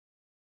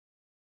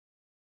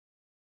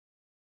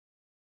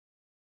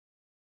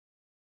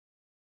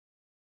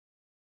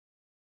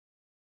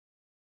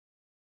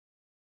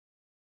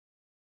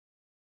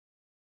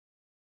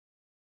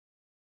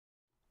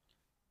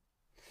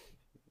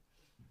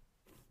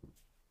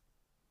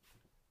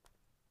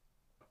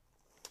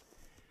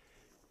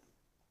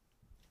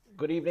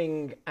Good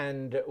evening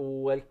and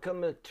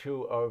welcome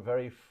to our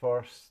very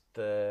first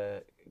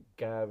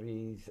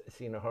Gary's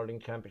Senior Hurling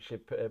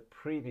Championship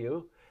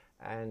preview.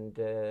 And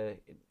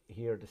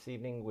here this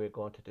evening we're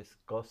going to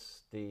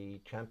discuss the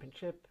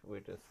championship,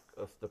 we'll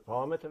discuss the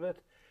format of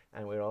it,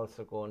 and we're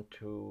also going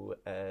to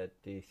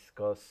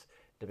discuss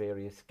the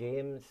various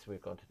games. We're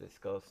going to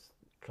discuss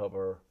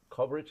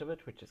coverage of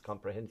it, which is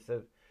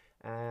comprehensive,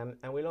 and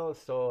we'll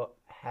also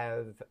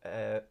have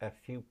a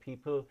few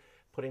people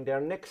putting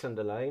their necks on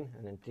the line,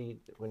 and indeed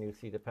when you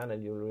see the panel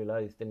you'll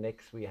realise the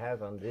necks we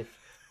have on this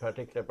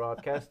particular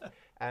broadcast,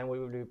 and we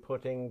will be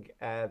putting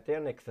their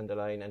necks on the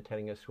line and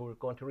telling us who are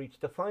going to reach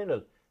the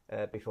final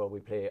before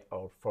we play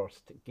our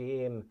first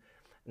game.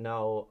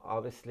 Now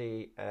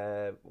obviously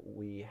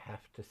we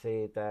have to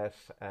say that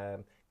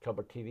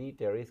Clubber TV,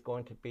 there is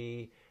going to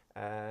be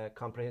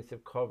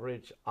comprehensive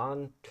coverage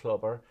on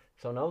Clubber,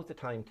 so now's the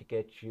time to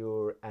get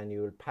your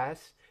annual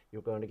pass.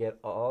 You're going to get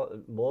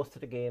most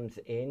of the games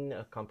in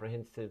a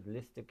comprehensive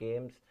list of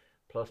games,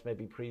 plus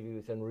maybe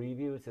previews and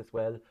reviews as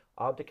well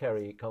of the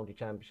Kerry County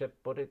Championship.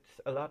 But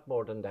it's a lot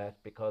more than that,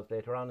 because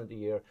later on in the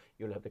year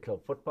you'll have the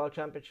Club Football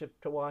Championship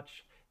to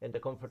watch in the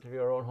comfort of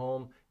your own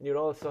home, and you'll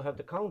also have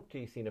the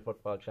County Senior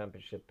Football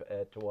Championship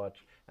to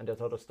watch, and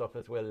there's other stuff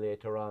as well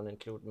later on,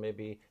 including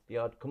maybe the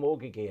odd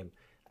camogie game.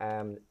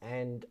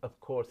 And of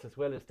course, as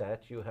well as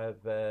that, you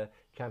have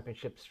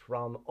championships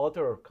from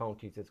other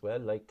counties as well,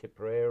 like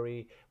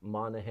Tipperary,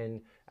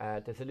 Monaghan.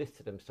 There's a list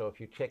of them. So if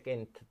you check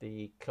into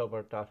the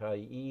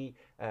clubber.ie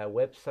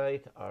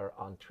website or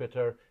on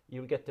Twitter,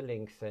 you'll get the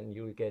links and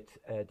you'll get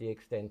the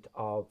extent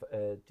of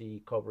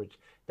the coverage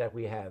that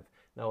we have.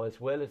 Now, as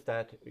well as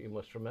that, you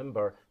must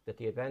remember that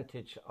the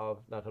advantage of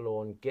not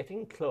alone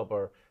getting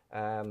Clubber,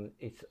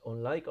 it's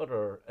unlike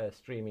other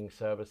streaming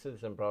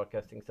services and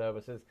broadcasting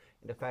services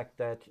in the fact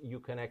that you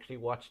can actually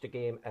watch the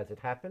game as it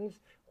happens,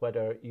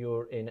 whether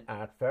you're in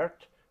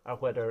Ardfert or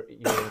whether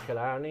you're in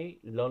Killarney,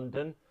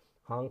 London,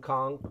 Hong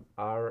Kong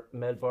or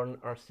Melbourne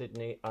or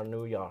Sydney or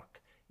New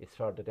York. It's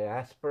for the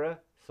diaspora,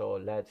 so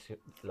lads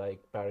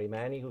like Barry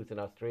Manny, who's in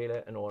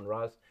Australia, and Owen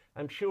Ross,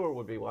 I'm sure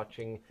will be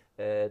watching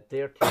their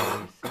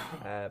teams,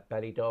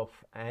 Ballyduff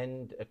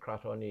and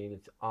Crotta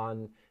O'Neills,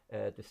 on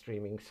the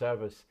streaming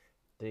service.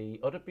 The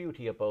other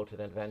beauty about it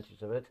and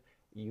advantage of it,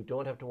 you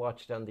don't have to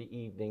watch it on the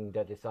evening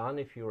that it's on.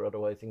 If you're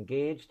otherwise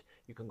engaged,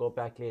 you can go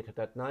back later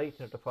that night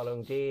or the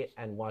following day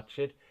and watch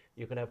it.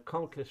 You can have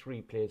countless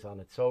replays on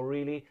it. So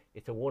really,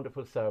 it's a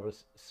wonderful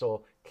service.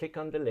 So click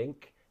on the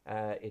link.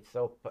 It's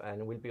up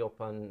and will be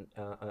up on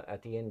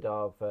at the end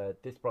of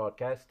this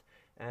broadcast.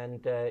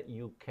 And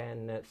you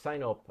can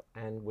sign up.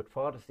 And with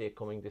Father's Day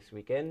coming this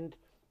weekend,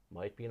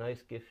 might be a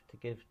nice gift to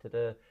give to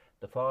the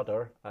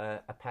father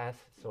a pass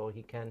so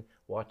he can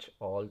watch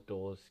all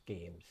those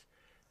games.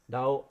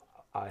 Now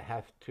I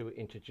have to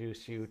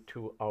introduce you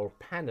to our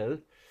panel,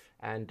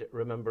 and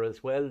remember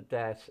as well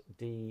that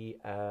the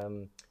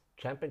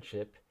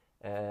championship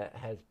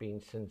has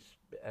been since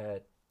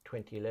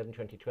 2011,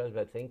 2012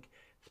 I think,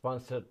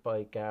 sponsored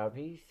by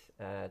Garvey's,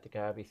 the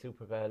Garvey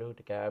Super Value,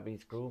 the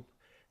Garvey's Group,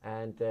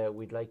 and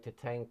we'd like to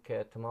thank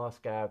Tomas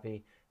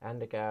Garvey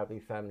and the Garvey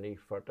family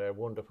for their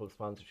wonderful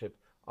sponsorship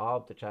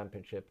of the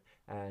championship,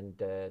 and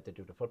they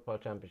do the football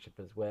championship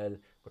as well.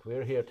 But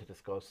we're here to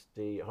discuss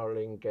the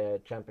hurling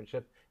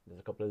championship. There's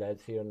a couple of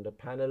lads here on the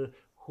panel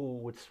who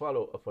would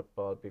swallow a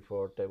football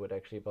before they would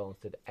actually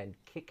bounce it and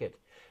kick it.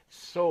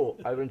 So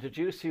I will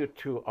introduce you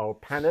to our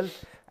panel,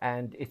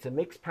 and it's a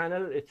mixed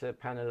panel. It's a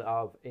panel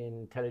of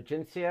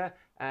intelligentsia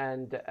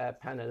and a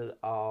panel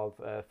of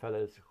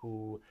fellas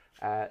who,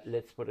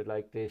 let's put it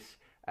like this,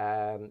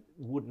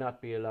 would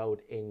not be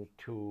allowed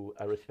into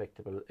a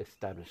respectable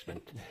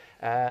establishment.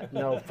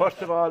 Now,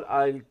 first of all,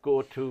 I'll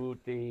go to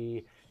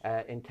the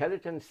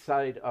intelligence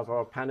side of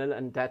our panel,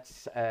 and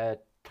that's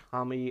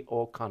Tommy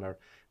O'Connor.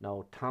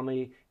 Now,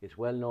 Tommy is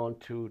well known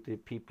to the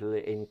people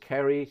in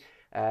Kerry.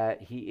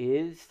 He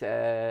is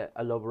a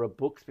lover of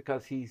books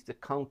because he's the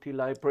county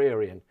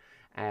librarian,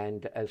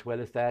 and as well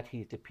as that,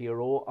 he's the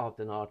PRO of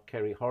the North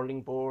Kerry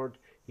Hurling Board.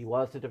 He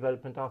was the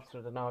development officer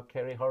of the North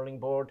Kerry Hurling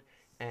Board,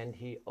 and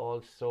he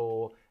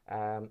also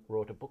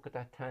wrote a book at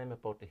that time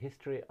about the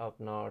history of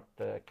North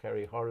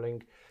Kerry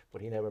hurling,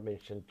 but he never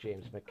mentioned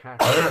James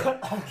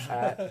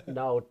McCarthy.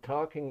 Now,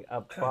 talking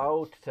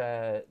about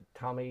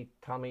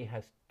Tommy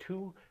has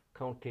two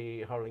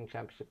county hurling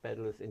championship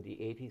medals in the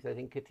 80s, I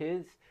think it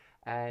is,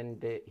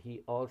 and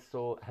he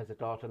also has a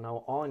daughter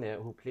now, Anya,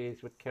 who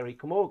plays with Kerry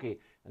Camogie,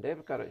 and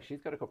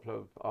she's got a couple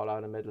of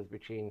All-Ireland medals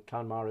between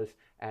Clonmorris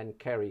and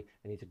Kerry,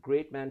 and he's a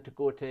great man to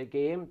go to a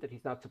game that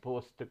he's not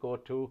supposed to go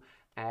to,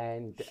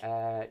 and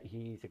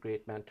he's a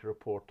great man to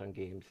report on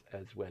games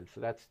as well.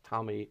 So that's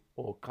Tommy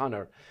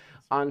O'Connor.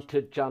 On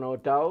to John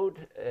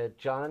O'Dowd.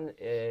 John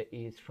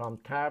is from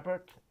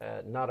Tarbert,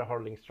 not a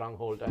hurling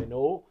stronghold, I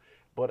know,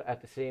 but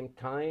at the same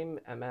time,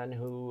 a man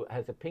who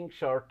has a pink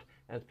shirt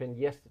and has been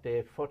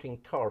yesterday footing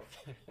turf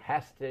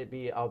has to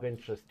be of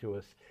interest to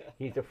us.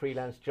 He's a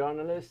freelance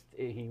journalist.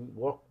 He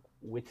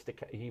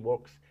he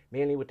works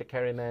mainly with the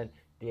Kerry man,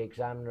 the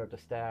Examiner, the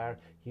Star.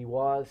 He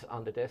was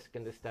on the desk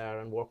in the Star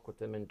and worked with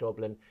them in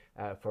Dublin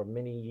for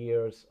many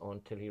years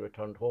until he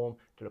returned home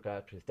to look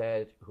after his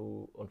dad,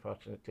 who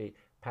unfortunately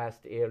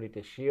passed early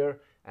this year.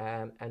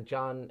 And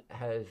John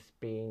has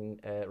been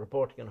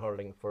reporting on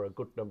hurling for a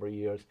good number of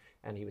years,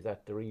 and he was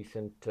at the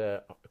recent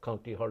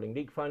County Hurling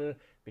League final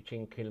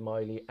between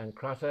Kilmoyley and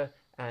Crotta,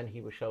 and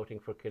he was shouting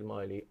for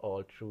Kilmoyley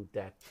all through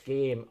that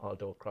game,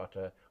 although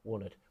Crotta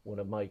won it, one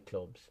of my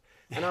clubs.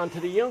 And on to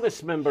the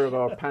youngest member of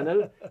our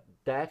panel,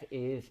 that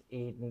is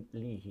Aidan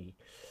Leahy.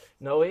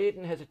 Now,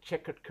 Aidan has a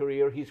checkered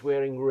career. He's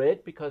wearing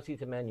red because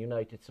he's a Man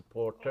United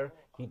supporter.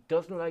 He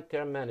doesn't like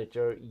their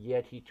manager,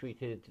 yet he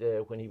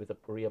tweeted when he was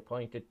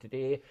reappointed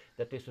today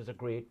that this was a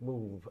great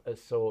move.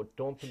 So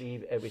don't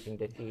believe everything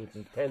that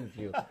Aidan tells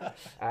you.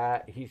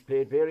 He's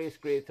played various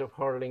grades of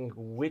hurling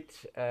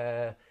with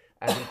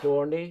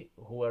Abbeydorney,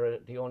 who are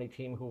the only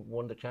team who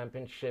won the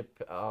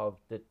championship of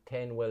the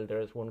 10. Well,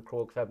 there's one,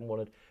 Crokes haven't won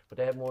it, but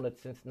they haven't won it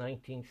since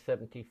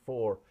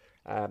 1974.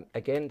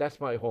 Again, that's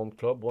my home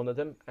club, one of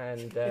them,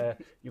 and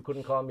you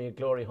couldn't call me a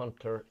glory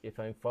hunter if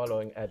I'm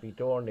following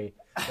Abbeydorney.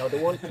 Now, the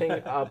one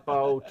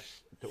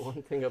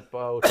thing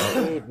about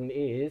Aidan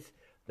is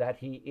that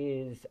he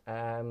is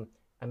a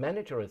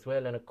manager as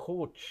well and a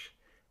coach,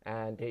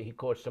 and he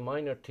coached a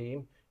minor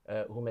team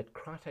who met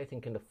Crotta, I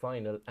think, in the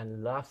final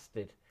and lost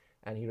it.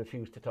 And he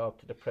refused to talk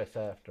to the press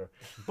after.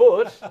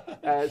 But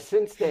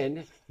since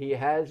then, he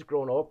has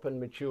grown up and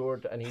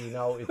matured, and he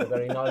now is a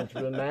very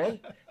knowledgeable man.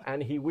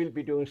 And he will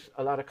be doing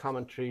a lot of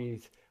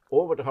commentaries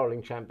over the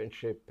hurling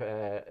championship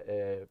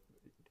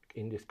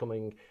in this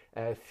coming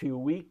few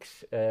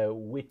weeks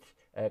with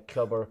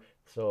Clubber.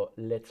 So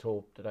let's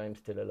hope that I'm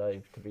still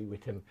alive to be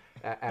with him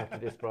after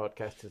this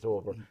broadcast is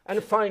over.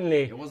 And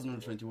finally... It wasn't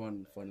under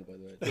 21 final, by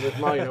the way. It was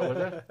minor, was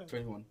it?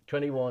 21.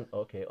 21,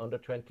 okay, under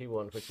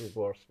 21, which is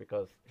worse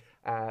because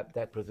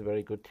that was a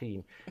very good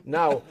team.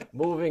 Now,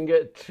 moving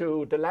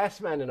to the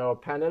last man in our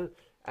panel,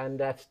 and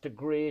that's the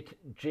great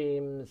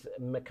James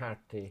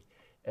McCarthy.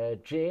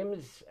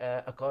 James,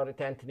 according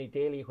to Anthony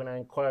Daly, when I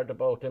inquired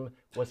about him,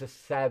 was a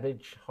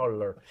savage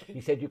hurler.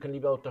 He said you can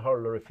leave out the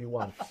hurler if you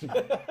want.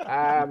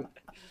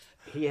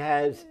 He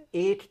has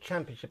 8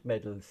 championship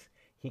medals.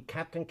 He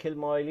captained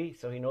Kilmoyley,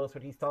 so he knows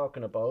what he's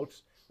talking about.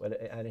 Well,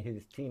 and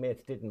his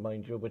teammates didn't,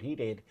 mind you, but he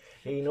did.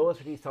 He knows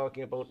what he's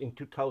talking about in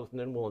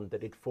 2001. They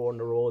did 4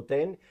 in a row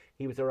then.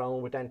 He was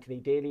around with Anthony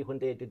Daly when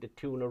they did the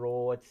 2 in a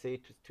row. I'd say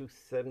it was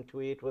 2-7,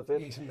 2-8, was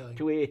it? 8 and 9.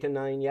 2-8 and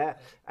 9, yeah.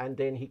 And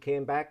then he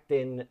came back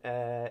then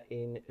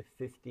in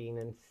 15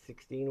 and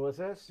 16, was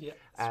it? Yeah.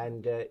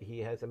 And he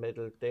has a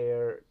medal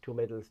there, 2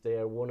 medals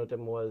there. One of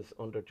them was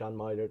under John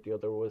Myler. The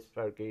other was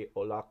Fergie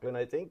O'Loughlin,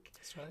 I think.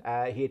 That's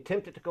right. He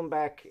attempted to come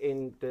back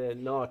in the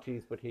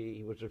noughties, but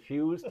he was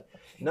refused.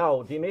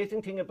 Now, the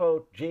amazing thing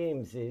about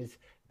James is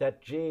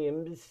that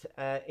James,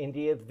 in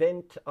the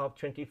event of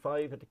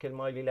 25 of the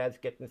Kilmoyley lads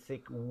getting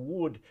sick,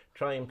 would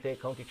try and play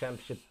county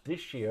championship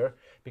this year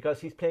because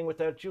he's playing with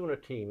their junior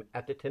team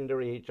at the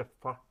tender age of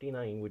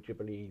 49, would you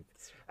believe?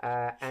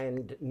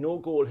 And no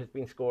goal has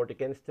been scored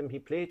against him. He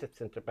played at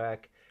centre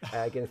back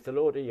against a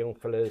load of young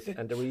fellas,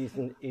 and the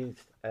reason is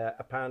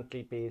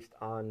apparently based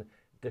on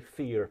the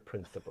fear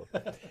principle.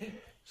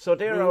 So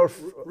there are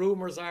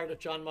rumours are that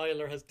John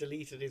Myler has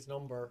deleted his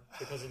number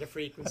because of the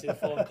frequency of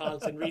phone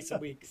calls in recent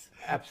weeks.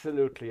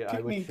 Absolutely, I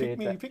would say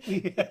that. Pick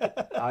me.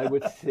 I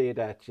would say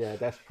that, yeah,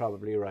 that's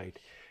probably right.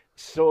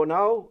 So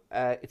now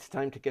it's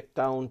time to get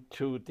down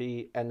to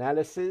the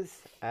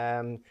analysis.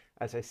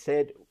 As I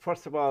said,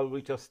 first of all,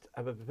 we just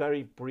have a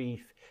very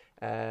brief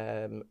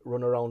run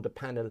around the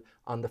panel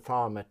on the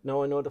format.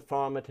 Now, I know the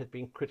format has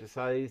been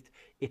criticised.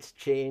 It's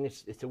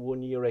changed. It's a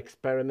 1-year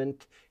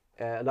experiment.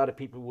 A lot of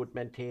people would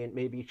maintain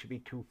maybe it should be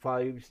 2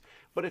 5s,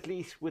 but at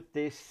least with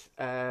this,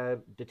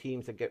 the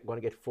teams are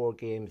going to get 4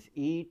 games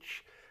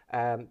each.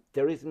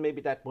 There isn't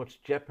maybe that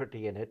much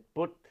jeopardy in it,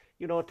 but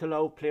you know, to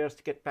allow players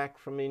to get back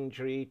from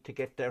injury, to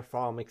get their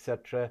form,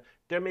 etc.,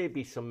 there may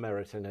be some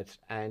merit in it.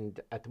 And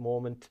at the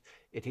moment,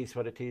 it is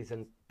what it is,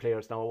 and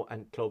players now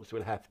and clubs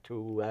will have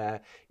to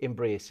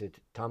embrace it.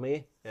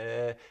 Tommy,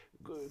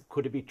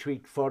 could it be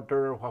tweaked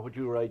further? What would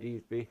your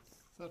ideas be?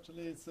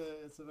 Certainly, it's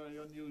a very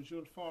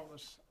unusual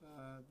format.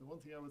 The one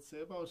thing I would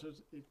say about it,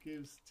 it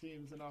gives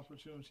teams an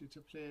opportunity to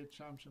play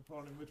championship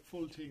hurling with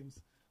full teams.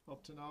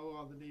 Up to now,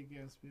 all the league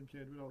games being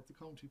played without the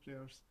county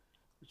players,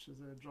 which is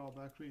a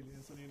drawback really.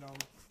 And so now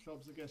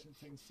clubs are getting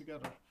things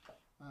together.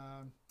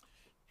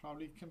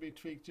 Probably can be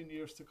tweaked in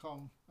years to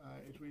come.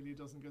 It really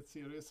doesn't get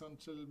serious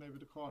until maybe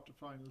the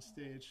quarter-final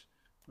stage.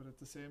 But at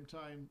the same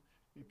time,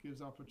 it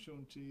gives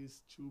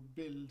opportunities to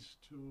build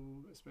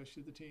to,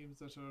 especially the teams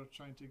that are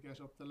trying to get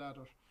up the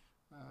ladder.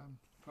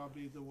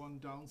 Probably the one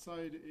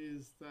downside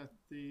is that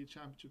the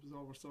championship is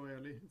over so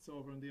early. It's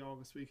over in the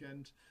August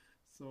weekend.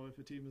 So if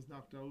a team is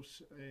knocked out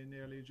in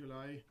early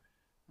July,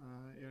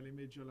 early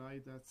mid-July,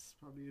 that's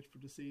probably it for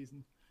the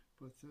season.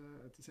 But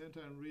at the same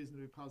time,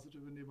 reasonably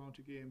positive in the amount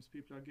of games.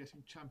 People are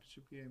getting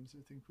championship games,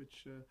 I think,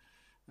 which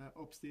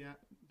ups the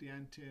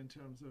ante in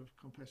terms of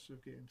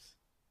competitive games.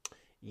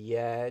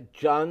 Yeah,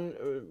 John,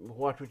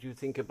 what would you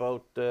think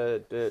about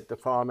the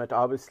format?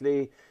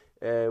 Obviously,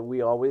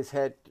 we always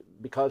had,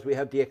 because we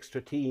have the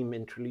extra team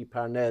in Tralee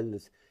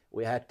Parnells,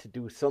 we had to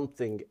do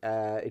something.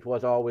 It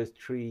was always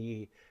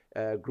three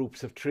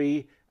groups of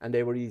three, and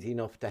they were easy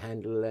enough to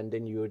handle. And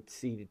then you would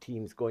see the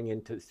teams going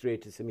into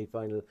straight to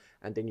semi-final,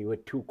 and then you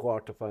had two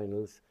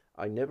quarterfinals.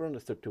 I never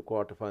understood two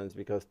quarterfinals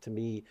because to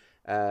me,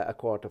 a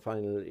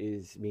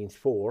quarterfinal means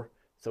four,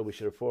 so we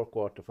should have four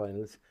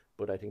quarterfinals.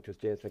 But I think it was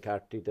James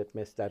McCarthy that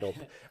messed that up.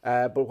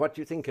 But what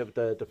do you think of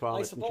the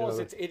format? I suppose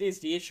it is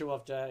the issue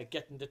of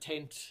getting the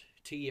 10th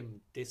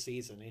team this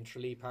season in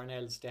Tralee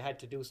Parnells. They had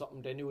to do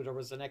something. They knew there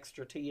was an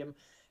extra team.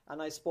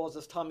 And I suppose,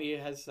 as Tommy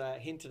has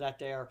hinted at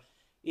there,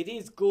 it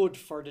is good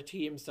for the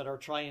teams that are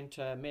trying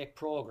to make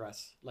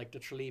progress, like the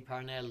Tralee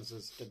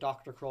Parnells, the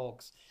Dr.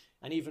 Crokes,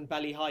 and even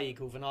Ballyheigue,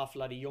 who've an awful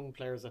lot of young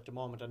players at the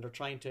moment, and they're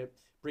trying to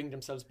bring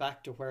themselves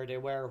back to where they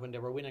were when they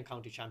were winning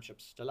county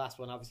championships. The last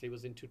one obviously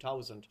was in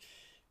 2000.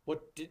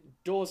 But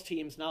those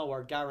teams now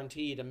are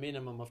guaranteed a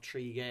minimum of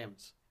 3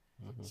 games.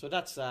 Mm-hmm. So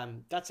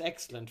that's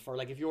excellent for,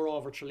 like, if you're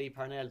over Tralee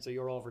Parnells or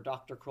you're over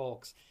Dr.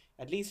 Crokes,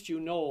 at least you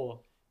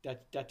know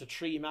that the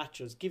 3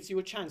 matches gives you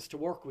a chance to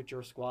work with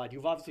your squad.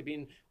 You've obviously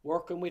been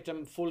working with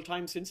them full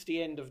time since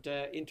the end of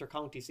the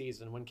inter-county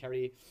season when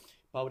Kerry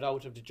bowed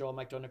out of the Joe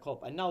McDonagh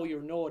Cup. And now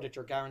you know that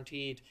you're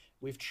guaranteed.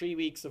 We've 3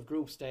 weeks of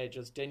group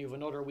stages, then you've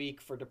another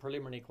week for the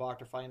preliminary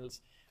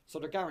quarterfinals. So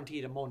they're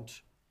guaranteed a month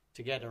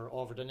together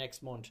over the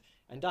next month,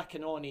 and that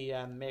can only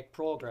make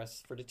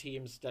progress for the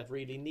teams that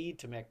really need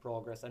to make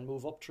progress and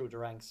move up through the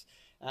ranks.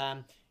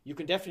 You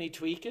can definitely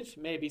tweak it.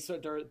 Maybe so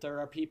there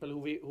are people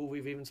who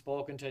we've even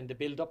spoken to in the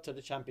build up to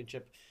the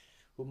championship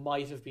who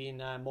might have been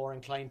more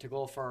inclined to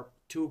go for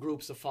 2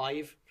 groups of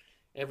 5.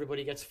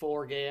 Everybody gets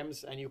 4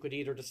 games, and you could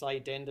either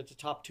decide then that the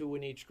top 2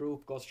 in each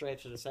group go straight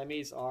to the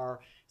semis,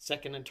 or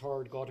second and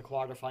third go to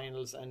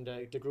quarterfinals, and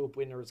the group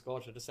winners go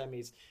to the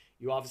semis.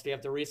 You obviously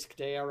have the risk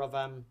there of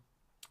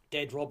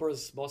dead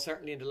rubbers, most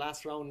certainly in the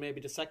last round, maybe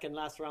the second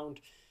last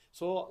round.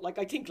 So, like,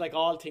 I think, like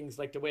all things,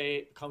 like the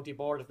way County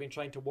Board have been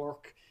trying to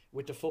work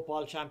with the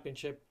football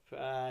championship,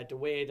 the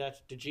way that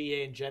the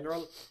GA in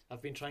general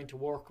have been trying to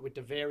work with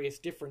the various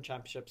different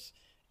championships,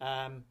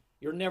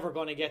 you're never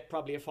going to get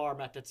probably a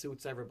format that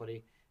suits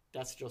everybody.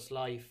 That's just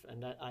life,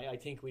 and I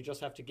think we just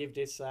have to give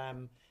this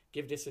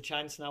a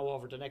chance now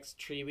over the next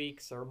 3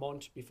 weeks or a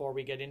month before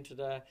we get into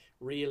the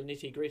real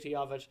nitty gritty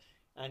of it,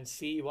 and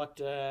see what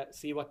the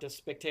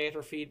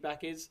spectator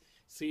feedback is,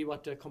 see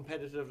what the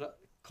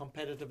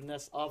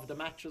competitiveness of the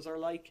matches are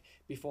like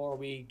before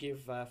we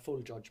give full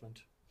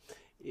judgment.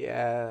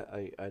 Yeah,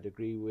 I'd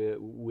agree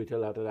with a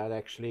lot of that,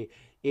 actually.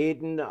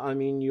 Aidan, I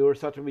mean, you're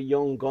sort of a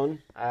young gun,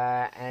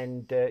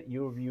 and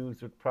your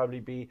views would probably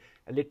be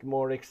a little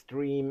more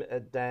extreme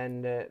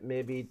than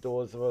maybe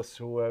those of us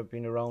who have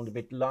been around a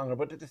bit longer.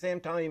 But at the same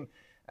time,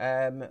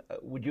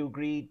 would you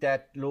agree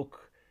that,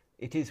 look,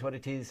 it is what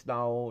it is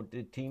now,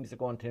 the teams are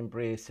going to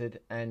embrace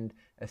it, and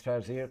as far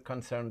as they're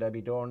concerned,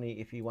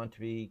 Abbeydorney, if you want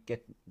to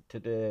get to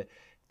the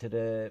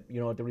the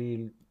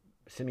real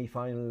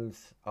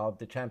semi-finals of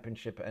the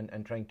championship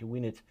and trying to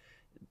win it,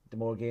 the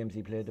more games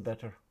he played, the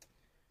better.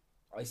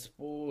 I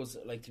suppose,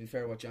 like, to be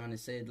fair, what John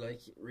has said,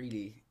 like,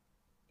 really,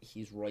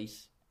 he's right.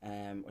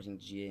 I think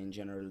GA in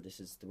general, this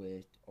is the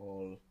way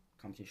all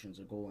competitions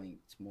are going.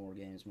 It's more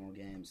games.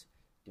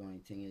 The only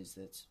thing is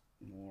that it's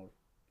more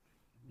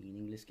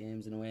meaningless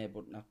games in a way,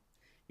 but not,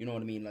 you know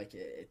what I mean, like,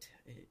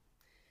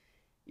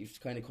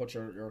 you've kind of cut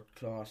your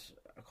cloth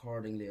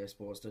accordingly, I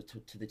suppose,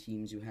 to the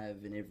teams you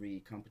have in every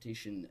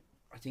competition.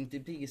 I think the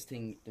biggest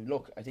thing,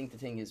 I think the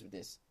thing is with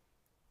this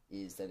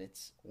is that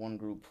it's one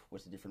group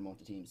with a different amount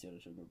of teams, the other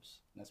 2 groups.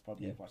 And that's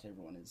probably what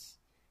everyone is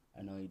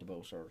annoyed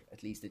about, or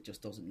at least it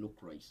just doesn't look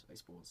right, I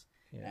suppose.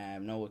 Yeah.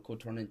 Now it could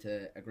turn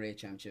into a great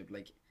championship,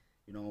 like,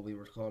 we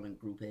were calling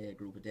Group A a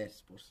group of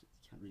death, but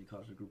you can't really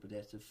call it a group of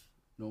death if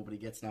nobody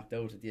gets knocked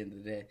out at the end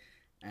of the day.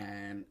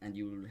 And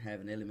you'll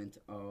have an element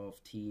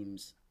of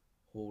teams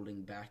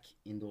holding back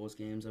in those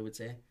games, I would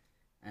say.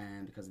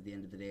 Because at the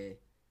end of the day,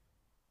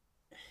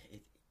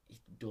 it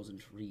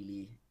doesn't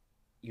really,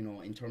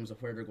 in terms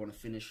of where they're going to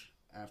finish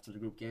after the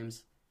group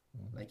games,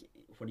 like,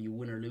 whether you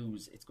win or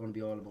lose, it's going to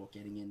be all about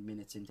getting in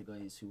minutes into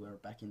guys who are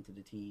back into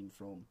the team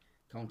from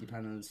county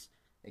panels,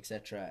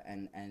 etc.,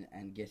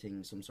 and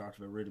getting some sort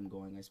of a rhythm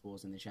going, I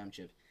suppose, in the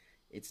championship.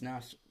 It's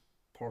not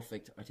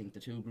perfect. I think the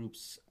 2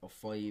 groups of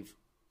 5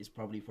 is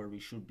probably where we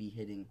should be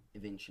heading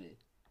eventually.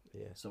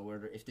 Yeah. So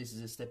if this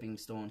is a stepping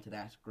stone to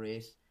that,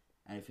 great.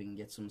 And if we can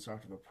get some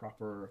sort of a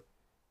proper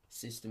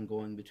system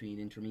going between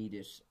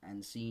intermediate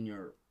and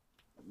senior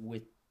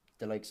with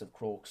the likes of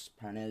Crokes,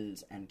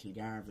 Parnells and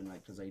Kilgarvan,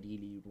 like, because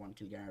ideally you'd want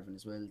Kilgarvan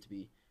as well to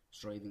be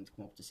striving to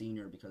come up to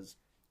senior, because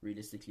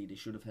realistically they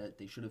should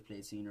have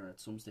played senior at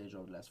some stage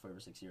over the last 5 or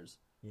 6 years.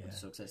 Yeah. With the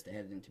success they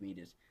had at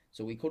intermediate.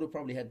 So we could have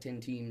probably had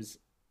 10 teams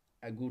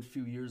a good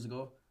few years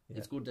ago. Yeah.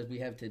 It's good that we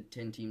have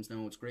 10 teams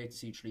now. It's great to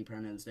see Tralee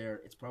Parnells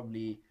there. It's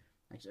probably,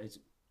 actually,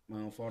 my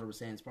own father was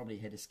saying, it's probably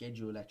ahead of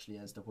schedule, actually,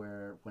 as to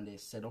when they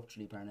set up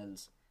Tralee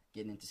Parnells.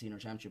 getting into senior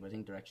championship. I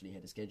think they're actually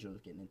ahead of schedule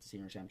getting into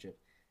senior championship.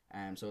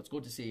 So it's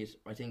good to see it.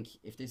 I think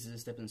if this is a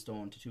stepping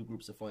stone to 2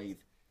 groups of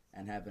 5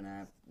 and having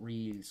a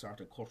real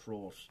sort of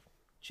cutthroat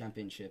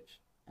championship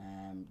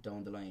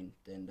down the line,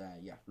 then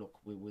look,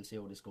 we'll see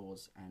how this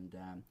goes, and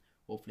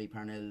hopefully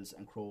Parnells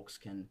and Crokes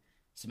can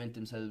cement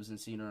themselves in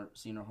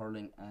senior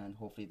hurling, and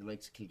hopefully the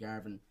likes of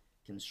Kilgarvan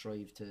can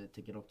strive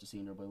to get up to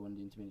senior by winning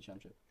the intermediate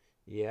championship.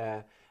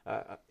 Yeah,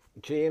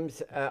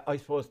 James, I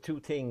suppose 2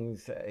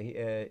 things.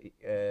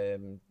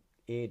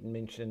 Aidan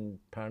mentioned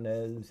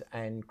Parnells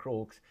and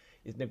Crokes.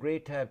 Isn't it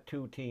great to have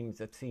 2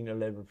 teams at senior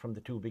level from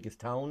the 2 biggest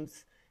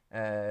towns?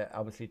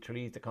 Obviously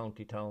Tralee is the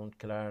county town,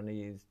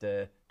 Killarney is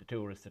the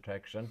tourist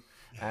attraction,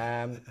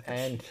 and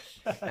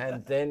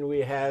then we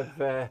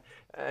have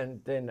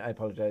and then I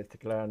apologise to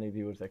Killarney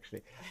viewers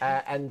actually,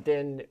 and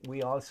then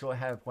we also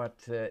have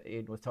what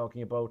Aidan was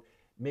talking about,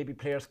 maybe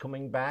players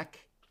coming back,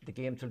 the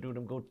games will do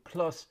them good,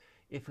 plus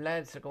if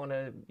lads are going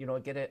to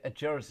get a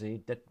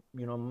jersey that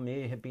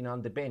may have been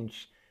on the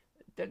bench,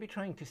 they'll be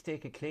trying to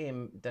stake a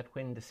claim that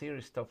when the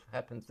serious stuff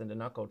happens in the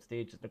knockout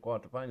stages, the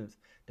quarterfinals,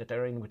 that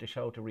they're in with a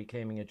shout of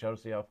reclaiming a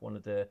jersey off one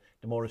of the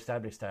more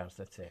established stars,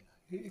 let's say.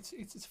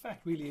 It's a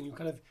fact, really, and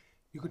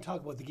you can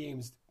talk about the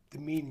games, the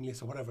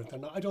meaningless or whatever. They're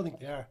not. I don't think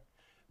they are,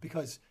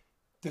 because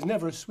there's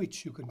never a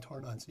switch you can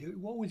turn on. So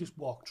we just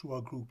walk through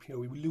our group here.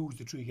 We lose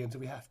the 3 games that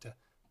we have to.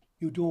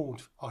 You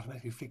don't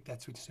automatically flick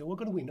that switch and say, we're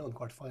going to win now in the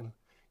quarterfinal.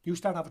 You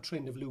start off a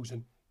trend of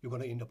losing, you're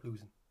going to end up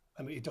losing.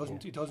 I mean, it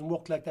doesn't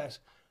work like that.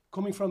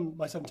 Coming from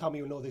myself and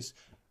Tommy, will know this,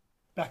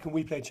 back when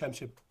we played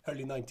championship,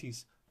 early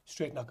 90s,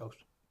 straight knockout.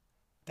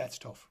 That's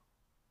tough.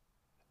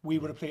 We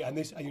would have played, and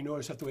you know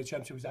yourself, the way the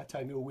championship was that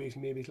time, you were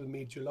waiting maybe till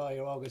mid-July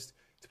or August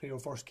to play our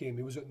first game.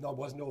 It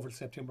wasn't over till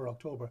September,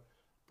 October.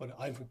 But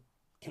I'm from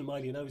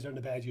Kilmoyley, and I was there in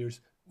the bad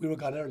years. We were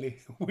gone early.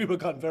 We were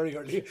gone very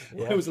early.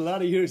 Yeah. There was a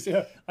lot of years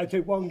there. I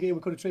played 1 game,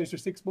 we could have trained for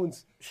 6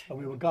 months, and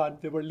we were gone.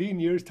 They were lean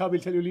years. Tommy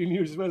will tell you lean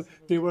years as well.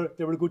 They were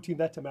a good team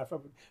that time.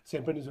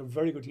 St. Brendan's were a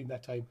very good team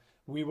that time.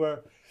 We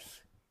were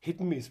hit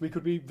and miss. We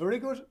could be very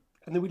good,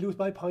 and then we lose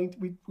by a point.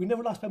 We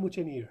never lost by much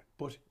any year,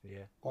 but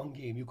 1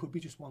 game, you could be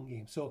just 1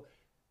 game. So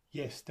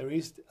yes, there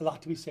is a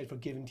lot to be said for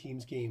giving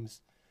teams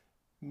games,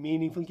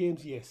 meaningful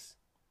games, yes.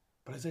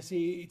 But as I say,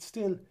 it's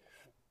still,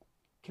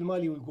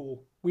 Kilmoyley will go,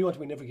 we want to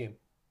win every game.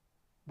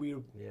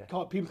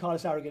 People call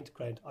us arrogant,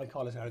 Grant. I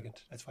call us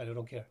arrogant. That's fine, I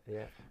don't care.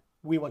 Yeah.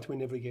 We want to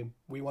win every game.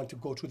 We want to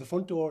go through the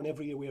front door in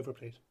every year we ever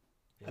played.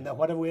 Yeah. And then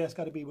whatever way it's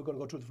got to be, we're going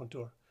to go through the front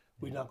door.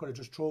 We're not going to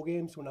just throw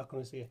games. We're not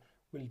going to say,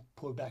 we'll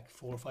pull back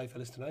 4 or 5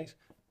 fellas tonight.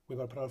 We're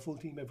going to put our full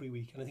team every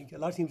week. And I think a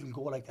lot of teams will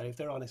go like that if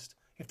they're honest.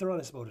 If they're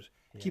honest about it,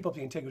 keep up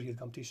the integrity of the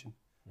competition.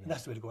 And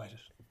that's the way to go at it.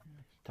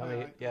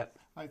 Tommy,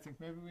 I think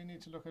maybe we need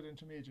to look at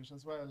intermediate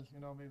as well.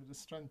 Maybe the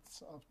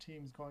strengths of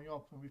teams going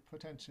up, and we've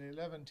potentially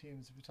 11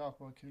 teams if you talk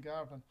about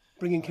Kilgarvan.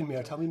 Bring in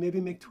Kilmare, Tommy, maybe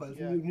make 12.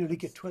 You nearly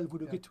get 12.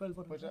 Would you get 12?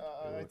 But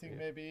I think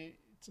maybe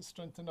to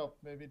strengthen up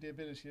maybe the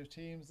ability of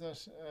teams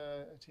that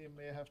a team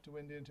may have to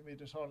win the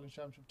intermediate hurling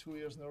championship 2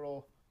 years in a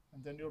row,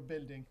 and then you're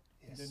building.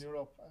 Yes. And then you're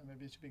up, and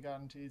maybe it should be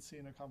guaranteed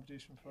senior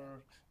competition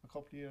for a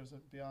couple of years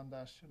beyond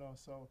that.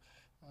 So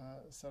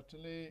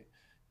certainly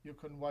you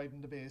can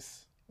widen the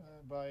base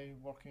by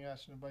working at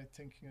it and by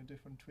thinking of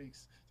different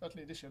tweaks.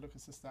 Certainly this year, look,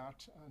 it's the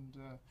start, and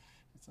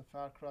it's a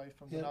far cry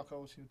from the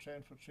knockout. You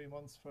train for 3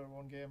 months for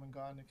 1 game and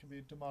gone. It can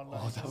be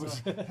demoralising.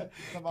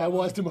 That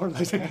was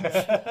demoralising.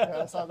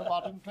 So the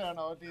modern player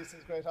nowadays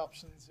has great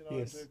options,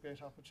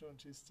 great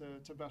opportunities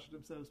to better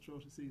themselves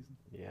throughout the season.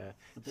 Yeah.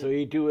 So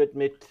you do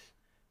admit,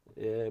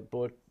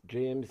 both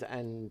James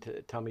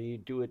and Tommy, you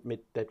do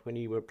admit that when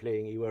you were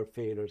playing, you were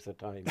failures at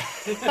times.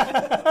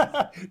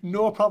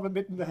 No problem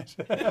admitting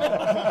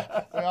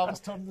that. We always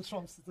turn the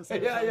trumps at the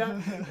same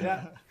time.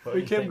 Yeah.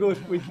 We came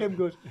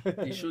good.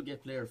 They should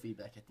get player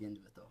feedback at the end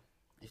of it, though.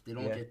 If they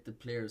don't get the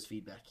players'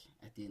 feedback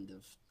at the end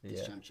of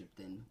this championship,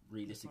 then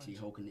realistically,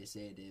 how can they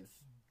say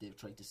they've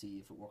tried to see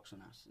if it works or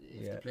not?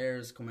 If the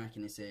players come back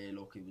and they say,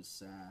 look, it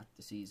was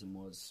the season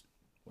was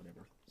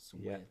whatever,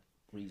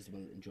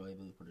 reasonable,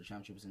 enjoyable, but the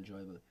championship was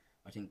enjoyable,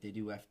 I think they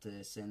do have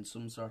to send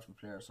some sort of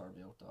player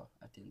survey out though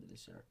at the end of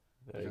this year.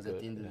 Because at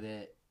the end of the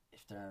day,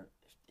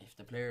 if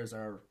the players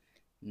are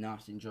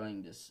not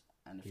enjoying this,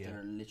 and if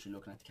they're literally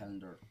looking at the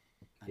calendar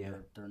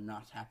and they're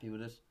not happy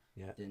with it,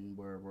 then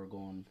we're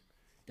going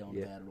down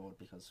the bad road,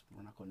 because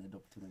we're not going to end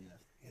up too many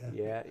left.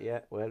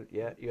 Well,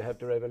 you have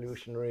the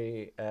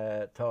revolutionary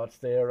thoughts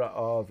there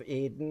of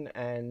Aidan,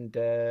 and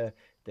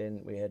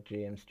then we had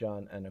James,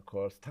 John, and of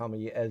course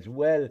Tommy as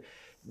well.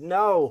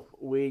 Now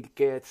we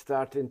get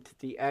started into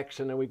the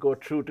action, and we go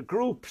through the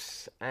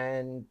groups.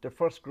 And the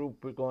first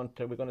group we're going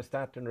to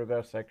start in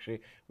reverse.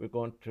 Actually, we're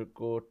going to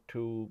go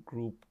to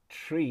Group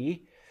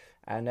 3,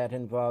 and that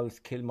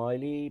involves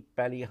Kilmoyley,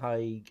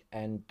 Ballyheigue,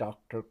 and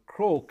Dr.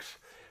 Crokes.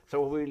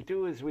 So what we'll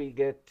do is we'll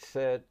get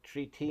 3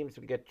 teams.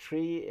 We'll get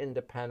 3 in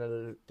the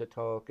panel to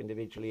talk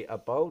individually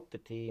about the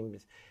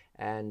teams,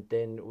 and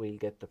then we'll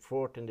get the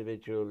 4th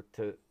individual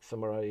to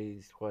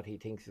summarise what he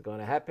thinks is going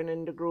to happen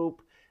in the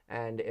group,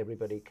 and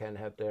everybody can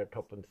have their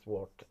tuppence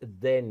worth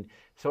then.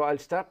 So I'll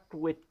start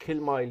with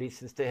Kilmoyley,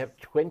 since they have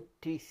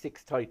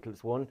 26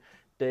 titles won.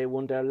 They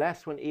won their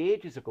last one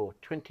ages ago,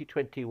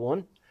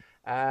 2021.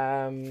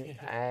 And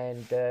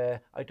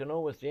I don't know,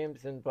 was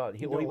James involved?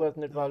 He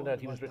wasn't involved in that.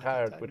 He was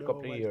retired with a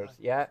couple of years.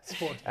 Yeah.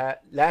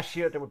 Last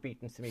year they were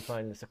beaten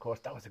semi-finalists, of course.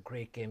 That was a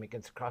great game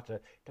against Crotta.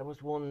 There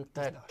was one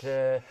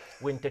that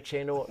went to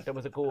Cheno. There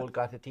was a goal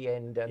got at the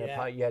end, and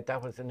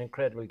that was an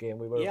incredible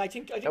game. I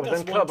think that's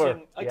one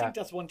thing. I think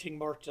that's one thing,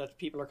 Mert, that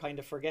people are kind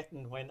of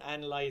forgetting when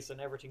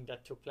analysing everything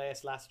that took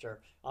place last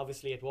year.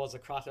 Obviously, it was a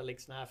Crotta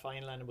Lixnaw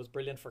final, and it was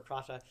brilliant for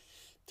Crotta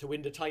to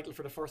win the title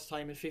for the first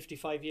time in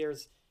 55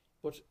 years.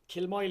 But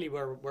Kilmoyley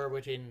were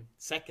within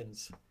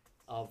seconds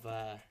of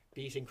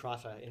beating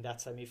Crotta in that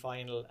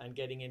semi-final and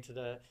getting into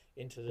the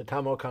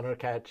Tom O'Connor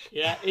catch.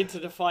 Yeah, into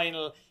the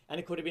final, and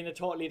it could have been a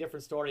totally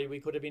different story.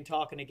 We could have been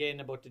talking again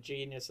about the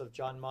genius of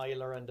John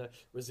Myler and the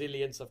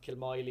resilience of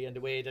Kilmoyley and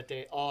the way that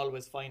they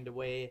always find a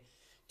way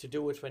to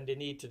do it when they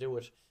need to do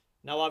it.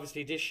 Now,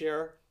 obviously, this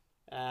year,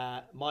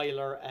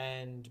 Myler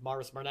and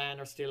Maurice Merlan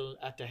are still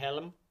at the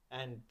helm,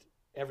 and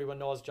everyone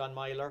knows John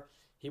Myler.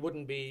 He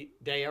wouldn't be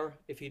there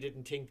if he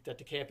didn't think that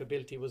the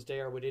capability was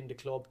there within the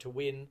club to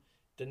win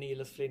the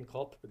Neil's Flynn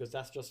Cup, because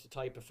that's just the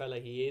type of fella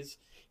he is.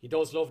 He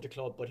does love the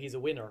club, but he's a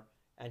winner,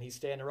 and he's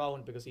staying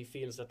around because he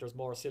feels that there's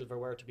more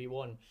silverware to be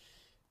won.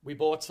 We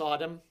both saw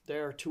them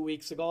there 2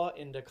 weeks ago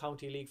in the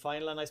County League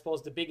final, and I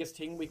suppose the biggest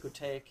thing we could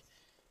take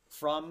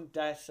from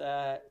that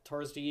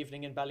Thursday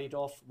evening in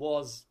Ballyduff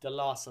was the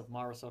loss of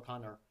Maurice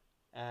O'Connor.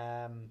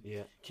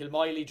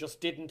 Kilmoyley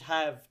just didn't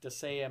have the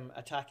same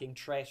attacking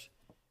threat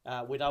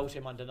without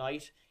him on the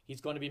night. He's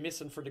going to be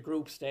missing for the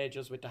group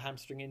stages with the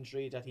hamstring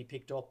injury that he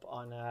picked up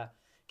on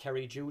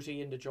Kerry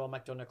duty in the Joe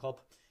McDonagh Cup.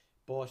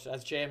 But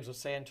as James was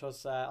saying to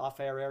us off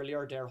air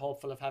earlier, they're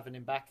hopeful of having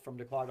him back from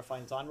the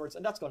quarterfinals onwards,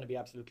 and that's going to be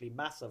absolutely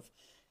massive.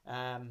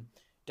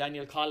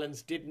 Daniel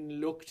Collins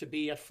didn't look to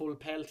be at full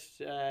pelt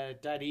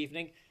that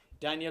evening.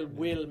 Daniel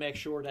will make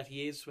sure that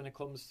he is when it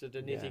comes to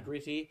the nitty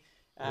gritty.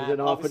 It was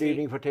an awful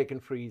evening for taking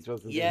frees,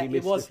 wasn't it? Yeah,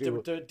 it was.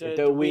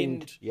 The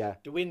wind. Yeah.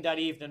 The wind that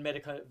evening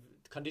made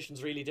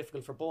conditions really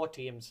difficult for both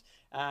teams.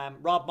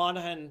 Rob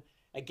Monaghan,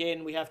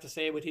 again, we have to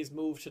say, with his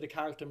move to the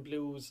Carlton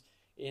Blues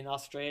in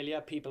Australia,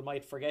 people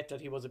might forget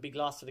that he was a big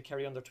loss to the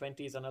Kerry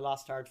under-20s and a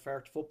lost hard fare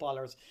to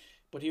footballers,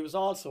 but he was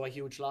also a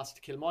huge loss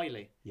to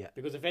Kilmoyley. Yeah.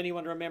 Because if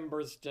anyone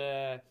remembers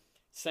the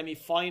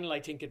semi-final, I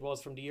think it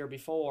was from the year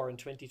before in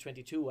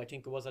 2022, I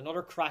think it was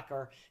another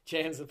cracker.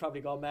 James will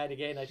probably go mad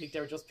again. I think they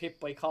were just pipped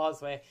by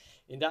Causeway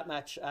in that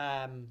match.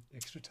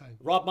 Extra time.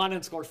 Rob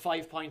Monaghan scored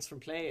 5 points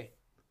from play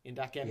in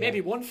that game.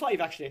 Maybe 1-5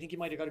 actually. I think he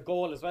might have got a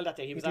goal as well that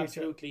day. He was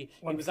absolutely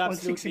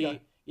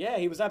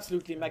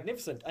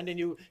magnificent. And then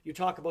you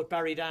talk about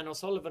Barry Dan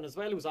O'Sullivan as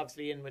well, who's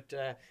obviously in with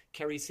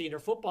Kerry's senior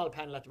football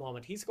panel at the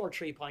moment. He scored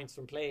 3 points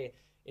from play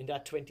in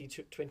that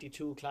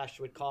 22 clash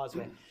with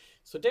Causeway.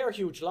 So they're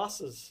huge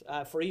losses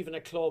for even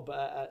a club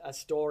as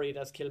storied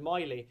as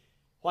Kilmoyley.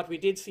 What we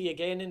did see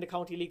again in the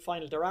County League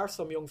final, there are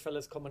some young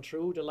fellas coming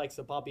through, the likes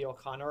of Bobby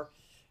O'Connor.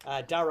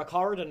 Dara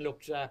Corridan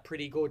looked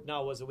pretty good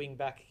now as a wing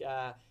back.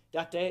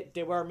 That day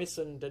they were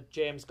missing the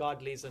James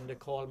Godleys and the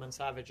Coleman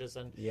Savages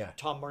and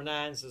Tom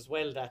Murnans as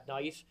well that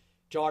night.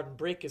 Jordan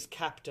Brick is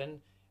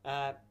captain.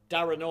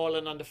 Darren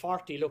Nolan on the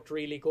 40 looked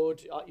really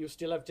good. You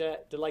still have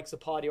the likes of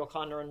Paddy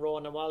O'Connor and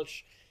Ronan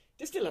Walsh.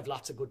 They still have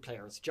lots of good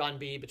players. John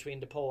B between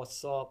the posts.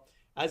 So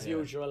as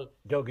usual,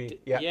 Dougie,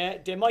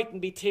 they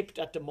mightn't be tipped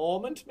at the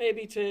moment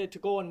maybe to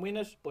go and win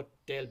it, but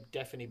they'll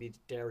definitely be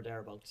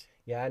thereabouts.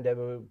 Yeah, and they have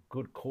a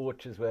good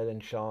coach as well,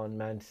 and Sean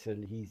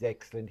Mansell, he's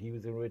excellent. He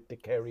was in with the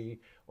Kerry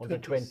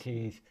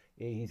under-20s.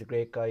 He's a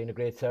great guy and a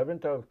great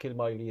servant of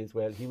Kilmoyley as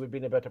well. He would have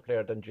been a better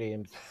player than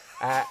James.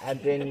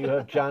 And then you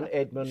have John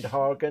Edmund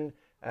Horgan,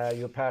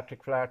 you have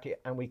Patrick Flaherty,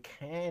 and we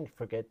can't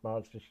forget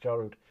Miles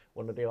Fitzgerald,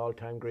 one of the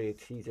all-time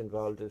greats. He's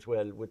involved as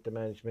well with the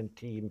management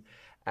team.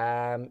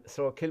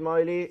 So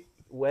Kilmoyley,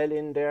 well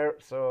in there.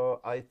 So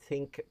I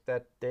think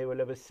that they will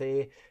have a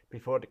say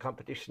before the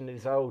competition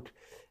is out.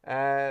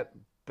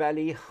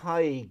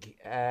 Ballyheigue,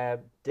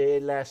 they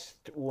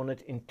last won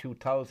it in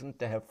 2000.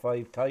 They have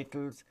 5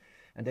 titles,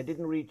 and they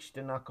didn't reach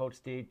the knockout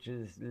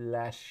stages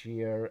last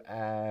year.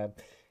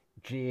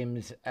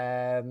 James,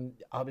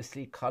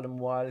 obviously Colin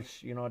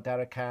Walsh,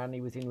 Dara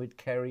Carney was in with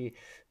Kerry,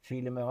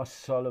 Phelim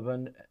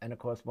O'Sullivan, and of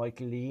course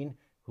Michael Lean,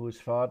 whose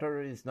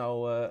father is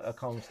now a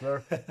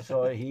councillor,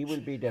 so he will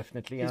be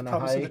definitely on a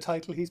high.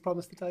 He's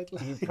promised the title.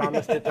 He's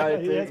promised the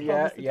title,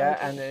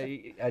 and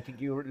I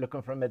think you were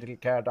looking for a medical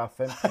card off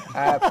him.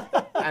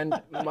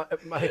 And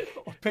my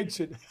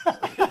pension.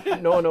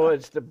 No,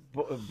 it's the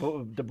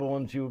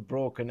bones you've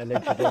broken,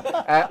 allegedly.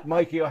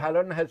 Mikey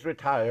O'Halloran has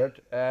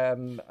retired. I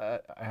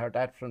heard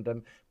that from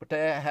them.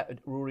 But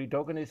Rory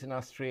Duggan is in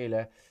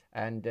Australia,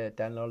 and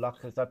Dan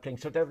O'Loughlin is not playing.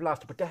 So they've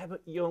lost, but they have a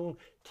young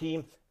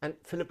team, and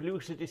Philip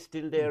Lucid is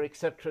still there,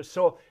 etc.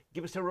 So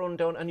give us a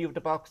rundown. And you have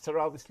the boxer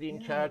obviously in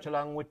charge,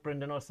 along with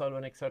Brendan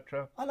O'Sullivan,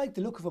 etc. I like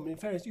the look of him. In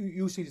fairness,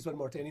 you see this one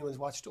more. Anyone's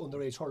watched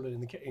underage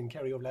hurling in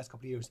Kerry over the last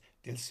couple of years,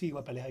 they'll see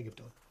what Ballyheigue have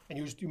done. And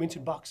you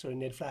mentioned boxer and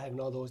Ned Flaherty and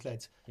all those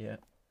lads. Yeah.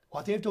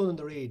 What they've done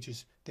underage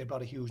is they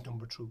brought a huge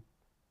number through.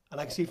 And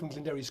I can see from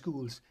Glenderry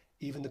schools,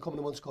 even the coming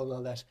of months school and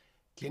all that,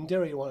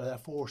 Glenderry are one of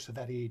that force at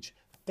that age.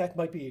 That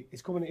might be,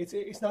 it's coming,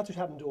 it's not just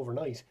happened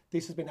overnight.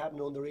 This has been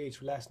happening underage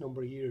for the last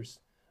number of years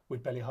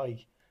with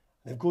Ballyheigue.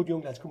 And they've good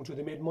young lads coming through.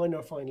 They made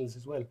minor finals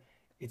as well.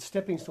 It's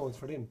stepping stones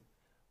for them.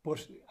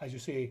 But as you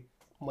say,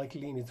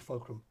 Michael Lean is the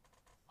fulcrum.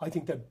 I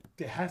think that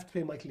they have to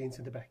play Michael Lean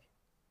in the back.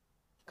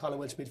 Colin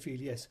Welch midfield,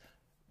 yes.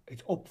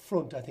 It's up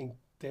front, I think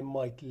they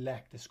might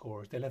lack the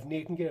scores. They'll have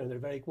Nathan Gare and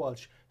they're Eric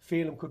Walsh.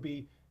 Phelan could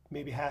be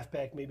maybe half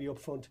back, maybe up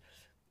front.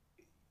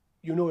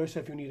 You know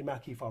yourself, you need a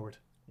marquee forward.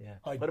 Yeah.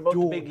 What about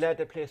the big lad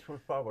that plays full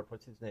forward?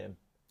 What's his name?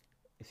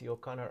 Is he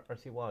O'Connor or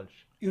is he Walsh?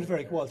 You'd have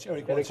Eric Walsh.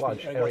 Eric Walsh,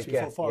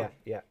 yeah, full forward.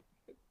 Yeah.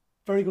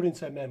 Very good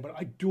inside man, but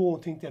I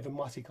don't think they have a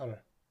Mossy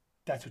Connor.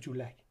 That's what you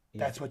lack.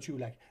 That's what you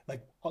lack.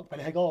 Like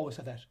Ballyheigue always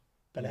had that.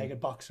 Ballyheigue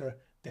had boxer.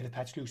 They had a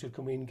Patch Luce who'd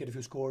come in and get a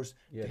few scores.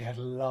 They had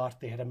a lot.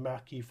 They had a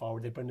marquee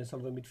forward. They had Brendan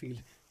Sullivan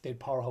midfield. They had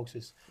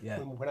powerhouses. Yeah.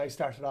 When I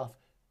started off,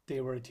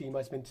 they were a team.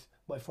 I spent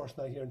my first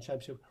night here in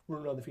Championship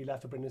running around the field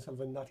after Brendan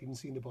Sullivan, not even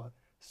seeing the ball.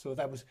 So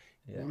that was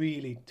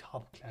really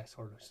top class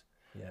hurlers.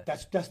 Yeah.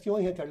 That's the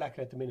only thing they're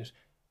lacking at the minute.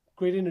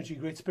 Great energy,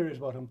 great spirit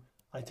about him.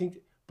 I think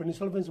Brendan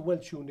Sullivan's well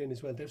tuned in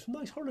as well. There's some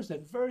nice hurlers there,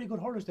 very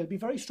good hurlers. They'll be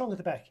very strong at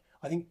the back.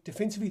 I think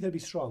defensively they'll be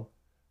strong.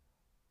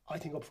 I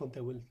think up front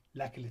they will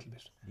lack a little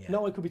bit. Yeah.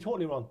 Now I could be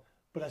totally wrong,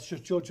 but that's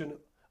just judging.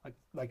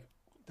 Like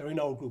they're in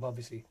our group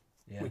obviously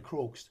with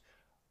Crokes.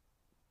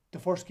 The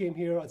first game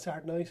here on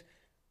Saturday night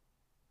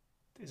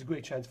is a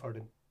great chance for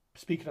them.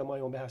 Speaking on my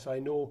own behalf, so I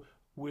know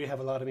we have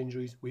a lot of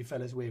injuries. We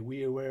fell as way.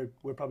 We're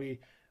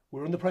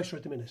under pressure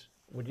at the minute.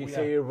 Would you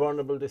say you're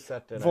vulnerable this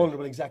Saturday?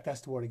 Vulnerable,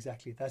 that's the word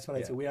exactly. That's what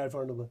I'd say. We are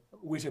vulnerable.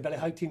 We say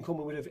Ballyheigue team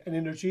coming with an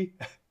energy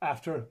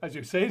after, as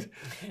you said,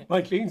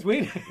 Mike Lean's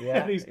win.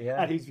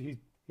 And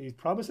he's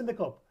promising the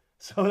cup.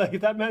 So like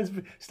if that man's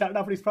starting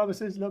off with his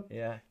promises, look,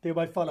 they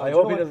might follow. I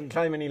hope he doesn't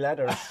climb any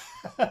ladders.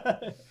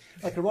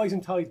 Like a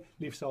rising tide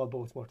lifts all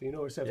boats, Martin. You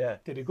know yourself. They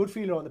had a good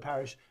feeler on the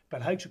parish, but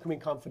Ballyheigue should come in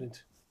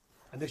confident,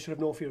 and they should have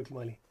no fear of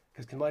Kilmoyley,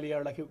 because Kilmoyley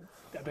are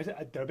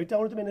they're a bit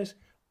down at the minute,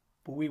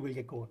 but we will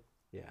get going.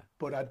 Yeah.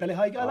 But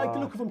Ballyheigue, I like the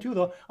look of them too,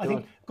 though. I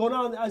think going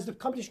on as the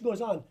competition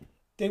goes on,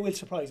 they will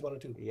surprise one or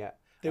two. Yeah.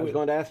 I was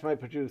going to ask my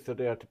producer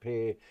there to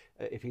play,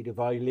 if he'd a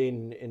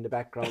violin in the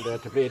background there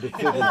to play the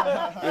fiddle.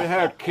 You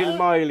heard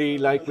Kilmoyley,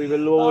 like we've a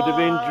load of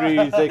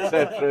injuries,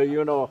 etc.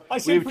 You know, I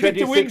still predict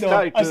the win,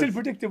 though. I still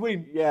predict the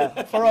win.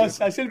 Yeah, for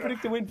us. I still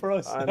predict the win for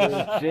us. I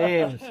mean,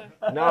 James.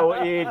 Now,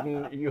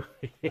 Aidan,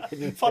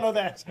 follow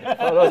that.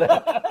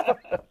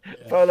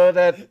 Follow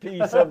that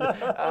piece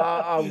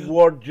of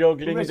word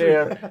juggling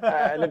there,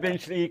 and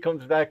eventually he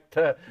comes back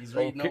to. He's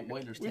reading out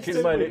Myler's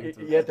text.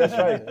 Yeah, that's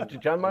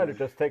right. John Myler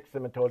just texted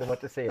him and told him what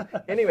to say.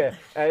 Anyway,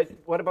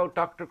 what about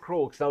Dr.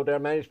 Crokes? Now they're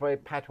managed by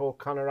Pat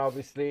O'Connor,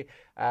 obviously,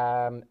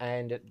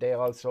 and they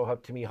also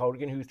have Timmy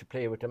Horgan, who's to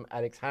play with them.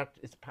 Alex Hart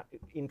is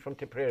in from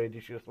Tipperary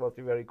this year, supposed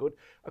to be very good.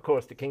 Of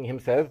course, the King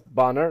himself,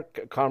 Bonner,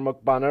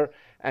 Cormac Bonner,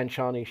 and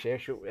Shawnee O'Shea.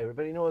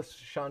 Everybody knows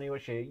Shawnee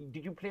O'Shea.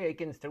 Did you play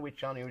against her with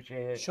Shawnee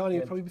O'Shea? Shawnee,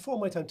 probably before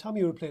my time.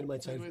 Tommy, you were playing on my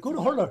side. Good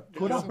hurler,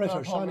 good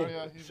operator, Shawnee.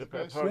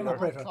 Great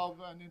operator. Club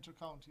and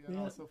inter-county, and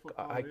also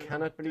football. I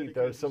cannot believe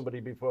there's somebody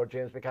before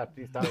James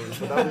McCarthy's time.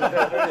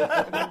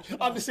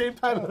 On the same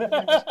panel.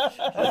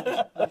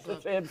 The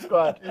same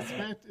squad.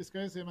 It's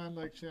great to see a man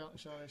like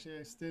Shawnee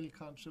O'Shea still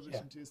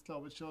contributing to his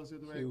club. It shows you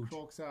the way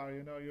Crokes are.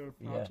 You know, you're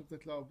part of the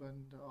club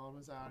and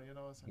always are. You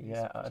know, so he's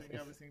putting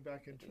everything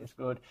back into it. It's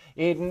good.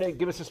 Aidan,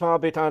 give us a small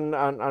bit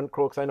on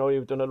Crokes. I know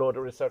you've done a load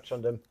of research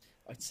on them.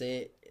 I'd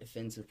say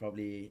offensive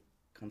probably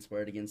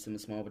conspired against them a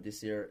small bit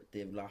this year.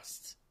 They've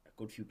lost a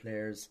good few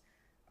players.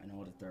 I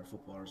know that their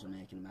footballers are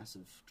making a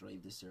massive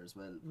drive this year as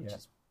well, which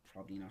is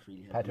probably not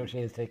really helping. Pat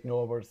O'Shea is taking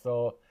over,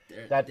 so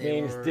that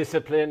means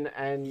discipline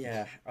and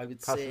I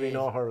would possibly say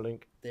no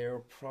hurling. They're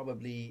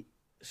probably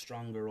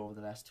stronger over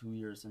the last 2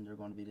 years than they're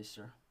going to be this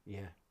year.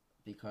 Yeah.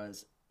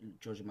 Because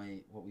judging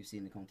by what we've seen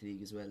in the County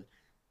League as well,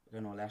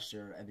 you know, last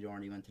year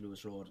Abbeydorney went to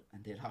Lewis Road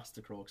and they lost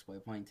the Crokes by a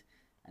point.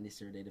 And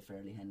this year they had a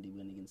fairly handy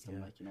win against them,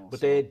 like, you know.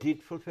 But they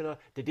did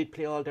they did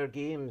play all their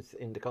games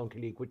in the County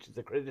League, which is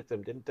a credit to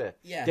them, didn't they?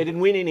 Yeah. They didn't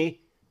win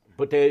any,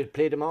 but they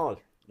played them all.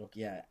 Look,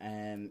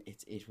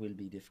 it will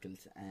be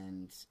difficult,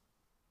 and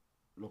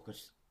look,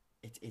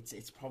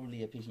 it's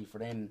probably a pity for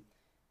them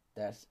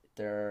that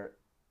they're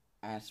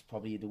at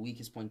probably the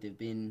weakest point they've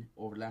been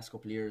over the last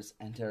couple of years,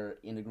 and they're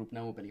in a group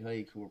now with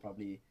Ballyheigue, who are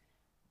probably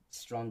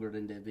stronger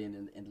than they've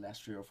been in the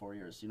last 3 or 4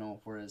 years, you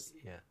know. Whereas,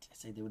 I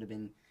say they would have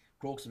been.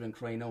 Crokes have been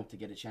crying out to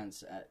get a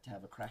chance to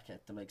have a crack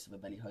at the likes of a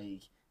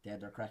Ballyheigue. They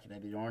had their crack at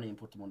Abbeydorney and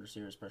put them under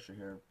serious pressure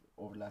here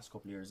over the last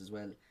couple of years as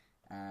well.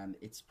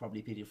 It's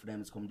probably a pity for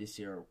them to come this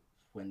year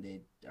when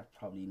they are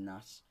probably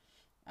not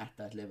at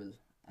that level.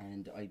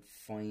 And I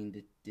find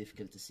it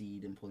difficult to see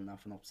them pulling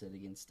off an upset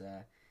against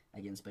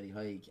against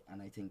Ballyheigue,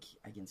 and I think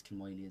against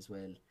Kilmoyley as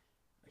well.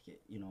 Like,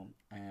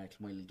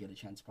 Kilmoyley will get a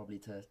chance probably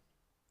to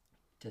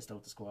test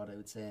out the squad, I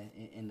would say,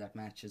 in that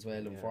match as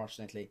well,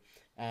 unfortunately.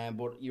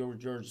 But you're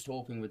just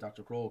hoping with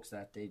Dr. Crokes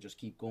that they just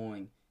keep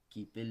going,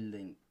 keep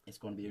building. It's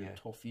going to be a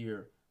tough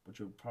year, but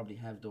you'll probably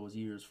have those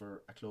years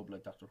for a club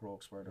like Dr.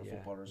 Crokes where their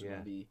footballers are going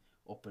to be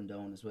up and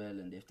down as well,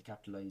 and they have to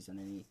capitalise on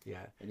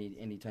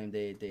any time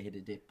they hit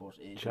a dip. But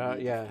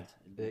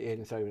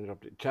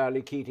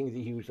Charlie Keating's a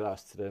huge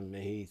loss to them.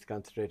 He's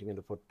concentrating in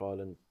the football,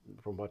 and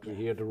from what we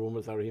hear, the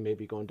rumours are he may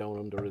be going down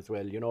under as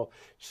well.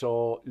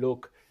 So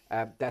look,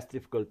 that's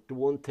difficult. The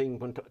one thing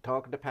when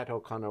talking to Pat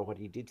O'Connor, what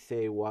he did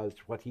say was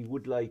what he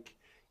would like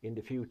in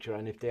the future,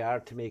 and if they are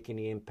to make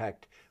any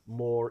impact,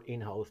 more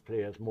in-house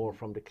players, more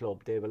from the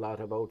club. They have a lot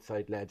of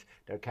outside lads.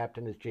 Their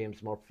captain is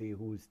James Murphy,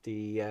 who's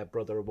the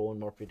brother of Owen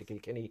Murphy, the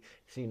Kilkenny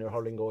senior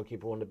hurling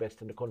goalkeeper, one of the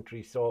best in the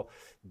country. So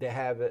they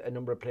have a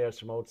number of players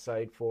from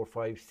outside, 4,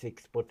 5,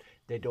 6, but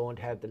they don't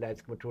have the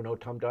lads coming through. Now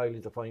Tom Doyle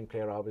is a fine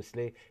player,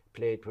 obviously,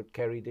 played with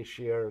Kerry this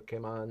year,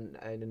 came on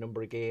in a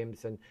number of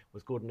games and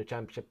was good in the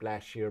championship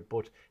last year,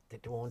 but they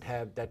don't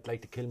have that,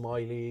 like the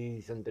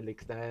Kilmoyleys and the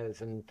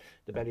Lixnaws and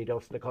the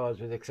Ballyduffs and the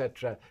Causeways,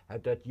 etc.,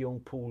 have that young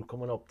pool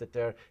coming up that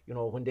they're,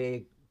 when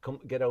they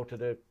get out of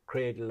the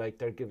cradle, like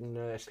they're given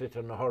a slit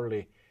and a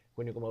hurley.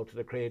 When you come out of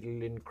the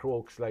cradle in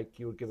Crokes, like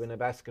you're given a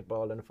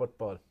basketball and a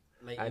football,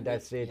 and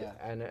that's it.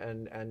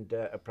 And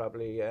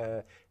probably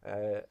a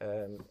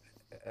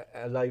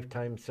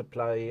lifetime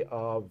supply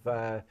of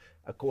a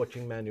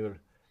coaching manual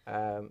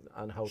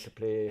on how to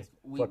play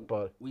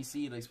football. We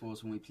see it, I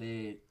suppose, when we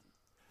play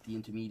the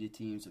intermediate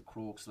teams at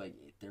Crokes. Like,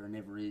 there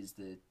never is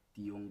the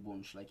young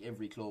bunch. Like,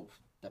 every club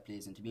that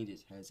plays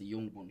intermediate has a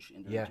young bunch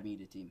in their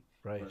intermediate team.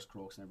 Right. Whereas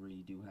Crokes never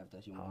really do have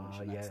that young bunch.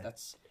 And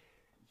that's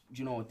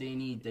they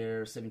need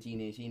their 17,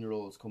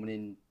 18-year-olds coming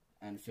in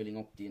and filling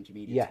up the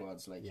intermediate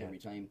squads every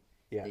time.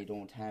 They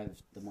don't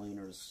have the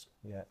minors.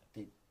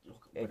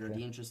 Whether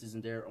the interest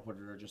isn't there or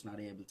whether they're just not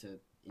able to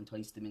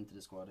entice them into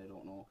the squad, I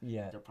don't know.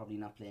 They're probably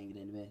not playing it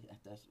anyway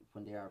at that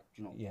when they are,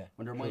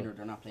 when they're minor,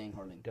 they're not playing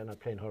hurling. They're not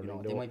playing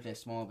hurling. They might play a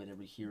small bit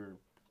every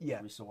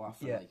so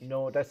often.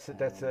 That's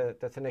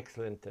an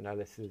excellent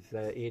analysis,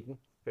 Aidan.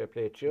 Fair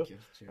play to you.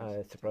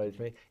 Surprised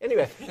me.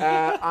 Anyway,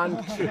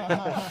 on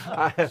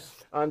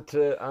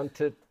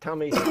to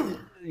Tommy.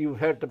 You've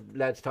heard the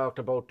lads talked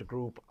about the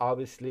group.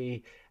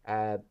 Obviously,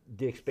 the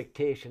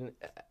expectation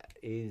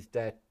is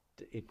that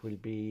it will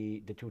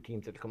be the two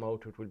teams that come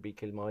out. It will be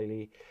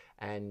Kilmoyley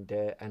and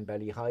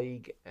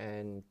Ballyheigue,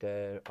 and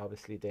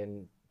obviously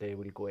then they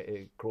will go.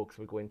 Crokes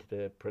will go into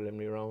the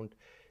preliminary round.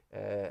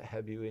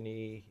 Have you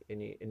any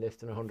in less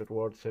than 100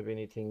 words? Have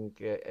anything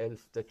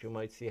else that you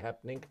might see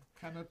happening?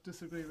 Cannot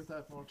disagree with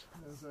that much.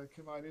 There's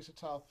Kilmoyley at the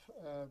top,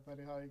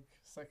 Ballyheigue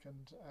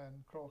second,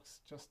 and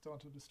Crokes just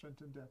don't have the strength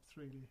and depth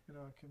really.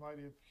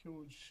 Kilmoyley have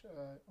huge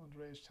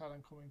underage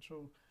talent coming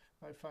through.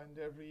 I find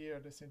every year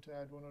they seem to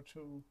add one or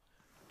two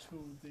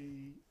to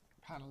the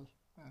panel,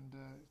 and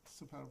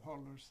superb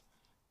hurlers,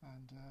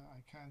 and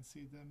I can't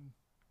see them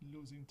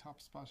losing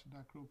top spot in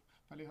that group.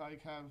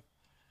 Ballyheigue have,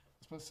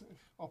 I suppose,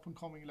 up and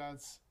coming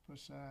lads,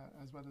 but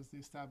as well as the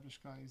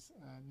established guys,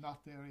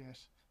 not there yet.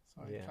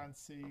 So I can't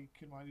see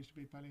Kilmoyley to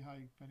beat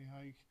Ballyheigue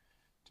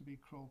to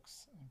beat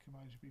Crokes, and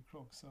Kilmoyley to beat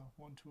Crokes. So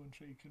 1, 2 and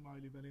 3,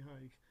 Kilmoyley,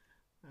 Ballyheigue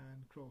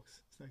and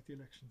Crokes. It's like the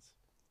elections.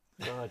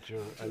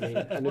 Roger. I mean,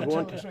 and it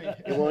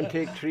won't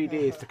take 3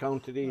 days to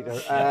count it either.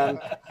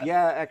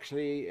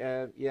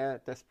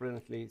 That's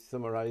brilliantly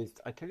summarised.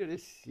 I tell you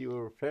this, you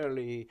were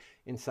fairly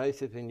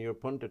incisive in your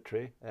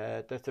punditry.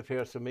 That's a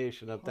fair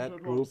summation of that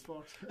group.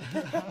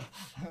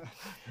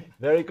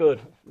 Very good.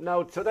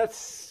 Now, so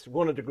that's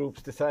one of the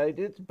groups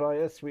decided by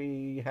us.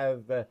 We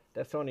have,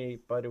 that's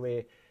only, by the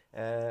way,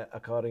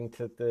 according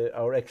to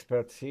our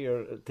experts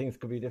here, things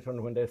could be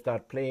different when they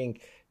start playing.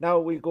 Now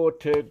we'll go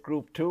to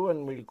Group 2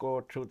 and we'll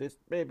go through this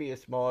maybe a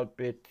small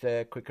bit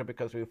quicker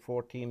because we have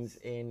 4 teams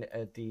in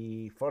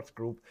the first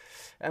group.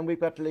 And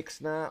we've got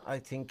Lixnaw, I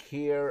think,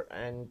 here,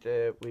 and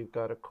we've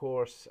got, of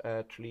course,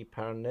 Tralee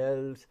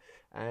Parnells,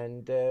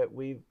 and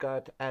we've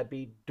got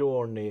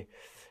Abbeydorney.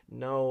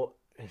 Now,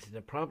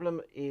 the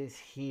problem is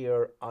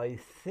here, I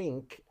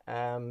think,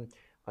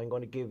 I'm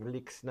going to give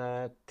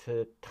Lixnaw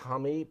to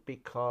Tommy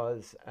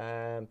because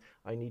I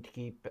need to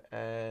keep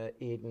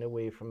Aidan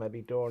away from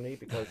Abbeydorney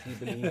because he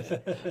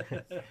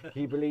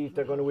believes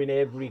they're going to win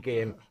every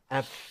game.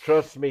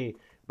 Trust me.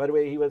 By the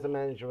way, he was a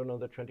manager of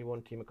another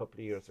 21 team a couple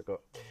of years ago.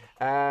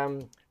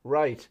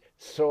 Right.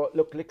 So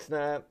look,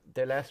 Lixnaw,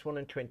 their last one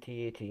in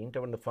 2018. They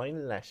were in the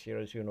final last year,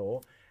 as you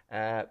know,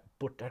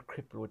 but they're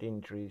crippled with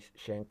injuries.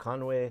 Shane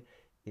Conway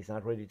is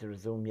not ready to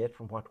resume yet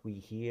from what we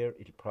hear.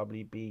 It'll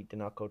probably be the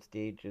knockout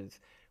stages,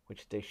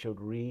 which they should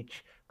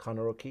reach.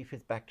 Conor O'Keefe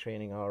is back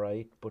training all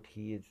right, but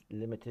he is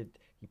limited.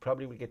 He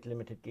probably will get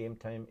limited game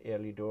time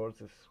early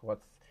doors, is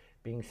what's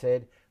being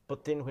said.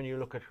 But then when you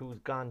look at who's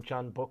gone,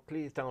 John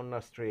Buckley is down in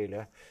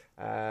Australia,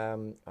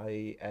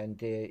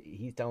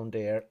 he's down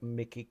there.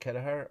 Mickey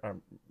Kelleher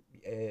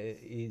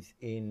is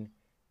in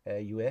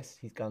US.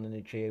 He's gone in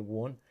a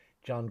J1.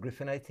 John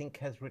Griffin, I think,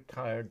 has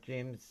retired.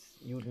 James,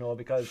 you'd know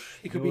because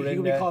He could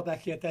be called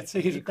back yet. That's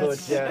it.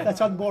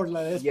 That's on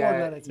borderline. It's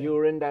borderline, I'd say. You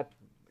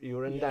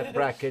were in that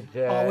bracket.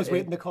 Always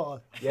waiting the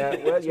call. Yeah,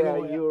 well,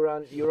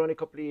 you're on a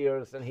couple of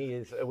years, and he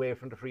is away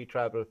from the free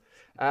travel.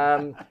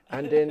 And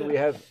then we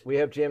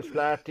have James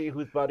Flaherty,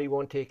 whose body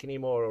won't take any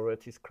more, or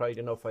he's cried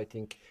enough, I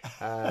think.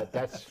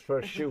 That's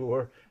for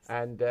sure.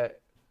 And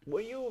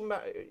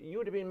you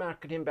would have been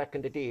marking him back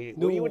in the day.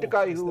 No, were you the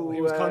guy who...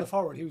 he was kind of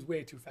forward. He was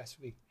way too fast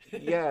for me.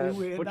 Yeah,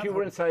 but you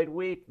were inside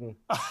waiting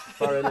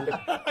for him.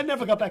 I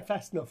never got back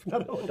fast enough.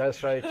 No.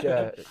 That's right,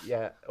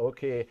 yeah,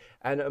 okay.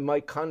 And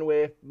Mike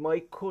Conway,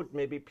 could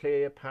maybe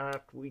play a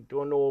part, we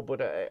don't know,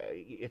 but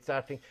it's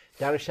that thing.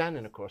 Dara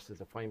Shannon, of course,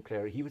 is a fine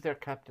player. He was their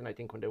captain, I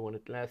think, when they won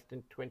it last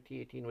in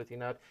 2018, was he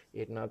not?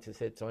 Aidan Odds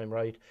said, so I'm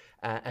right.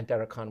 And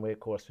Dara Conway, of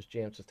course, was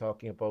James was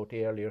talking about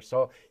earlier.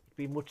 So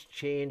be much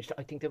changed.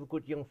 I think they have a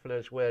good young fella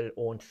as well,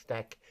 Owen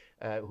Stack,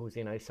 who's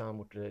in. I saw him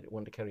with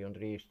one of the Kerry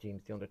underage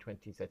teams, the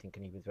under-20s, I think,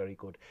 and he was very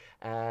good.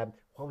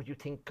 What would you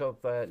think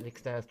of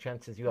Lixnaw's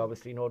chances? You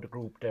obviously know the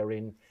group they're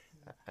in.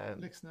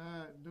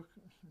 Lixnaw, look,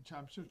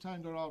 championship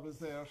time, they're always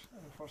there.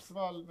 First of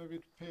all,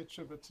 maybe pay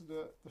tribute to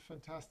the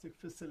fantastic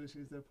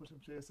facilities they put in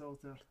place out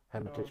there.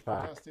 Hermitage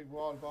Park. Fantastic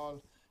wall ball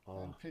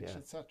and pitch, yeah.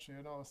 etc.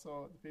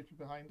 So the people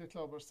behind the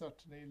club are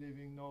certainly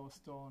leaving no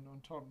stone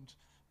unturned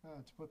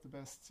to put the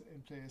best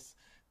in place.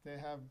 They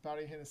have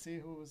Barry Hennessy,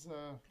 who's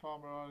a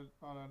former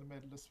All-Ireland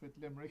medalist with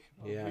Limerick,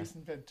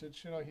 recent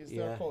vintage. He's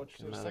their coach,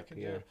 their second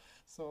year,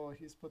 so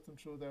he's put them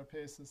through their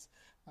paces.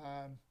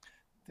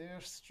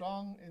 They're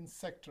strong in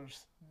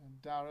sectors.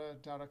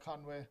 Dara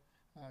Conway,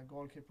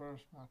 goalkeeper,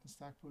 Martin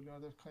Stackpool,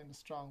 they're kind of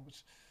strong,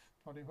 but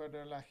probably where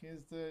they're lacking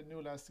is the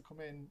new lads to come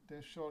in.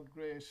 They've showed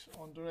great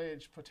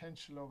underage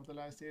potential over the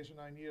last 8 or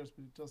 9 years,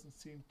 but it doesn't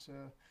seem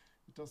to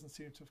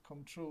have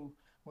come true.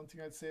 One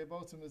thing I'd say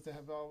about them is they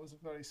have always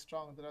very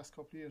strong, the last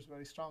couple of years,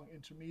 very strong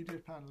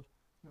intermediate panel.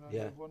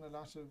 They've won a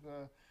lot of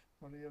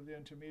probably of the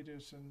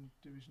intermediate and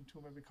Division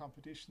 2 maybe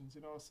competitions,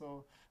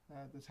 so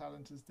the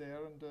talent is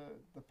there and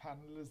the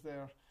panel is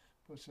there,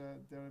 but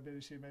their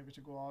ability maybe to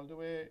go all the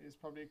way is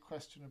probably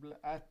questionable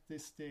at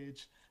this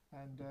stage,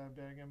 and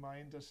bearing in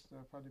mind that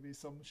there'll probably be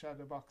some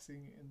shadow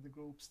boxing in the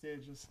group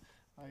stages.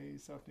 I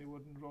certainly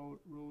wouldn't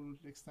rule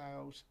Lixnaw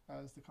out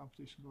as the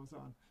competition goes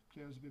on.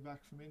 Players will be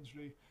back from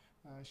injury.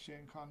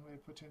 Shane Conway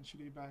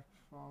potentially back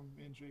from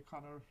injury,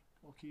 Conor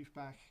O'Keefe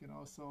back,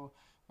 so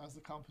as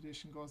the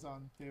competition goes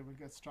on, they will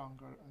get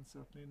stronger and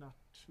certainly not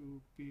to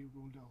be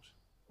ruled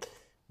out.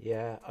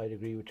 Yeah, I'd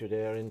agree with you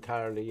there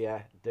entirely.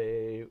 Yeah,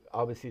 they're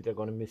going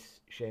to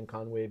miss Shane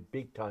Conway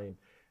big time,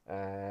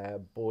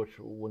 but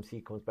once he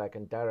comes back,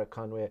 and Dara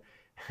Conway,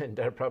 and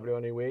they're probably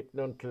only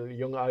waiting until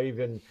young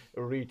Ivan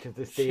reaches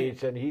the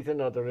stage, and he's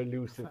another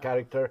elusive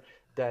character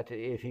that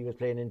if he was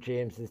playing in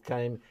James's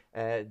time,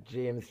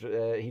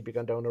 he'd be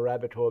gone down a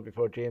rabbit hole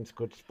before James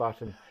could spot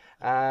him.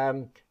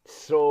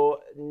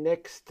 So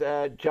next,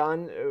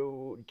 John,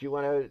 do you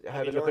want to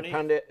have a look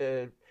at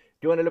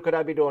do you want to look at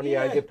Abbeydorney?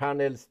 Yeah. I'll give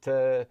Parnells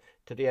to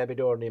the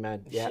Abbeydorney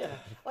man. Yeah.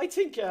 I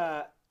think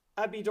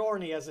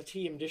Abbeydorney as a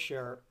team this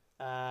year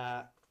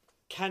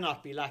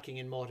cannot be lacking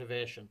in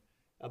motivation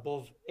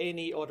above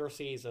any other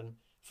season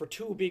for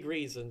two big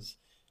reasons.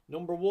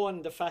 Number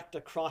one, the fact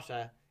that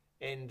Crotta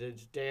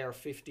ended their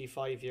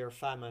 55-year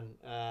famine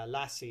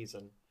last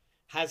season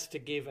has to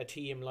give a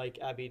team like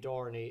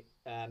Abbeydorney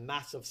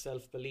massive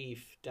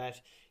self-belief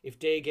that if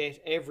they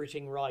get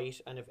everything right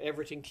and if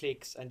everything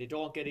clicks and they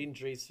don't get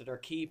injuries to their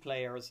key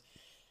players,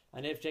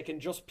 and if they can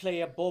just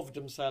play above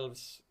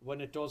themselves when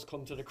it does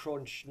come to the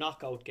crunch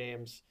knockout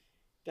games,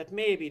 that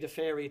maybe the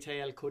fairy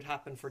tale could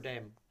happen for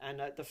them.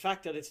 And the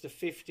fact that it's the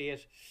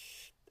 50th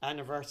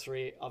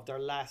anniversary of their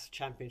last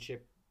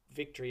championship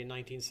victory in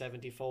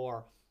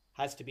 1974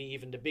 has to be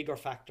even the bigger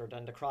factor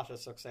than the Crotta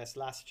success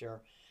last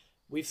year.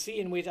 We've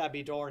seen with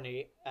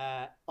Abbeydorney,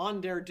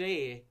 on their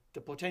day,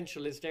 the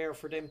potential is there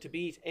for them to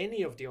beat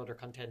any of the other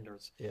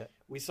contenders. Yeah.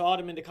 We saw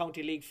them in the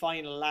County League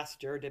final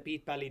last year. They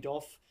beat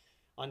Ballyduff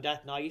on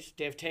that night.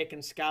 They've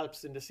taken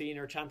scalps in the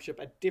senior championship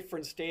at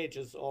different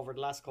stages over the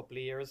last couple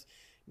of years.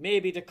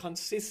 Maybe the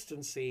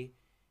consistency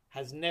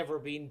has never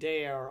been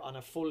there on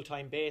a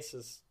full-time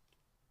basis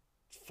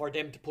for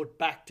them to put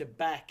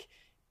back-to-back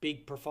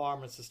big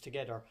performances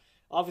together.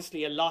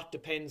 Obviously, a lot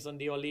depends on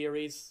the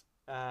O'Learys.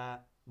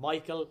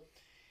 Michael,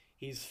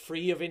 he's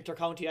free of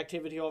inter-county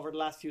activity over the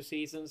last few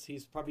seasons.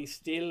 He's probably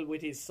still,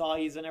 with his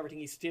size and everything,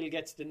 he still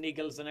gets the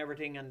niggles and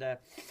everything and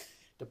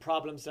the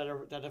problems that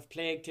have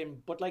plagued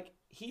him. But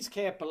he's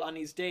capable on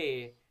his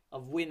day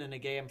of winning a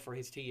game for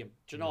his team.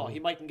 Do you know, he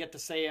mightn't get the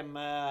same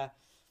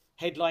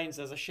headlines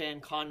as a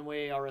Shane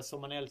Conway or as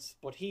someone else,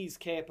 but he's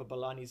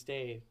capable on his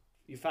day.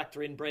 You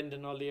factor in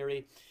Brendan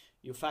O'Leary,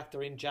 you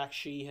factor in Jack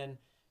Sheehan,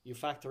 you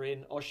factor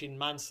in Oisin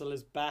Mansell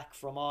is back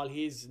from all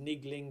his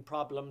niggling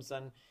problems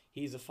and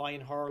he's a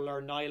fine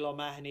hurler. Niall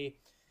O'Mahony.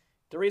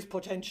 There is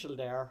potential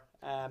there.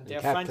 The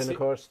captain, of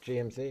course,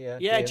 James.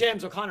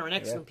 James O'Connor, an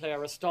excellent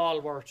player, a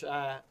stalwart,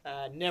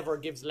 never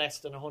gives less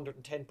than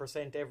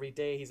 110% every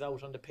day he's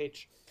out on the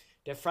pitch.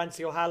 They've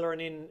Francie O'Halloran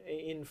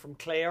in from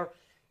Clare.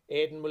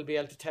 Aidan will be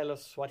able to tell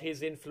us what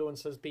his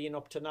influence has been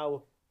up to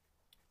now.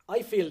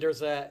 I feel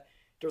there's a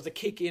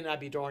kick in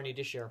Abbeydorney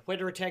this year.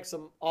 Whether it takes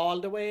them all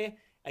the way,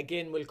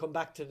 again, we'll come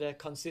back to the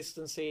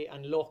consistency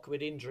and luck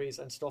with injuries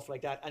and stuff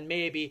like that, and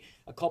maybe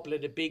a couple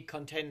of the big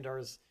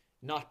contenders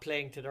not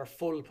playing to their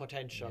full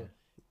potential. Yeah.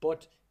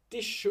 But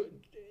this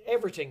should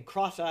everything.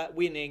 Crotta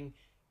winning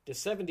the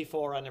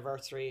 74th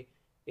anniversary,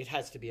 it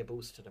has to be a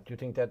boost to them. Do you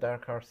think they're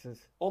dark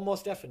horses?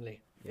 Almost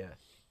definitely. Yeah.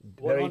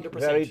 100%.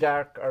 Very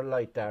dark or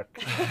light dark?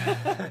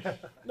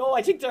 No,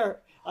 I think they're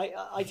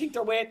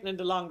waiting in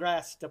the long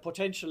grass. The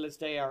potential is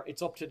there.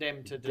 It's up to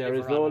them to deliver. There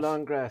is no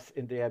long grass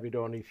in the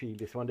Abbeydorney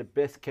field. It's one of the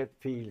best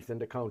kept fields in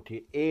the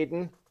county.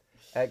 Aidan,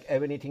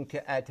 anything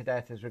to add to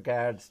that as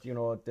regards,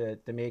 the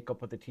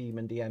makeup of the team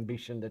and the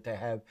ambition that they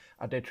have?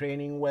 Are they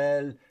training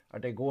well? Are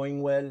they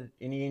going well?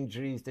 Any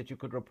injuries that you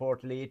could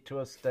report late to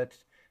us that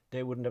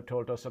they wouldn't have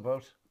told us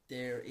about?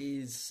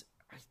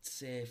 I'd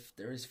say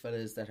there is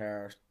fellas that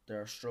are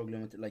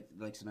struggling with it, like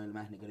Niall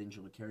Mahoney got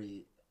injured with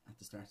Kerry at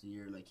the start of the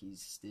year. Like,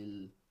 he's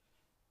still,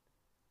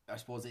 I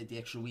suppose the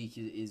extra week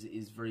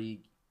is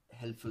very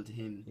helpful to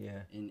him.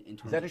 Yeah. In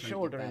terms is that of a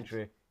shoulder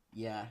injury?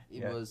 Yeah,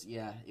 it was.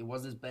 Yeah, it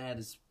was as bad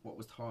as what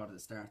was thought at the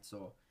start.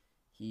 So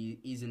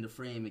he's in the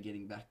frame of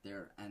getting back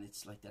there, and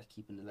it's like that,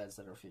 keeping the lads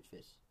that are fit.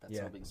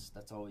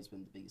 That's always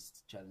been the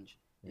biggest challenge,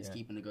 is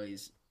keeping the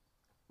guys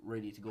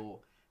ready to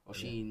go.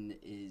 Oisin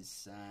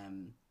is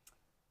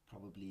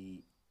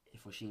probably,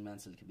 if Oisin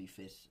Mansell could be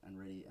fit and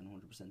ready and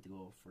 100% to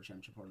go for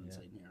championship hurling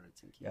side here, I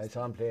think. I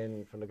saw him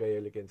playing for the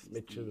Gael against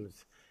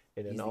Mitchells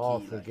in an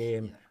awful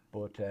game,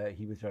 but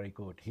he was very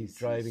good. He's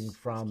driving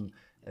from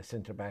a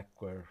centre back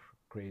where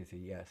crazy.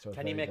 Yeah. So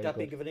can he make that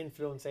big of an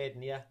influence,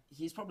 Aidan? Yeah.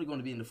 He's probably going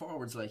to be in the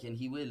forwards, and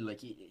he will.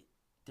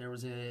 There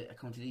was a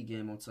county league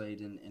game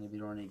outside in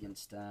Abbeydorney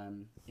against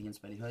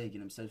Ballyheigue,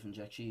 and himself and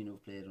Jack Sheehan,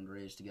 who've played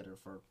underage together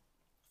for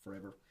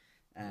forever.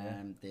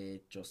 The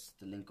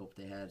link up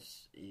they had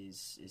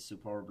is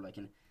superb.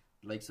 And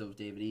the likes of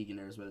David Egan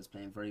there as well is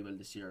playing very well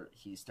this year.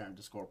 He's starting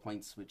to score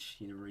points, which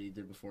he never really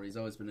did before. He's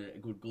always been a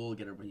good goal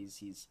getter, but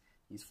he's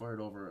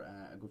fired over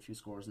a good few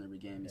scores in every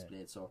game he's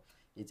played. So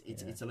it's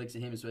the likes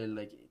of him as well.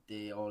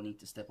 They all need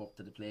to step up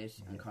to the plate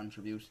and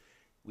contribute.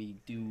 We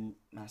do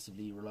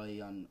massively rely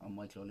on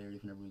Michael O'Leary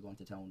whenever we go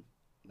into town,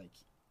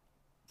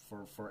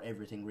 for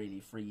everything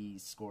really, free,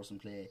 score some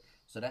play.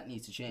 So that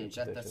needs to change.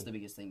 That's the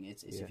biggest thing.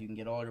 It's if you can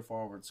get all your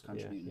forwards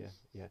contributing.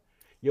 Yeah.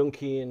 Young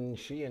Cian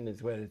Sheehan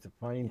as well is a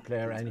fine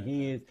player, and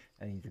he's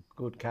a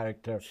good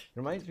character.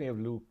 Reminds me of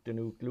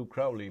Luke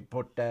Crowley,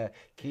 but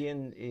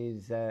Cian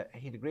is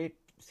he had a great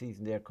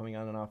season there, coming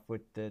on and off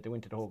with they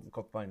went to the Hogan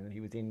Cup final. He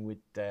was in with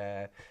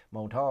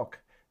Mount Hawk,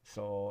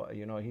 so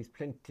he's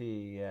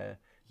plenty.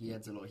 He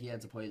adds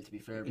a pile, to be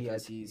fair,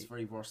 because he's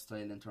very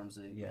versatile in terms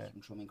of he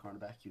can throw in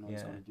cornerback. He's going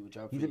to do a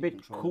job. He's a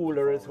bit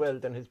cooler as well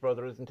than his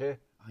brother, isn't he?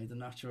 I'm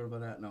not sure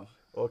about that now.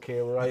 Okay,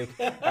 right.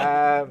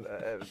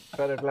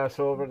 Better glass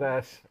over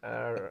that.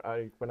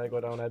 When I go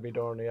down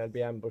Abbeydorney, I'll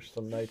be ambushed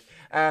some night.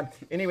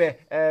 Anyway,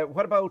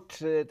 what about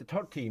the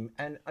third team?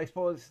 And I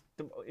suppose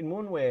in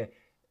one way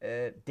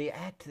they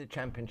add to the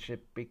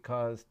championship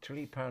because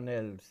Tralee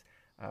Parnells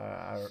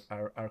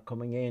are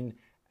coming in.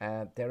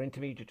 They're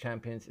intermediate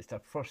champions. It's their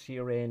first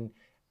year in.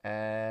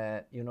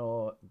 Back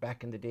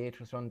in the day, it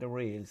was on the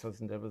rails,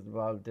 wasn't it? It was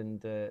involved in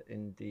the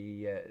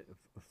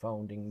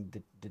founding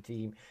the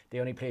team. They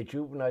only played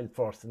juvenile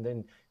first, and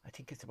then I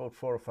think it's about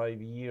 4 or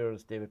 5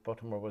 years. David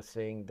Buttermore was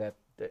saying that,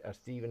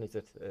 Stephen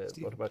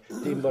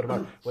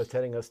Buttermore was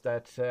telling us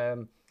that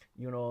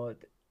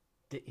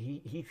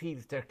he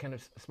feels they're kind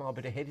of a small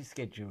bit ahead of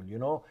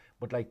schedule,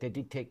 but they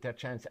did take their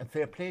chance, and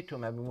fair play to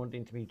them having won the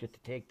intermediate to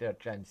take their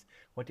chance.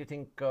 What do you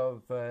think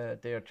of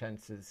their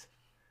chances?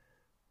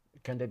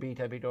 Can they beat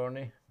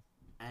Abbeydorney?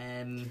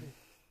 I'm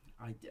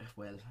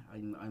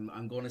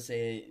going to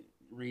say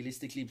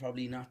realistically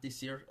probably not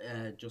this year.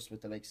 Just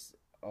with the likes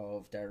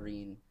of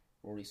Darreen,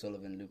 Rory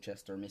Sullivan, Luke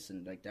Chester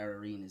missing,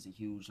 Darreen is a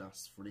huge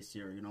loss for this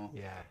year,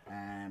 Yeah.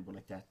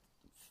 But that.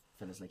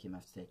 Fellas like him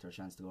have to take their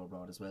chance to go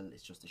abroad as well.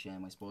 It's just a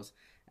shame, I suppose.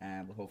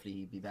 But hopefully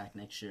he'll be back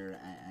next year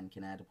and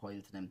can add a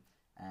pile to them.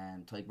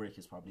 Tyke Brick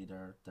is probably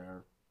their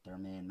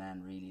main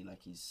man, really.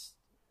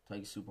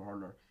 Tyke's super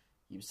hurler.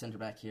 He was centre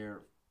back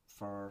here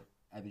for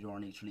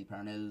Abbeydorney Tralee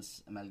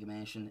Parnells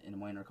amalgamation in a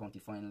minor county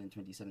final in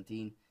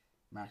 2017.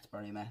 Marked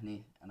Barry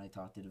Mahoney, and I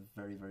thought did a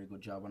very, very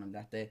good job on him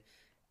that day.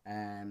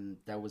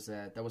 That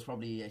was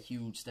probably a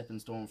huge stepping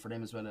stone for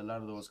them as well. A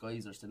lot of those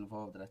guys are still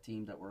involved in that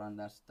team that were on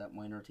that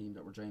minor team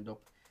that were joined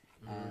up.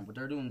 But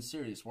they're doing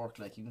serious work.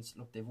 You can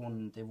look, they've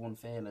won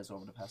Failas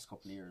over the past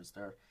couple of years.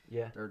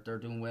 They're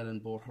doing well in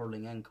both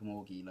hurling and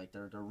camogie.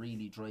 They're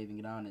really driving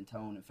it on in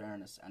town, in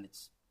fairness, and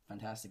it's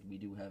fantastic. We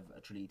do have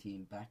a Tralee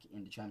team back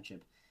in the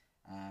championship.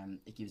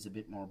 It gives a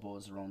bit more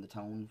buzz around the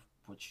town,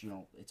 which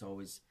it's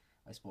always,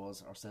 I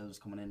suppose, ourselves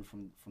coming in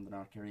from the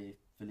North Kerry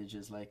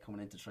villages,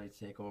 coming in to try to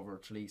take over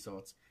Tralee. So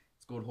it's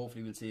good.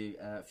 Hopefully we'll see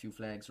a few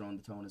flags around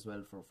the town as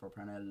well for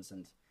Parnells,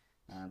 and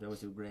They always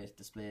do a great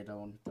display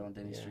down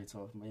Denny Street,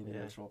 so maybe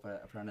they'll throw up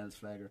a Parnells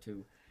flag or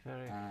two.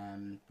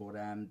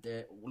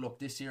 Look,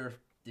 this year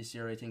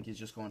I think is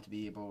just going to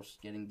be about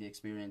getting the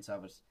experience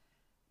of it.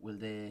 Will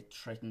they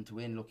threaten to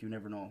win? Look, you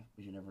never know.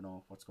 You never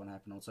know what's going to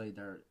happen outside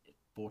there.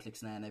 Both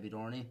Lixnaw and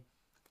Abbeydorney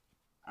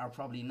are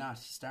probably not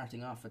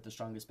starting off at the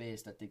strongest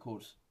base that they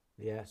could.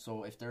 Yeah.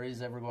 So if there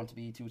is ever going to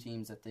be two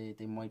teams that they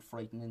might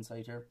frighten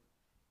inside here,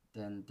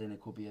 then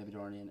it could be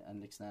Abbeydorney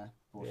and Lixnaw.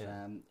 But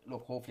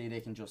look, hopefully they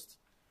can just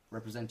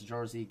represent the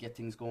jersey, get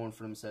things going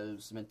for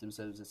themselves, cement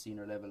themselves at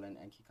senior level, and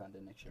kick on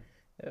then next year.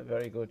 Yeah,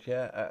 very good.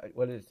 Yeah,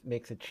 well, it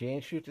makes a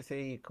change for you to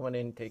say coming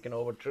in, taking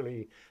over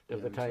Tralee. There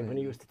was a time when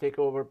he used to take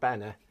over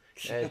Banna.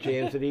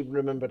 James would even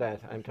remember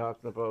that. I'm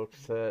talking about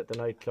the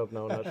nightclub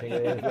now, nothing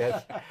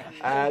yes.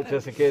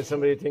 Just in case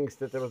somebody thinks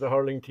that there was a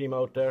hurling team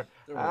out there.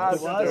 There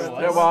was.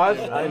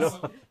 I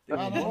know.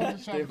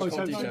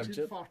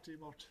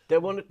 They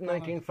won it in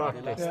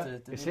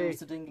 1940. You see,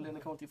 Dingle in the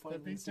county final.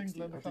 They beat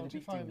Dingle in the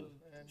county final in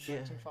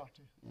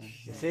 1940.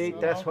 You see,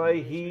 that's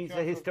why he's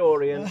a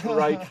historian who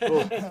writes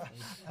books,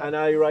 and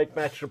I write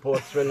match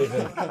reports for a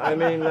living. I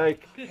mean,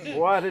 like,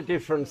 what a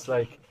difference!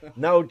 Like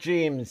now,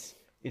 James.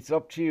 It's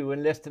up to you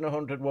in less than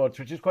 100 words,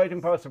 which is quite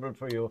impossible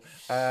for you,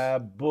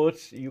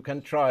 but you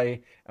can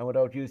try, and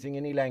without using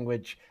any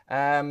language.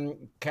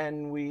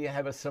 Can we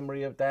have a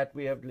summary of that?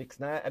 We have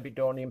Lixnaw,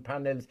 Abbeydorney and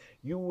Parnells.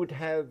 You would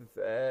have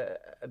a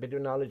bit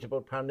of knowledge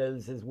about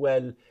Parnells as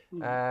well,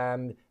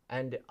 and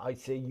I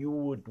say you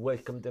would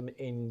welcome them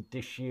in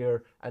this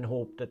year and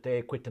hope that they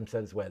acquit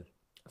themselves well.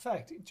 In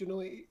fact, do you know,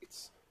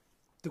 it's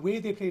the way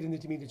they played in the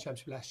Intermediate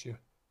Championship last year,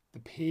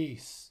 the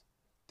pace,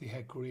 they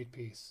had great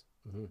pace.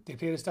 They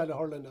played a style of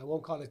hurling. I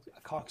won't call it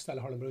a Cork style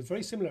of hurling, but it was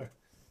very similar.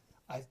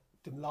 The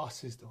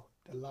losses,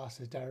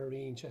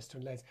 Darreen, Chester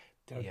and lads,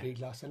 they're a big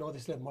loss. I know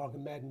this lad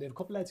Morgan Madden. They have a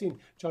couple of lads in.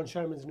 John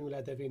Sherman's a new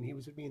lad they've in. He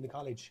was with me in the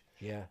college.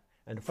 Yeah,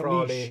 and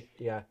Frawley.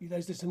 Yeah,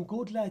 there's some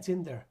good lads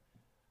in there.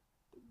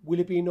 Will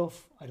it be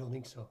enough? I don't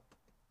think so.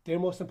 Their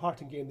most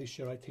important game this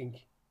year, I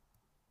think,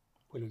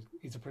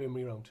 it's a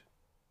preliminary round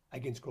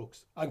against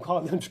Crokes. I'm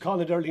just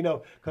calling it early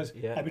now because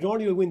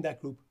Abbeydorney will win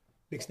that group.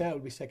 Lixnaw will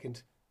be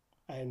second,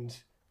 and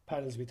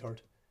Parnells will be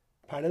third.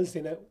 Parnells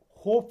then,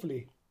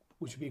 hopefully,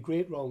 which would be a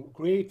great round,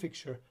 great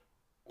fixture,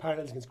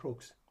 Parnells against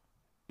Crokes.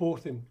 Both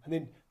of them. And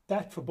then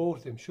that for both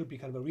of them should be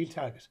kind of a real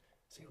target.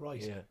 Say,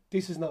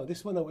 this is a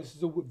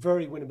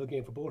very winnable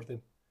game for both of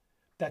them.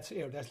 That's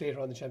later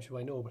on in the championship,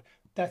 I know, but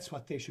that's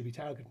what they should be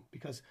targeting.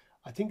 Because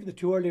I think the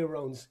two earlier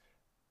rounds,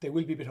 they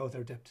will be a bit out of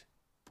their depth.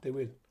 They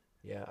will.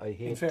 Yeah, I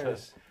hate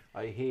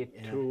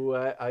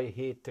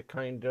to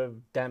kind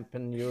of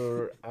dampen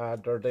your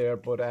ardor there,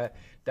 but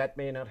that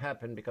may not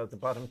happen because the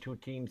bottom two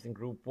teams in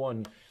Group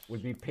 1 will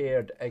be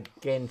paired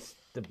against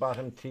the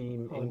bottom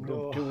team in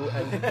Group 2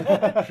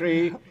 and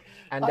 3,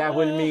 and that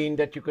will mean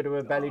that you could have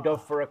a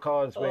Ballyduff or a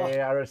Causeway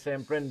or a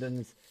St.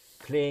 Brendan's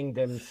playing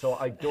them. So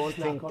I don't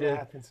think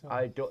that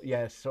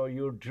so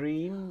your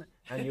dream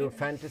and your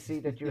fantasy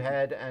that you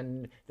had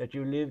and that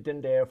you lived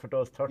in there for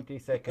those 30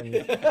 seconds.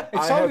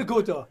 It sounded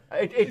good though.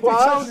 It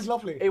sounded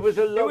lovely. It was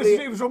a lovely.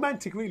 It was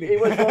romantic, really.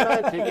 It was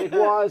romantic. It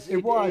was.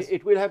 It was.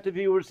 It will have the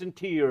viewers in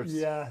tears.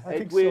 Yeah, I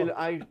think will. So.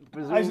 I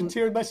presume. I was in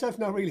tears myself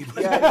now, really.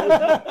 But,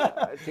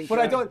 I think but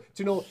I don't.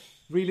 Do you know?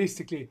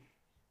 Realistically,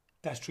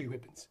 that's 3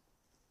 whippings.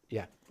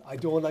 Yeah. I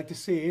don't like to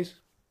say it,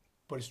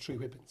 but it's 3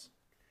 whippings.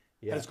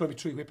 Yeah. And it's going to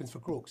be 3 whippings for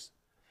Crokes.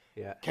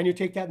 Yeah. Can you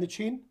take that in the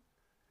chin?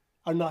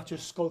 Or not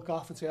just skulk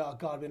off and say, oh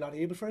God, we're not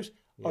able for it?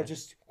 Yeah. Or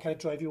just, can it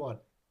drive you on?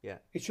 Yeah.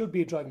 It should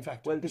be a driving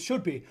factor. Well, it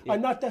should be. Yeah.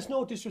 That's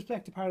no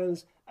disrespect to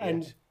Parnells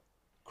and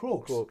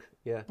Crokes.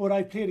 Yeah. But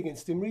I played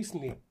against them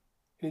recently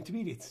in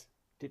intermediates.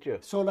 Did you?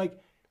 So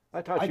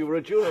I thought you were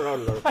a junior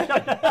hurler.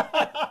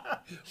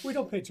 We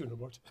don't play junior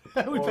much.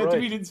 We play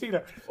intermediates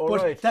either.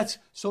 That's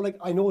so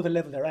I know the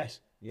level they're at.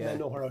 Yeah. And I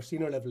know where our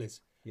senior level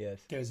is. Yes.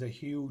 There's a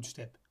huge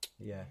step.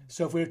 Yeah.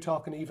 So if we're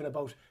talking even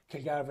about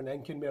Kilgarvan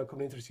and Kilmoyley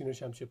coming into the senior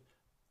championship,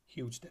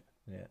 huge step.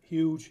 Yeah.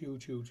 Huge.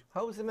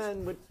 How is a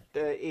man with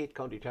 8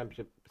 county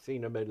championship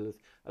senior medals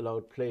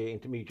allowed to play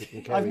intermediate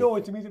in Kerry? I've no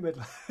intermediate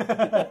medal.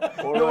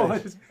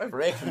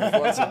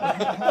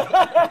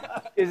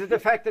 Is it the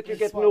fact that you're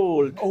getting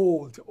old?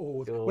 Old.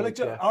 Well,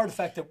 or the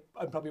fact that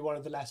I'm probably one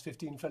of the last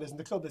 15 fellas in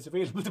the club that's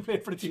available to play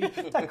for the team.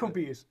 That could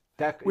be it.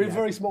 We're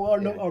very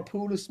small. Our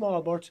pool is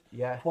small, but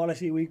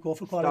quality, we go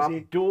for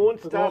quality.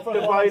 Don't stop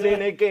the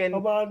violin again.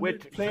 Come on,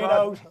 play it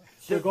out.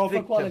 We go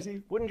for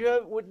quality. Wouldn't you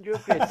have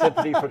great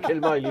sympathy for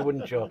Kilmoyley,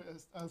 wouldn't you?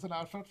 As an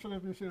advert for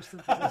every fierce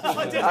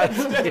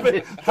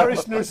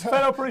parishioners,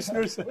 fellow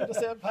parishioners. We're the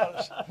same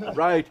parish.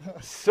 Right.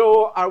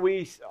 So are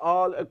we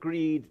all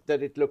agreed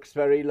that it looks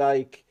very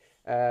like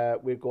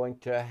we're going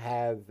to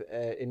have,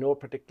 in no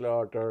particular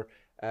order,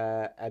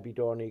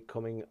 Abbeydorney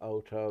coming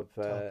out of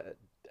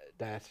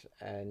that,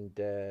 and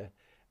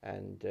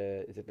and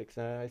is it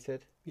Lixnaw I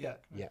said? Yeah.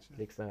 Yeah,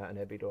 Lixnaw and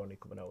Abbeydorney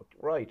coming out.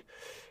 Right.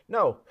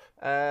 Now,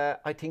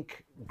 I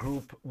think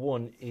Group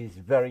 1 is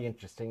very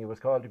interesting. It was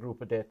called the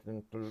Group of Death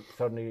until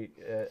suddenly,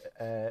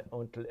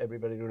 until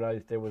everybody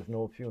realised there was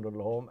no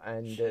funeral home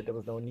and there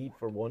was no need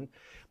for one.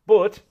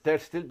 But there'll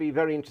still be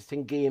very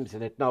interesting games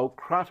in it. Now,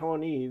 Crotta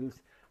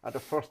O'Neills are the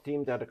first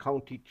team that are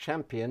county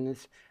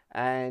champions.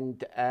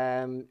 And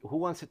who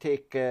wants to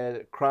take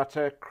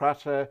Crotta?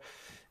 Crotta,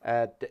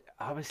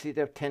 obviously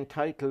they have 10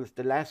 titles.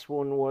 The last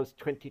one was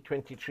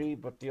 2023,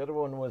 but the other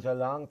one was a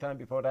long time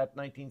before that,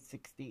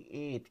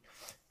 1968.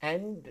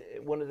 And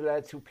one of the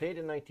lads who played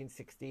in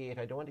 1968,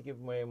 I don't want to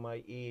give away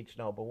my age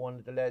now, but one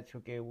of the lads who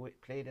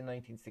played in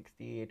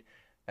 1968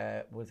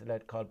 was a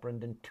lad called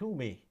Brendan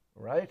Toomey,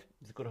 right?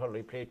 He's a good hurler.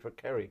 He played for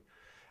Kerry.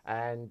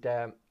 And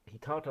he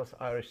taught us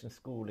Irish in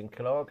school in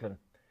Kilmoyley.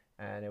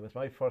 And it was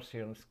my first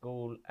year in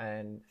school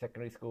and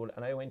secondary school.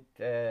 And I went,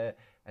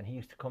 and he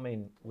used to come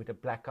in with a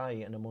black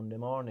eye on a Monday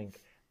morning.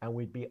 And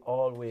we'd be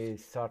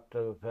always sort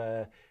of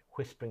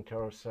whispering to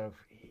ourselves,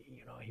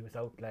 you know, he was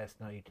out last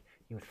night,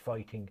 he was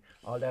fighting,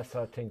 all that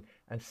sort of thing.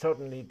 And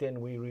suddenly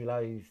then we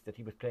realised that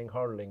he was playing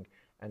hurling.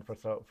 And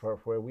for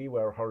where we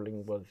were,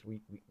 hurling was, we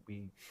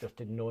just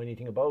didn't know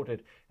anything about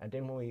it. And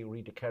then when we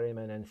read the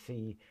Kerryman and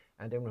see,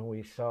 and then when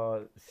we saw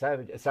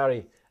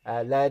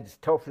lads,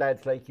 tough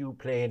lads like you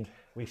playing,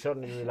 we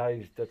suddenly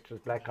realised that it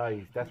was black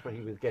eyes. That's what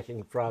he was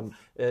getting from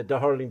the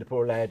hurling, the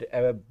poor lad.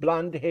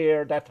 Blonde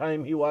hair, that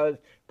time he was.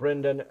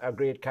 Brendan, a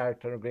great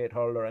character, a great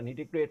hurler, and he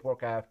did great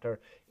work after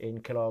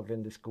in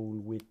Kilmoyley, the school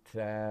with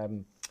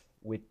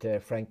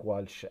Frank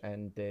Walsh,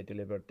 and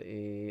delivered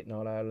an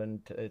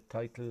All-Ireland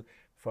title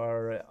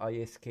for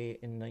ISK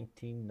in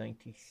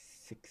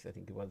 1996, I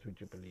think it was, would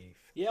you believe?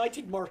 Yeah, I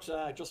think, Mort,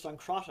 just on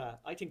Crotta,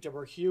 I think there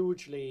were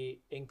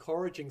hugely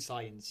encouraging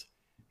signs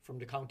from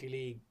the County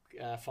League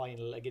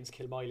final against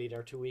Kilmoyley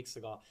there 2 weeks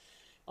ago.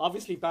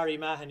 Obviously, Barry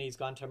Mahoney's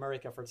gone to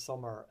America for the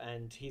summer,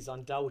 and he's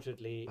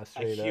undoubtedly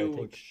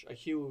a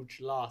huge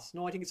loss.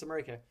 No, I think it's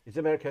America. It's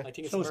America. I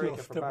think it's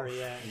America for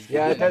Barry.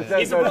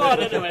 He's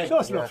abroad anyway.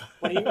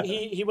 But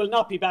he will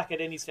not be back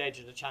at any stage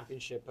of the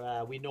championship.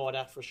 We know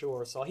that for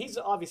sure. So he's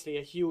obviously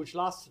a huge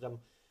loss to them.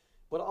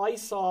 But I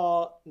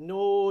saw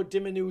no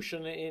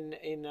diminution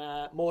in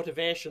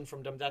motivation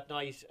from them that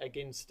night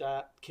against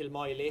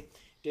Kilmoyley.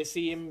 They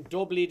seem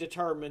doubly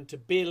determined to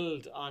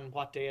build on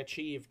what they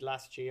achieved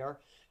last year.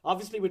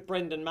 Obviously, with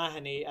Brendan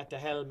Mahoney at the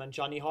helm and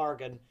Johnny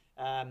Horgan,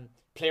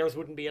 players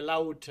wouldn't be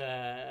allowed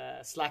to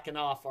slacken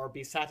off or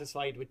be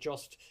satisfied with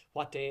just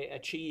what they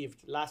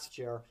achieved last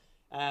year.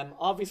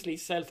 Obviously,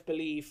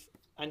 self-belief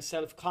and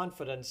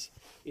self-confidence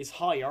is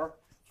higher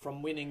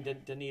from winning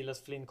the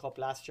Neelas Flynn Cup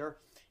last year.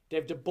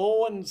 They've the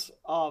bones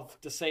of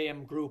the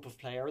same group of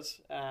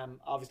players,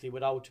 obviously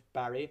without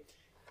Barry.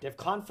 They've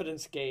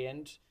confidence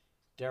gained.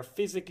 They're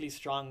physically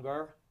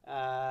stronger.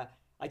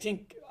 I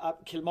think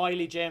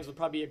Kilmoyley, James will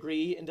probably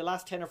agree, in the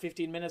last 10 or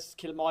 15 minutes,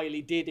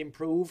 Kilmoyley did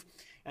improve,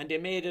 and they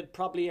made it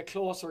probably a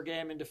closer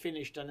game in the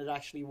finish than it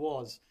actually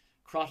was.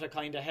 Crotta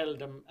kind of held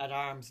them at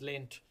arm's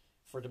length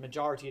for the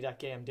majority of that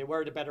game. They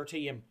were the better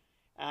team.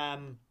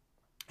 And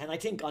I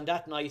think on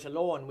that night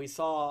alone, we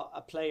saw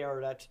a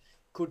player that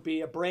could be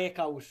a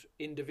breakout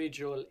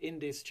individual in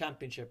this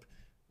championship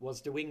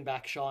was the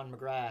wingback Sean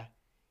McGrath.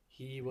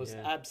 He was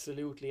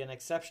absolutely an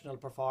exceptional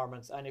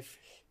performance. And if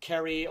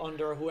Kerry,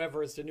 under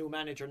whoever is the new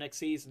manager next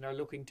season, are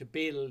looking to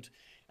build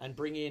and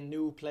bring in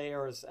new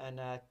players and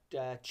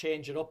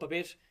change it up a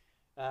bit,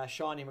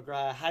 Seanie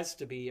McGrath has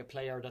to be a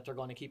player that they're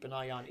going to keep an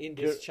eye on in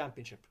this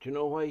championship. Do you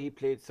know why he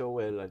played so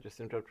well? I just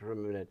interrupted for a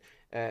minute.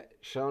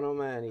 Sean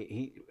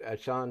O'Mahony,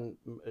 Sean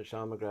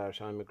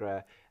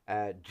McGrath,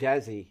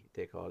 Jazzy,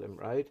 they call him,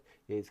 right?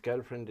 His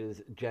girlfriend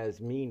is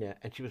Jasmina,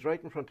 and she was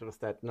right in front of us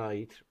that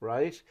night,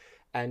 right?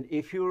 And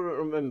if you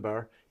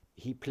remember,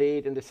 he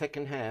played in the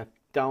second half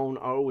down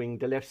our wing,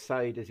 the left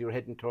side, as you were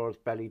heading towards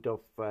Ballyduff,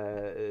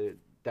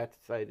 that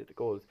side of the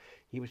goals.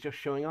 He was just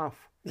showing off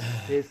to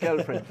his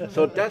girlfriend.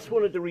 So that's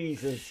one of the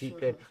reasons he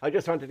played. I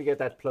just wanted to get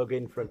that plug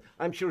in for him.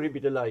 I'm sure he'd be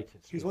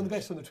delighted. He was one of the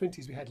best under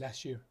 20s we had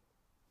last year.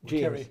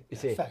 James, Kerry,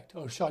 in fact.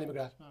 Oh, Seanie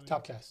McGrath,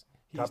 top class.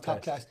 He's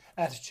top class.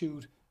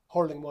 Attitude,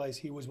 hurling wise,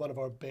 he was one of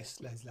our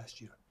best lads last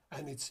year.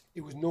 And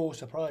it was no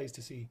surprise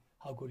to see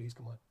how good he's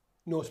come on.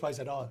 No surprise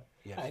at all.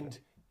 Yeah. And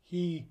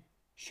he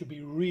should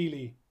be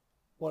really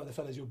one of the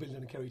fellas you're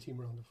building a Kerry team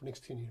around him for the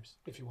next 10 years,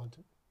 if you want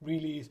him.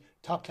 Really is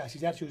top class.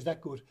 His attitude is that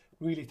good.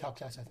 Really top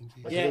class, I think.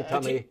 Yeah,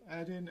 Tommy.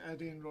 Add in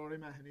Rory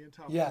Mahoney and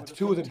top. Yeah,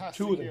 two of them.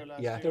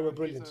 Yeah, they were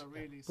brilliant. He's a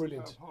really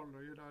brilliant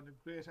hurler, you know, and a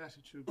great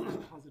attitude,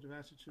 great positive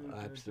attitude.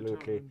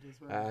 Absolutely,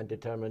 and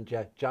determined.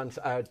 Yeah, John.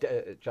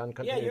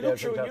 Yeah, you look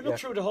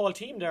through the whole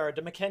team there.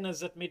 The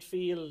McKennas at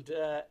midfield,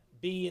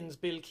 Beans,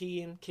 Bill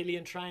Keane,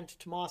 Killian Trant,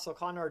 Tomas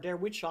O'Connor. They're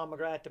with Sean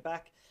McGrath at the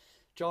back.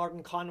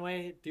 Jordan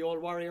Conway, the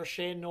old warrior,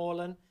 Shane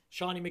Nolan.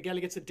 Shawnee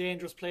McGilligan's a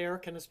dangerous player,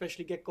 can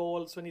especially get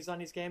goals when he's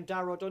on his game.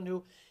 Darrow Dunn,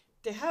 who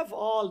they have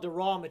all the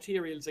raw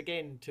materials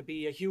again to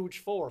be a huge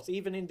force,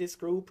 even in this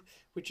group,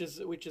 which is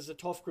a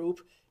tough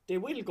group. They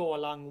will go a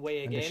long way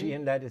again. And the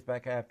Sheehan lad is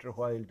back after a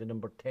while. The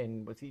number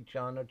 10, was he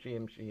John or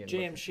James Sheehan?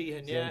 James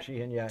Sheehan, James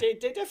Sheehan, yeah. They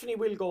definitely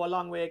will go a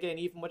long way again,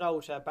 even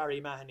without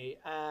Barry Mahoney.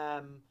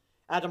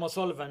 Adam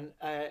O'Sullivan,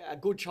 a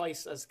good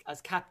choice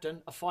as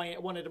captain,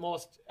 one of the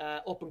most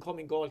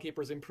up-and-coming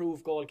goalkeepers,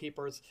 improved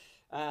goalkeepers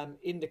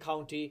in the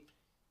county.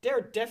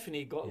 They're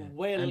definitely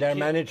well. And their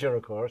manager,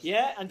 of course.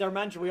 Yeah, and their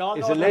manager, we all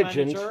is know a their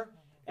legend. manager.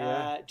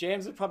 Yeah.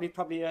 James will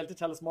probably able to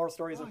tell us more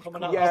stories of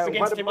coming up Yeah,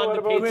 against him on the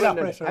about pitch.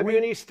 Brendan? Have you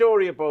any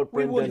story about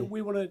Brendan?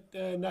 We won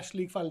a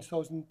National League final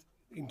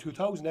in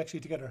 2000 actually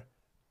together,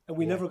 and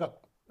we never got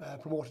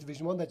promoted to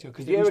Division 1 that year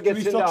because they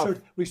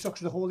restructured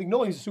the whole league.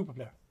 No, he's a super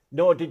player.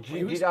 No,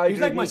 he's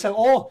like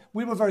myself.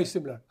 We were very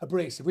similar.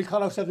 Abrasive. We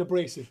call ourselves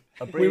abrasive.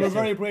 We were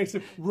very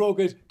abrasive,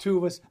 rugged, two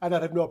of us, and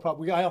I'd have no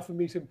problem. I often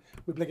meet him.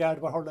 We play guard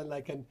about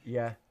hurling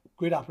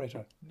great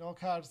operator. No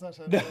cards that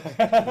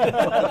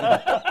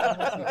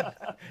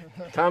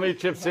Tommy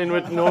chips in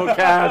with no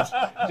cards,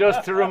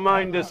 just to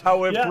remind us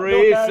how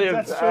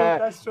abrasive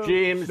that's true.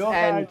 James no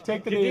and card,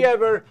 take the did name. you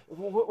ever?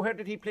 Where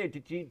did he play?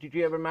 Did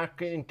you ever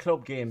mark in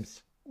club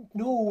games?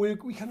 No, we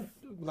kind of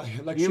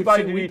like you Chip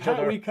invited said, each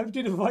other. We kind of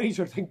did advise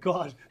her, thank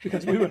God,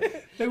 because that'd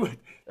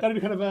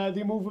be kind of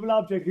the immovable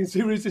object against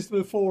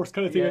irresistible force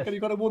kind of thing. Yes. You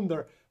got to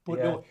wonder,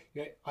 but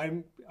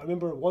I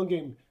remember one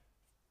game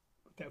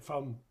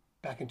from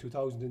back in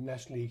 2000 in the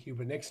National League. He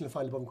was an excellent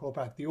final above Crow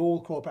Park, the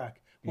old Crow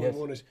Park.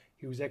 Won it.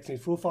 He was excellent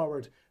full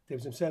forward. There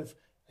was himself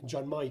and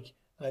John Mike,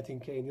 and I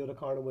think in the other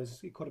corner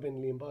it could have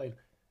been Liam Boyle.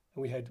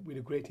 And we had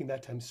a great team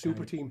that time,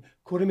 super team.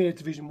 Could have made it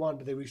Division 1,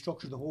 but they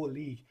restructured the whole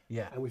league.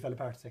 Yeah. And we fell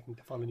apart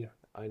the following year.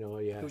 I know,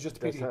 yeah. It was just a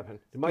pity. pity. Happened.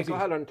 Did Michael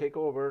Halloran take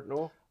over?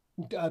 No?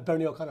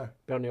 Bernie O'Connor.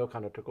 Bernie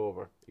O'Connor took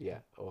over. Yeah,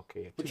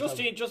 okay. But just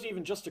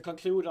to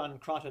conclude on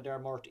Crotta there,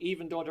 Mort,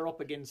 even though they're up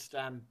against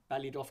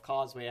Ballyduff,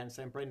 Causeway and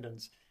St.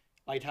 Brendan's,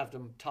 I'd have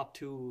them top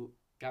 2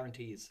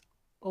 guarantees.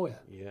 Oh,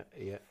 yeah.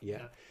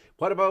 Yeah.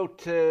 What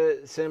about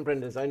St.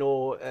 Brendan's? I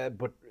know,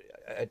 but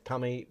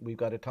Tommy, we've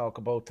got to talk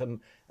about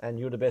them, and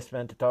you're the best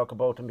man to talk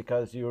about them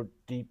because you're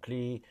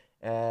deeply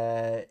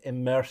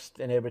immersed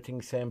in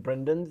everything St.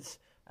 Brendan's.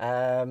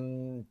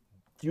 You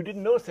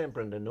didn't know St.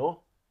 Brendan,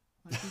 no?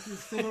 I think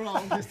he's still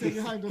around. He's still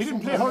behind us. He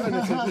didn't play hurling.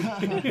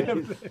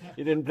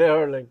 He didn't play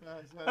hurling.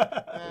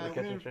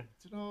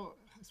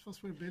 I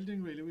suppose we're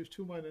building really. We've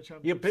 2 minor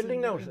champions. You're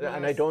building now,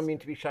 and I don't mean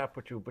to be sharp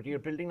with you, but you're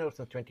building now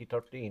since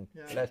 2013.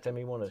 Last time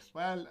he won it.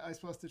 Well, I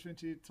suppose the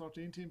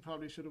 2013 team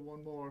probably should have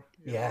won more.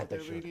 They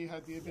really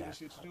had the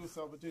ability to do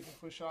so, but didn't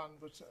push on.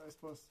 But I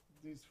suppose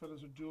these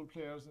fellas are dual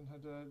players and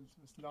had a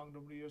long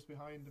number of years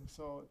behind them.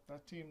 So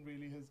that team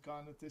really has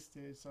gone at this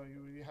stage. So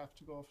you really have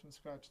to go from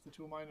scratch. The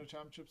 2 minor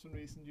championships in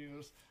recent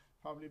years,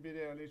 probably a bit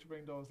early to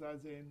bring those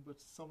lads in, but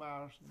some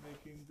are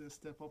making the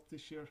step up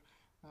this year.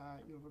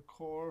 You have a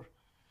core.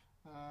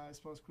 I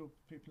suppose group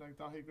people like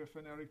Dahi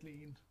Griffin, Eric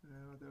Lean,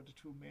 they're the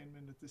 2 main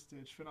men at this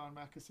stage. Finan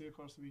Mackesy, of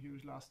course, will be a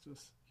huge loss to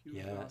us.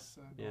 Loss.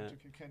 To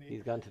Kilkenny.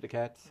 He's gone to the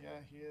Cats.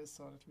 Yeah, he is.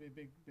 So it'll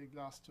be a big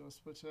loss to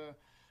us. But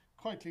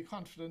quietly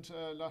confident.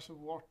 A lot of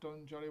work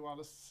done. Jerry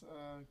Wallace,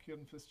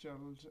 Kieran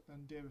Fitzgerald,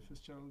 and David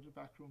Fitzgerald, the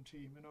backroom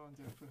team. And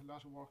they've put a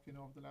lot of work in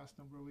over the last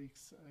number of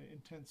weeks.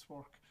 Intense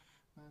work,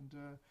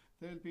 and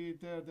they'll be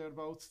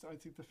thereabouts. I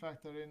think the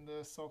fact they're in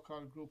the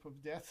so-called group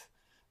of death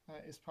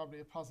is probably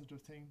a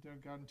positive thing. They're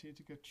guaranteed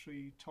to get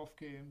 3 tough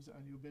games,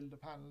 and you build a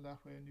panel that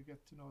way, and you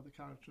get to know the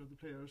character of the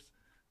players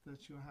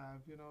that you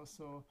have.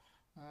 So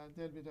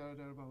they'll be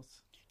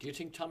thereabouts. Do you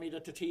think, Tommy,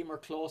 that the team are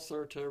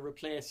closer to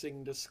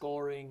replacing the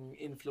scoring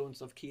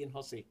influence of Cian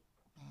Hussey?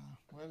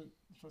 Well,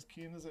 I suppose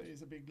Cian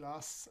is a big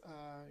loss.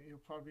 You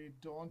probably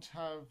don't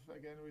have,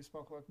 again, we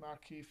spoke about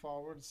marquee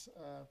forwards,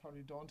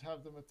 probably don't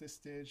have them at this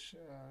stage.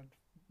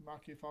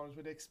 Marquee forwards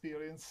with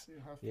experience.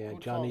 You have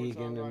John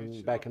Egan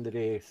and back in the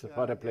day, so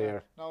what a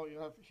player. Now you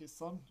have his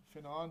son,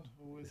 Finan,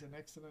 who is an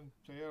excellent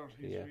player.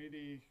 He's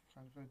really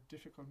kind of a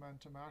difficult man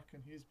to mark,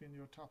 and he's been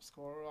your top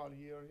scorer all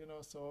year,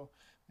 so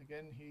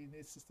again, he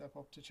needs to step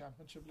up to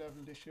championship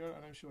level this year,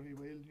 and I'm sure he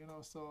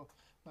will, so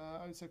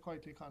I would say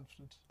quietly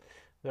confident.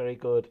 Very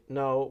good.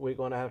 Now we're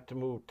going to have to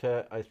move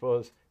to, I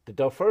suppose, the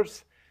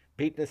Duffers.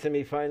 Beaten the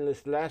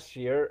semi-finalists last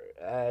year.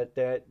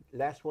 They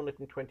last won it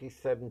in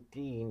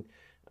 2017,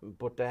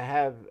 but they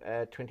have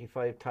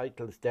 25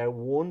 titles. They're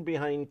one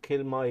behind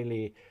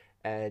Kilmoyley,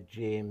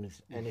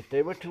 James. And if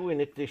they were to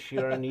win it this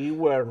year and you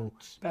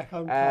weren't,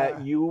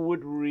 you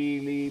would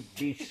really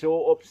be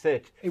so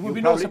upset. It would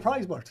be no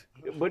surprise, Bert.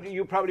 But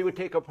you probably would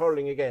take up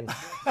hurling again.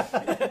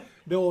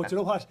 No, do you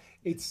know what?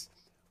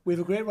 We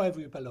have a great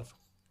rivalry with Ballyduff.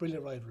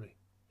 Brilliant rivalry.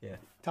 Yeah.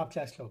 Top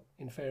class club.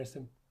 In fairness to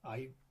them,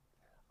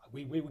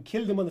 we would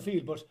kill them on the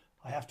field, but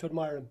I have to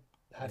admire them.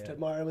 I have to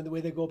admire them in the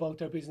way they go about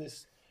their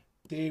business.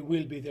 They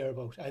will be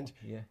thereabout. And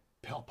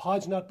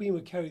Pod's not being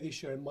with Kerry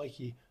this year, and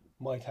Mikey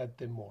might have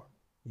them more.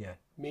 Yeah.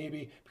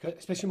 Maybe, because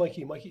especially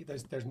Mikey,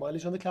 there's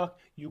mileage on the clock.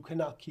 You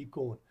cannot keep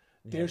going.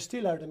 They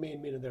still are the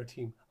main men in their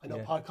team. I know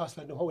Pod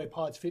Costello, I know how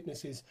Pod's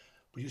fitness is,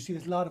 But you see,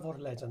 there's a lot of other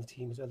lads on the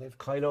team as well. They've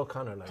Kyle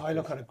O'Connor. Kyle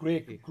O'Connor,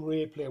 great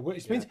player.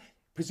 It means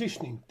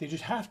positioning. They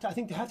just have to. I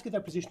think they have to get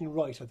their positioning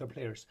right with their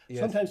players. Yes.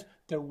 Sometimes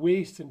they're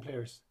wasting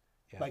players.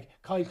 Yeah. Like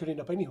Kyle could end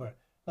up anywhere.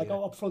 Like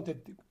up front,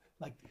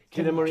 like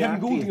Kevin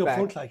Goulding up back.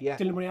 front, like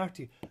Dylan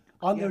Moriarty.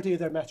 On their day,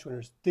 they're match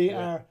winners. They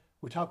are.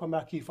 We talk about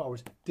marquee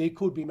forwards. They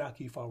could be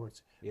marquee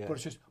forwards. Yeah. But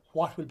it's just,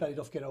 what will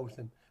Ballyduff get out of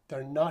them?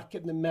 They're not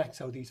getting the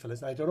max out of these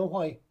fellas. And I don't know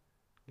why.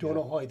 Don't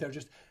know why. They're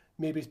just,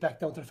 maybe it's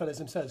back down to the fellas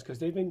themselves, because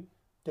they've been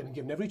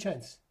given every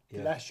chance.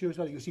 Yeah. Last year as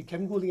well. You see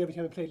Kevin Goulding, every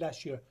time he played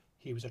last year,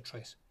 he was a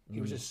threat.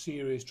 He was a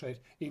serious threat.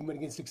 Even when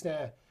against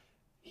Lixnaw,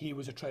 he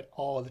was a threat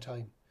all the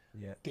time.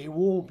 Yeah. They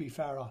won't be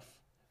far off.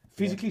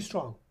 Physically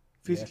strong,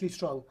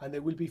 and they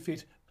will be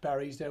fit.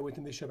 Barry's there with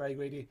them this year, Barry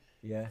Grady.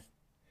 Yeah.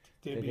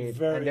 They'll They be did.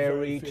 very, and they very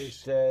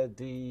reached fit.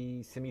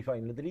 the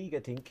semi-final of the league, I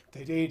think.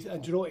 They did,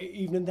 and you know,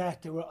 even in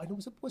that, they were. I know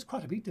was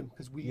Crotta beat them,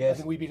 because I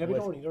think we beat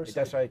Abbeydorney.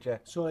 That's right, yeah.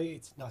 So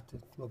it's not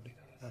lovely.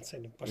 I'm not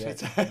saying it, but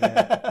it's.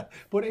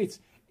 But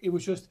it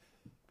was just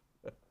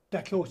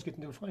that close to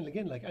getting to a final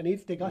again. Like, and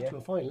if they got to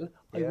a final,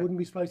 I wouldn't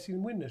be surprised to see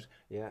them win it.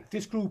 Yeah.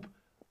 This group,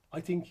 I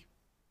think,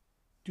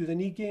 do they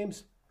need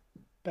games?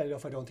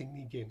 Ballyduff, I don't think,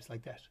 need games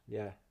like that.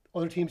 Yeah.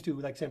 Other teams do,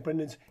 like St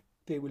Brendan's,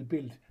 they will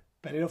build.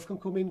 Ballyduff can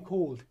come in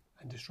cold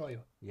and destroy you.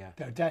 Yeah.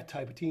 They're that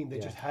type of team. They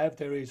just have,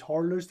 there is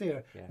hurlers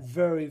there. Yeah.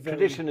 Very, very.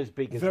 Tradition is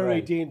big as well.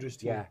 Very dangerous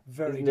team. Yeah.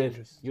 Very Isn't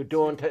dangerous. You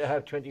don't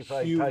have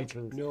 25 Huge.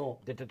 titles. No.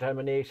 The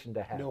determination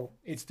they have. No,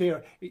 it's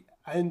there.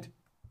 And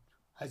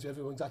as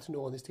everyone's got to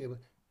know on this table,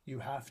 you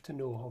have to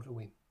know how to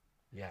win.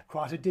 Yeah.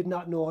 Crotta did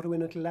not know how to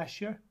win until last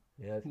year.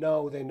 Yes.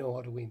 Now they know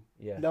how to win.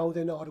 Yeah. Now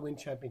they know how to win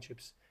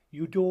championships.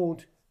 You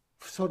don't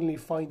suddenly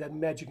find that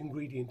magic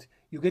ingredient.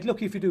 You get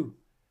lucky if you do.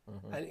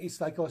 And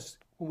it's like us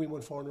when we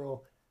won 4 in a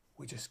row.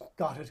 We just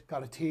got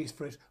a taste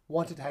for it,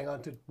 wanted to hang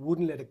on to it,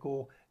 wouldn't let it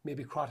go.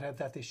 Maybe Crotta have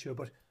that this year,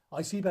 but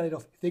I see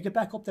Ballyduff, if they get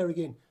back up there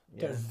again,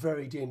 they're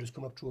very dangerous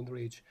coming up through their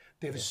age.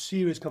 They have a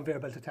serious conveyor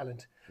belt of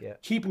talent. Yeah.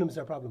 Keeping them is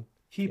their problem.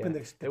 Keeping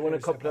the They won a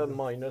players is their couple of problem.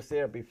 minors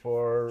there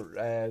before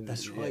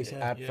That's right,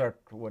 Abford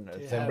won. They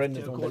St have-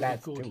 Brendan's they're won the good,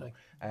 last good, two.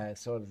 like.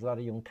 So there's a lot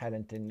of young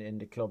talent in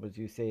the club, as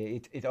you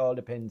say. It all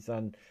depends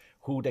on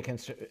who they can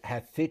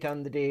have fit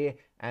on the day.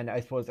 And I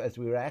suppose as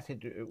we were at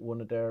it,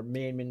 one of their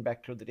main men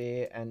back through the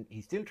day, and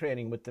he's still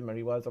training with them, or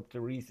he was up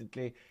to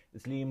recently,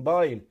 is Liam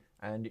Boyle.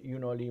 And you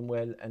know Liam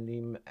well, and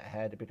Liam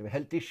had a bit of a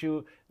health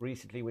issue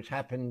recently, which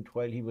happened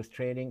while he was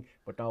training,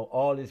 but now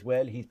all is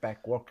well. He's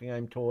back working,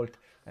 I'm told,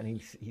 and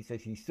he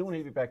says he'll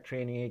be back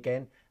training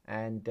again.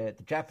 And the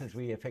Jap, as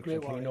we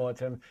affectionately know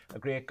him, a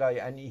great guy,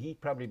 and he'd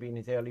probably be in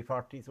his early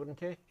 40s, wouldn't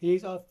he?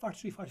 He's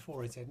 43,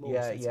 44, I'd say.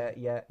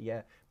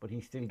 Yeah. But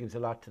he still gives a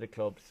lot to the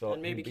club. So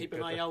And maybe keep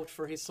an eye out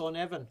for his son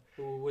Evan,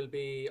 who will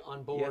be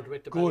on board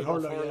with the Good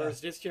Ballyduff hurler,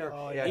 hurlers this year.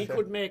 Oh, he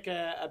could make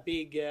a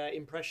big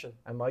impression.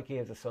 And Mikey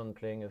has a son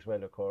playing as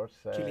well, of course.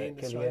 Killian,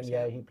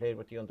 he played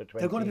with the under-20.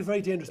 They're going to be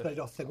very dangerous,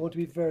 Ballyduff. They're going to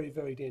be very,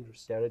 very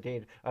dangerous. They're a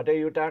danger. Are they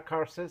your dark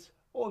horses?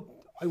 Oh,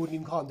 I wouldn't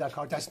even call them that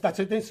card. That's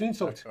an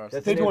insult.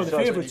 That's They're an one of the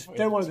insult. favourites.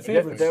 They're one of the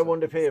favourites. They're one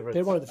of the favourites.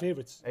 They're one of the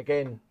favourites.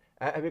 Again,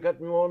 have you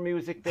got more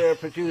music there,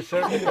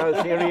 producer?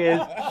 Because here he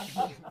is.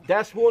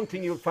 That's one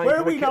thing you'll find. Where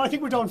are we now? I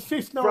think we're down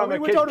 5th now. From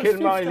We're down to 5th.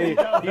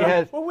 Kilmoyley, he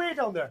has. We're way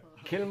down there.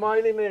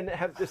 Kilmoyley men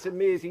have this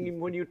amazing,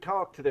 when you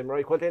talk to them,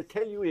 right, what they'll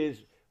tell you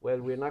is, well,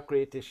 we're not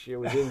great this year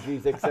with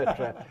injuries,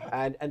 etc.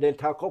 and they'll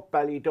talk up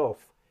Ballyduff.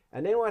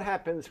 And then what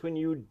happens when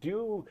you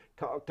do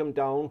talk them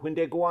down, when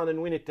they go on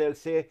and win it, they'll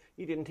say,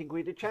 he didn't think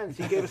we had a chance.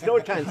 He gave us no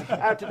chance.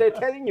 After they're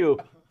telling you,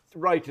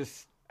 write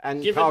us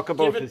and talk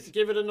about this.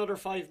 Give it another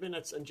 5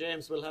 minutes, and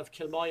James will have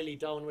Kilmoyley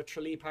down with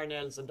Tralee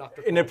Parnells and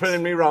Dr. In a Crokes.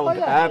 preliminary round, Oh,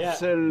 yeah.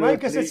 absolutely.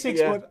 Mike has said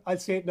 6, but I'll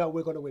say it now,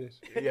 we're going to win it.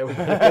 Yeah,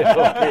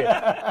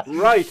 okay.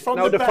 Right, From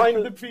now the back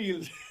final, of the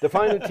field. the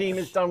final team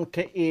is down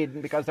to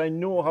Aidan, because I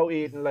know how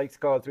Aidan likes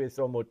Causeway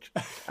so much.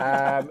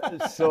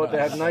 So they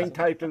have 9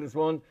 titles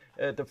won.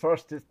 The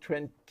first is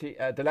 20.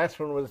 The last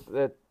one was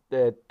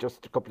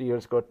just a couple of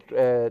years ago.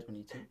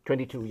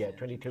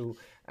 22.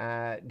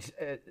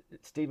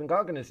 Stephen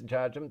Goggin is in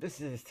charge of him.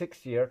 This is his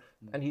 6th year,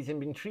 and he's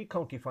in 3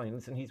 county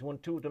finals, and he's won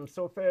 2 of them.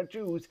 So fair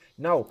dues.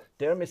 Now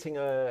they're missing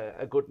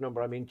a good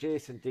number. I mean,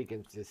 Jason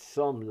Diggins is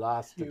some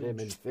loss to them.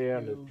 In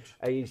fairness,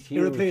 he's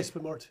huge.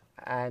 Irreplaceable, Mort.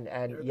 And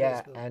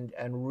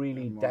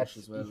really And that's Marsh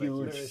as well,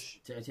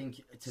 huge. I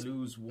think to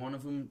lose one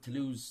of them, to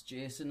lose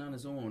Jason on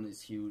his own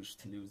is huge.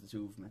 To lose the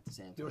 2 of them at the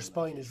same time, Your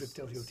spine is ripped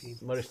out of your team.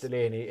 Maurice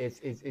Delaney,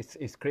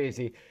 it's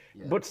crazy.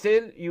 Yeah. But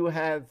still, you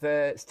have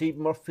Steve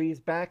Murphy's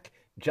back.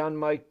 John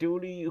Mike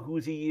Dooley,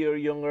 who's a year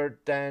younger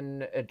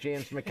than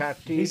James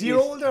McCarthy. He's a year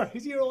older.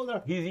 He's a year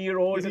older. He's a year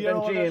older He's a year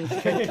than older. James.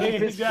 Can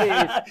keep his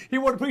place. He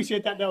won't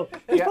appreciate that now.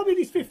 It's Yeah. probably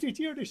his 50th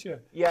year this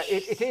year. Yeah,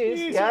 it is.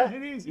 is, Yeah,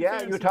 it is, Yeah, in you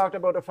fairness. talked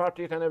about a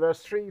 40th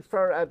anniversary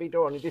for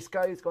Abbeydorney. This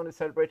guy is going to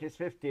celebrate his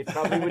 50th,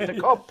 probably with the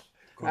cup.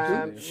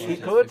 He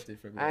could.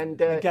 And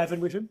Gavin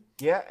with him.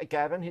 yeah,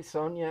 Gavin, his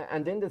son. Yeah,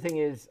 and then the thing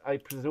is, I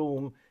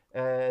presume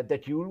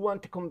that you'll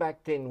want to come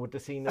back then with the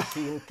senior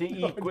team to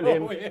equal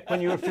him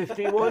when you're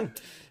 51?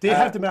 They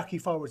have the marquee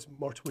forwards,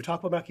 Mort. We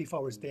talk about marquee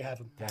forwards. They have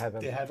them.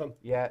 They have them.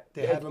 Yeah.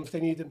 They have them if they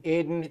need them.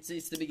 Aidan.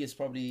 It's the biggest,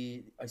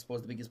 probably, I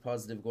suppose, the biggest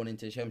positive going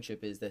into the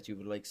championship is that you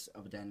would like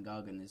of Dan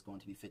Goggin is going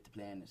to be fit to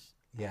play in it.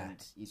 Yeah.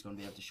 And he's going to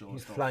be able to show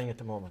He's stuff. flying at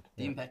the moment.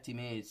 The impact he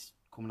made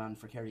coming on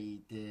for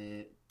Kerry,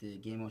 the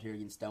game out here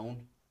against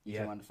Down, he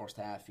came on the first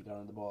half, he got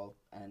on the ball,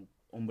 and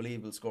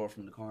unbelievable score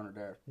from the corner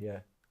there. Yeah.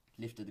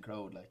 Lifted the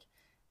crowd, like.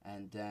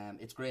 And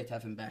it's great to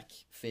have him back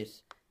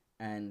fit.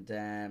 And,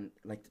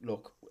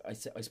 look, I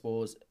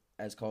suppose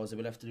as Causeway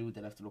will have to do,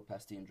 they'll have to look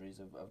past the injuries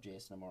of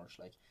Jason and Marsh.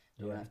 Like,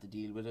 they're going to have to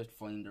deal with it,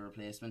 find a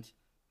replacement.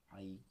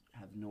 I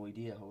have no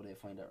idea how they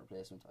find that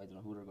replacement. I don't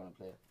know who they're going to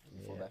play,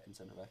 full back and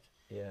centre back.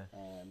 Yeah.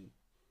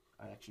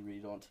 I actually really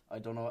don't. I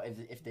don't know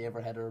if they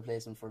ever had a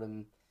replacement for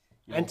them.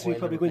 Anthony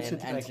probably went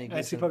centre back.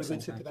 Anthony probably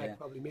went centre back,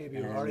 probably, maybe.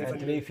 Or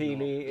Anthony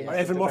Feely. Or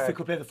Evan Murphy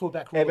could play the full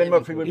back role. Evan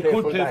Murphy would play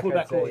full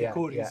back role. He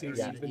could. Yeah.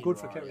 He's been good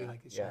for Kerry.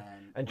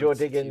 And Joe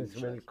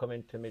Diggins will come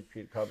into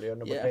midfield probably on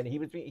number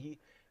 10.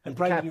 And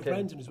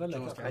Brandon as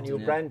well. And you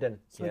Brandon.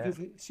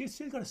 She's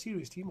still got a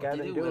serious team.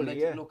 They do.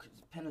 And look,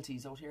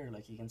 penalties out here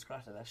like against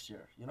Crotta last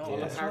year. You know,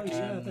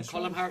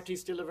 Colm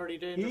Harty's still a very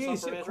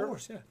dangerous operator. Of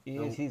course,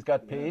 He's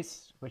got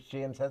pace, which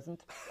James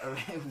hasn't.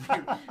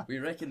 We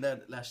reckon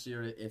that last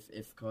year,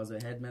 if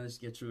Causeway had managed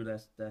to get through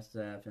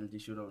that penalty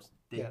shootout,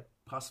 they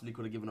possibly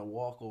could have given a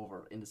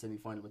walkover in the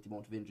semi-final with the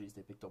amount of injuries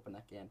they picked up in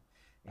that game.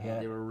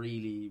 They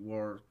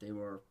were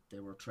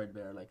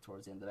threadbare like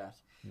towards the end of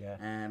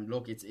that.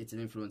 Look, it's an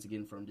influence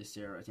again from this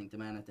year. I think the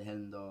man at the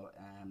helm though,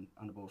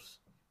 on about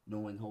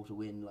knowing how to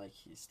win, like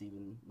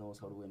Stephen knows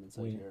how to win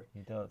inside here.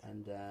 He does,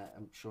 and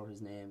I'm sure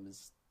his name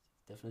is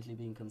definitely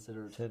being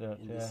considered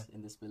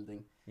in this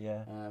building.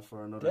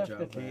 For another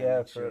job.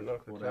 For a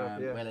local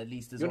job. Well, at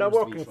least you're not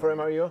working for him,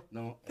 are you?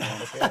 No.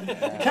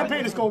 The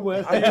campaign is going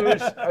well.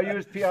 I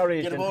use PR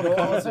agent. Get him out of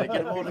Causeway.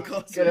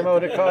 Get him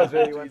out of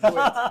Causeway.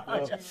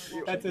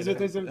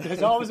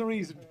 There's always a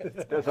reason.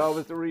 There's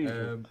always a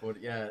reason. But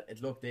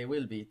look, they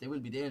will be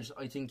dangerous.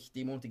 I think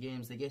the amount of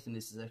games they get in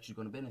this is actually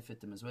going to benefit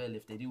them as well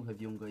if they do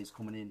have young guys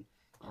coming in.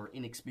 Or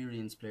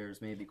inexperienced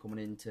players maybe coming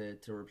in to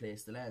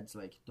replace the lads.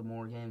 Like, the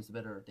more games the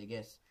better they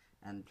get,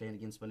 and playing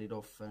against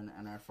Ballyduff and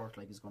Arfort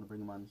is going to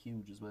bring them on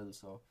huge as well.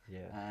 So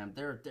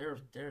they're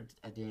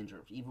a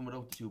danger even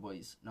without the two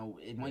boys. Now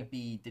it might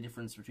be the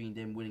difference between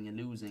them winning and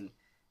losing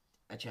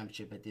a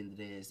championship at the end of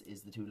the day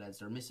is the two lads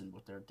they're missing,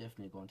 but they're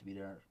definitely going to be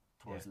there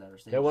towards the latter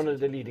stage. They're one of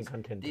the leading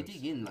contenders. They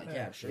dig in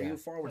you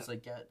forwards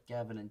like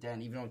Gavin and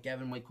Dan, even though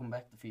Gavin might come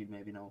back to the field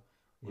maybe now.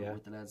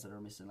 With the lads that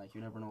are missing, like, you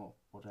never know,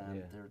 but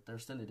they're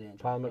still a danger.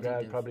 Paul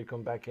McGrath probably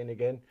come back in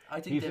again. I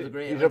think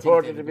he's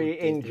reported to be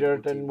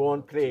injured and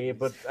won't play,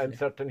 but I'm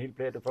certain he'll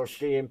play the first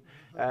game.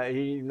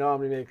 He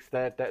normally makes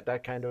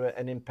that kind of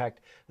an impact.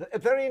 A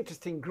very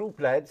interesting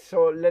group, lads.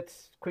 So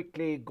let's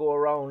quickly go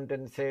around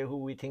and say who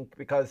we think,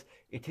 because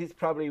it is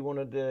probably one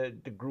of the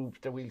groups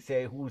that we'll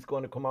say who's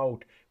going to come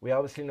out. We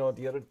obviously know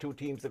the other two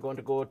teams are going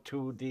to go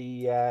to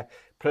the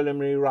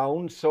preliminary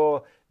round.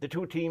 So the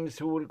two teams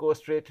who will go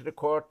straight to the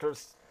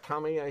quarters.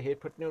 Tommy, I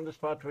hate putting you on the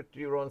spot with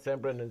your own St.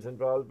 Brennan's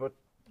involved, but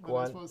go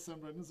on. I suppose St.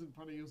 Brennan's will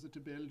probably use it to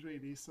build,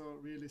 really. So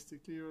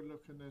realistically, you're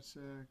looking at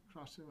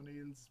Crotta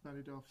O'Neills,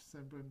 Ballyduff,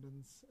 St.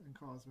 Brennan's and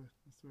Causeway.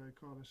 That's the way I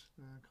call it.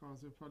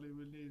 Causeway probably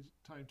will need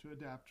time to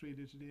adapt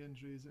really to the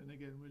injuries, and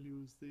again we'll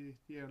use the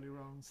early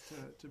rounds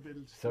to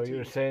build. So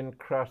you're saying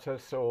Crotta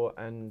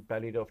and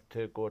Ballyduff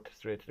to go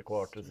straight to the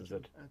quarters, is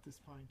it? At this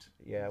point.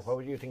 Yeah, what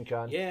would you think,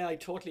 John? Yeah, I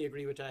totally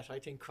agree with that. I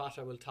think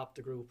Crotta will top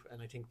the group,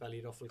 and I think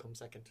Ballyduff will come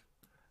second.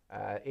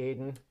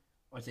 Aidan?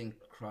 I think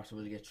Crotta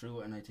will get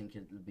through, and I think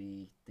it'll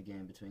be the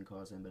game between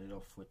Causeway and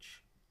Ballyduff,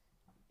 which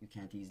you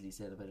can't easily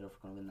say that Ballyduff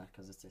are going to win that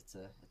because it's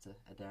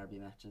a derby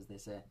match, as they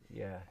say.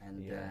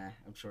 And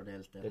I'm sure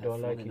they'll they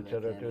don't like each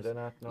other, do they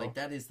not? No. Like,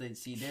 that is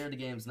they're the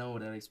games now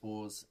that I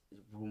suppose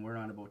when we're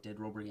on about dead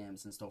rubber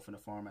games and stuff in a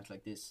format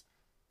like this,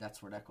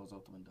 that's where that goes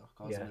out the window.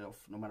 Causeway Ballyduff,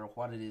 no matter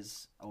what it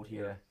is out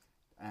here,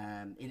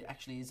 it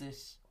actually is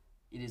it.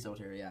 It is out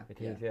here, It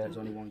is. There's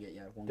only one game.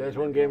 There's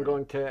one game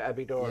going to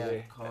Abbeydorney.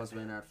 Yeah,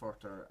 Causeway and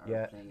Arfort are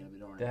playing in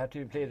Abbeydorney. They have to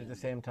be played at the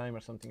same time or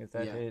something. Is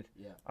that it?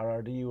 Yeah. Or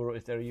are the Euro?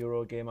 Is there a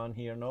Euro game on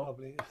here? No.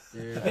 Probably.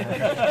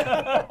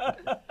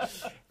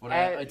 But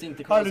I think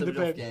the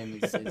Causeway game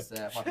is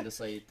what will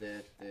decide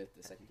the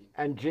second game.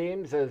 And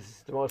James,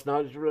 as the most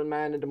knowledgeable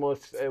man and the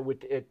most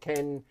with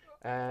 10,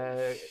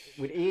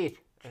 with 8.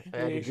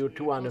 You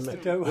two on him.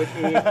 With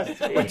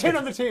 10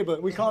 on the table.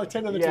 We call it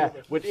 10 on the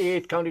table. With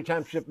 8 county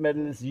championship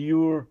medals,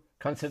 your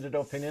considered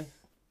opinion?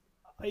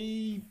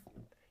 I'm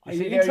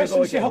interested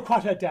to see how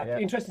Crotta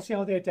adapt. Interested to see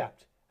how they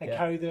adapt and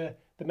carry the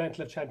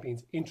mantle of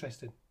champions.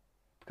 Interesting.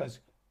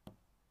 Because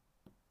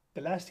the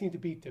last team to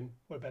beat them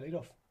were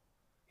Ballyduff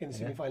in the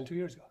semi-final 2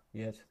 years ago.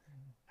 Yes.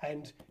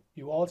 And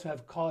you also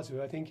have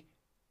Causeway. I think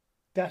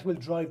that will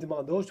drive them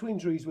on. Those two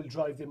injuries will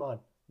drive them on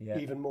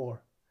even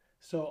more.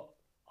 So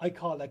I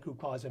call that group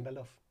Causeway and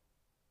Ballyduff.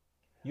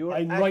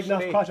 I'm writing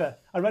off Crotta.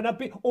 I'm writing off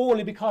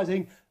only because I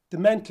think the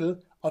mantle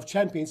of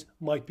champions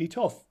might be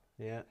tough.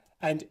 Yeah.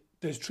 And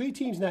there's 3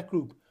 teams in that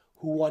group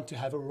who want to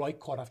have a right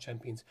cut-off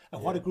champions.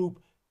 And what a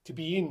group to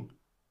be in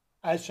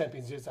as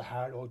champions is a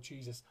hard, oh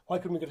Jesus, why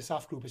couldn't we get a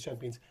soft group as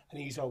champions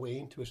and ease our way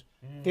into it?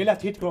 They'll have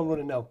to hit the ground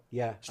running now.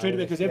 Yeah. Straight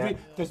away,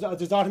 because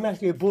there's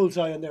automatically a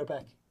bullseye on their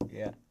back.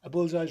 Yeah. A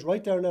bullseye's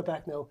right there on their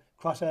back now.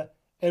 Crotta,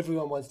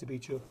 everyone wants to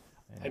beat you.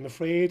 Yeah. I'm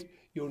afraid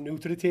you're new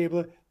to the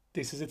table.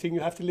 This is a thing you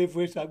have to live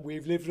with.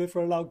 We've lived with it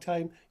for a long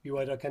time. You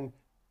either can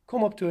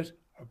come up to it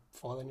or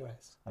fall on your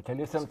ass. I'll tell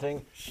you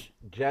something,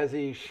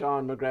 Jazzy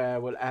Sean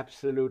McGrath will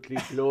absolutely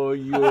blow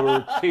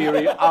your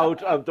theory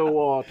out of the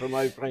water,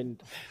 my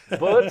friend.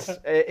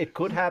 But it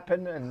could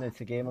happen, and it's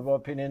a game of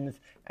opinions,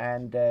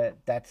 and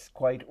that's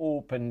quite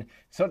open.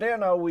 So there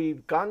now,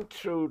 we've gone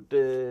through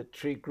the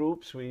 3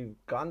 groups, we've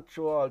gone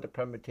through all the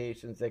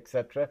permutations,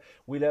 etc.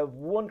 We'll have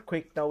one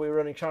quick, now we're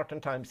running short on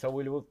time, so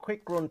we'll have a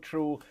quick run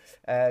through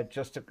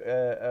just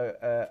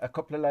a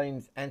couple of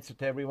lines, answer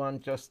to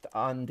everyone just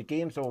on the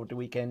games over the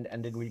weekend,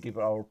 and then we'll give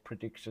our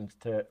predictions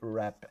to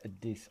wrap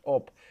this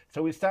up.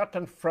 So we'll start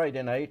on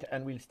Friday night,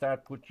 and we'll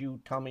start with you,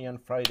 Tommy, on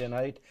Friday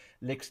night.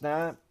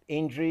 Lixnaw,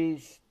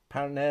 injuries,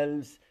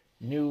 Parnells,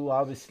 new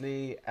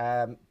obviously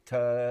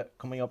to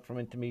coming up from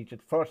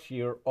intermediate, first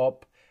year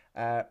up.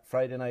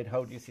 Friday night,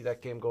 how do you see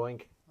that game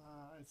going?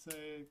 I'd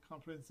say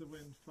comprehensive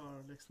win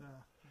for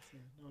Lixnaw,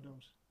 no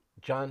doubt.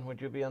 John,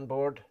 would you be on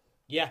board?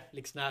 Yeah,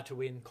 Lixnaw to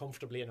win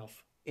comfortably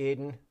enough.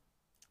 Aidan?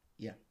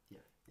 Yeah.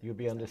 You'll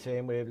be on the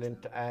same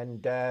wavelength.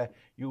 And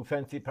you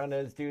fancy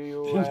Parnells, do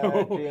you,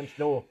 No. James?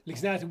 No.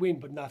 Lixnaw to win,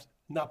 but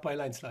not by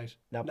landslide.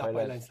 Not by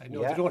landslide.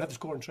 No, yeah. They don't have the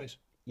scoring threat.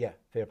 Yeah,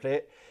 fair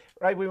play.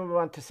 Right, we move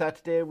on to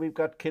Saturday. We've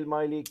got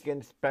Kilmoyley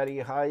against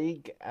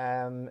Ballyheigue.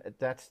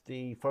 That's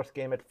the first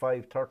game at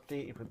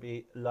 5:30. It will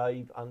be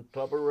live on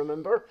Clubber,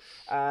 remember.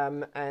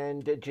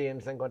 And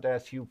James, I'm going to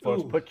ask you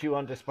first. Put you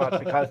on the spot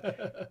because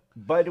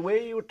by the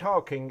way you're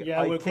talking,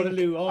 I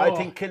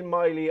think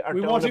Kilmoyley are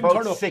down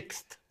about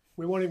 6th.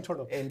 We won't even turn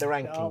up. In the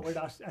rankings. No, we're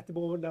not at the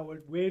moment. Now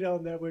we're way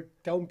down there. We're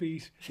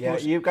downbeat. Yeah,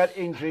 you've got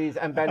injuries,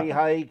 and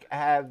Ballyheigue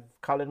have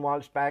Colin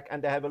Walsh back,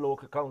 and they have a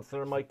local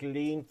councillor, Michael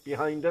Lean,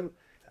 behind them,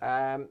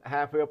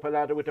 halfway up a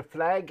ladder with a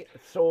flag.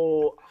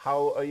 So,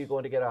 how are you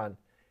going to get on?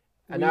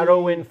 A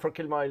narrow win for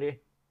Kilmoyley.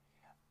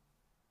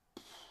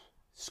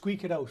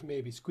 Squeak it out,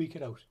 maybe. Squeak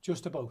it out.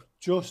 Just about.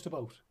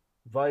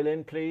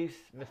 Violin, please,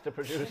 Mr.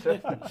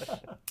 Producer.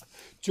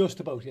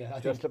 Just about, yeah.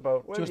 Just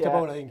about,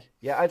 I think.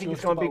 Yeah, I think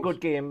it's going to be a good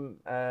game.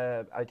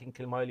 I think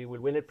Kilmoyley will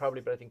win it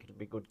probably, but I think it'll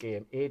be a good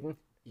game. Aidan?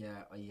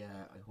 Yeah,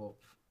 I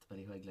hope the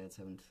Ballyheigue lads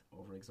haven't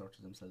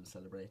overexerted themselves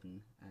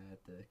celebrating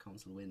the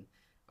council win.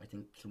 I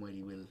think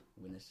Kilmoyley will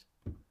win it.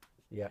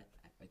 Yeah.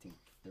 I think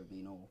there'll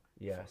be no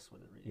fuss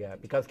with it, really. Yeah,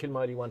 because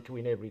Kilmoyley want to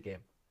win every game.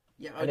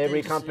 Yeah, and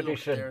every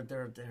competition,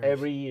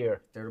 every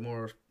year. They're going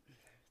to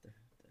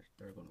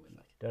win.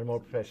 They're a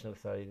more professional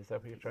side. Is that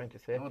what you're trying to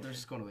say? No, they're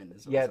just going to win.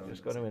 Yeah, they're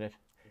just going to win it.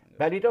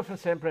 Ballyduff and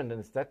St.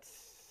 Brendan's. That's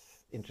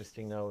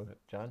interesting now,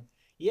 John.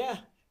 Yeah,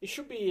 it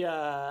should be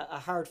a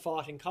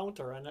hard-fought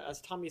encounter. And as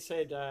Tommy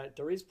said,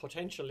 there is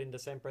potential in the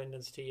St.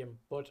 Brendan's team.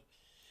 But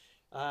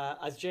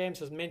as James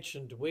has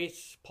mentioned,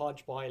 with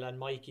Podge Boyle and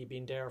Mikey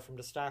being there from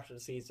the start of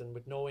the season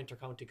with no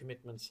inter-county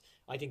commitments,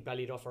 I think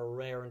Ballyduff are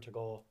raring to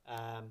go.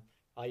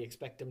 I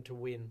expect them to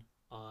win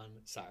on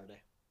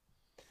Saturday.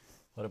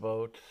 What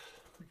about...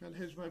 I think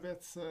I'll hedge my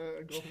bets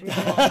and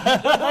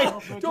go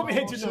for Don't be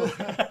hedging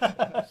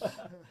now.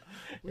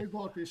 We'll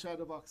both be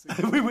shadow boxing.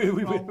 we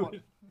will.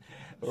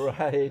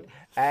 Right.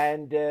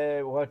 And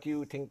what do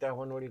you think that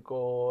one will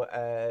go,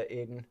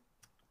 Aidan?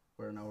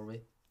 Where now are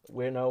we?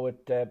 We're now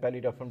at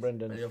Ballyduff and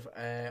Brendan.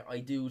 I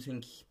do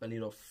think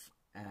Ballyduff,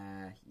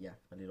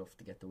 Ballyduff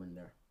to get the win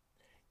there.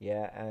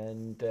 Yeah,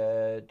 and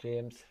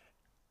James?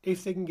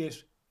 If they can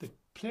get the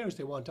players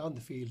they want on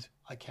the field,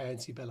 I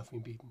can't see Ballyduff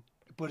being beaten.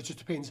 But it just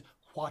depends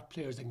what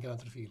players they can get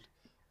onto the field.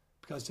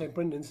 Because St.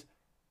 Brendan's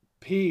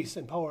pace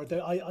and power,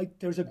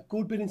 there's a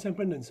good bit in St.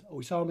 Brendan's.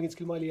 We saw him against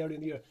Kilmoyley earlier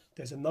in the year.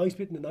 There's a nice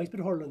bit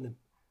of hurling in them.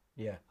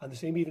 Yeah. And the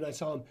same evening I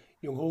saw him,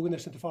 Young Hogan, their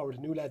centre forward,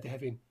 the new lad they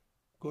have in.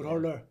 Good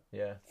hurler.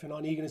 Yeah.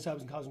 Finan Egan and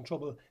Sabson causing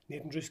trouble.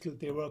 Nathan Driscoll,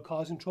 they were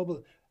causing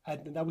trouble.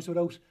 And that was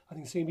without, I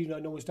think the same evening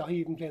I know was Dahi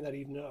even playing that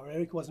evening, or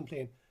Eric wasn't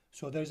playing.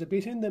 So there's a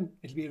bit in them.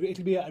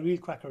 It'll be a real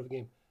cracker of a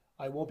game.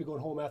 I won't be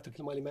going home after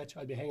Kilmoyley match.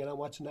 I'll be hanging on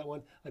watching that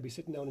one. I'll be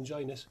sitting down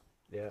enjoying it.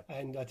 Yeah.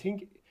 And I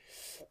think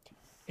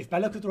if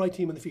Ballyheigue got the right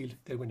team on the field,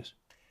 they'll win it.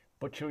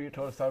 But sure, you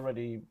told us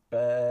already,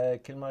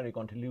 Kilmoyley are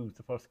going to lose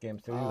the first game,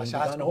 so you're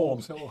going home.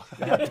 So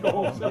I have to go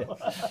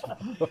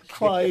home. Okay.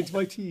 Cry into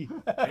my tea.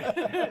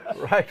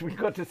 Right, we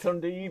got to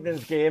Sunday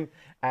evening's game,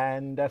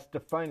 and that's the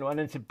final one.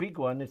 It's a big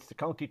one. It's the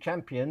county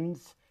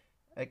champions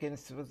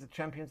against, was the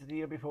champions of the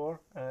year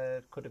before?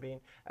 Could have been.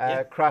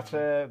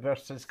 Crotta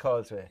versus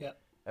Causeway. Yeah.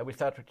 We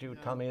start with you,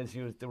 Tommy, has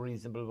used the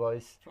reasonable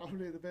voice.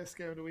 Probably the best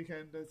game of the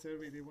weekend, I'd say,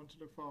 really one to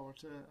look forward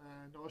to.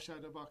 No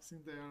shadow boxing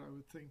there, I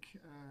would think.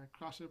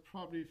 Crotta,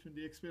 probably from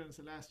the experience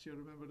of last year,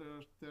 remember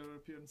their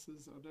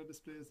appearances or their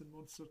displays in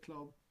Munster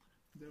Club.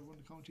 They won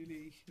the County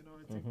League,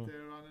 I think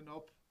they're on and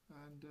up,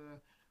 and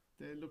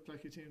they look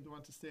like a team that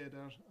want to stay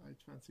there. I'd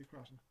fancy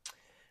Crotta.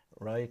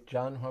 Right,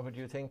 John, what would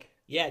you think?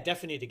 Yeah,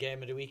 definitely the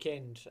game of the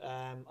weekend.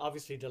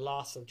 Obviously, the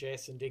loss of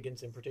Jason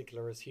Diggins in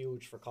particular is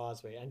huge for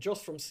Causeway. And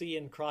just from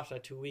seeing Crotta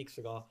 2 weeks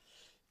ago,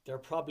 they're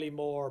probably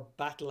more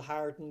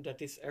battle-hardened at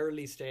this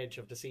early stage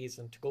of the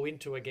season to go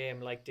into a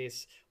game like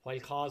this, while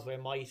Causeway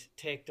might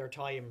take their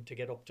time to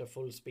get up to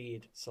full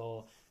speed.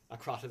 So, a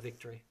Crotta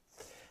victory.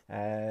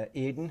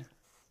 Eden?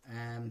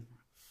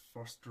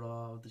 First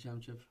draw of the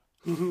championship.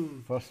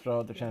 First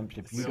draw of the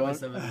championship. You We don't,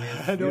 always have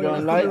it you made.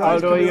 don't like,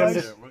 although you're in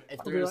the, If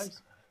there's,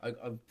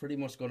 I'm pretty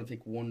much going to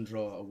pick one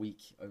draw a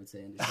week, I would say,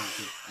 in this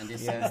championship. And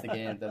this is the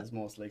game that is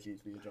most likely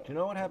to be a draw. do you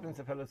know what happens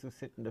to fellas who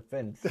sit in the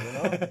fence, you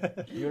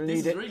know? You'll This need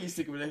is it. really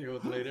sticking with you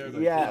later.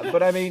 Yeah,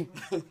 but I mean,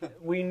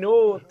 we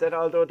know that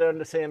although they're in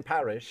the same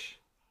parish,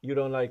 you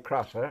don't like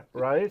Crotta,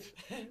 right?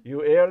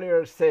 You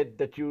earlier said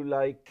that you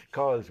liked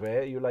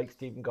Causeway, you like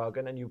Stephen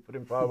Goggin, and you put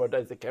him forward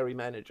as the Kerry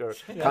manager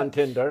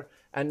contender.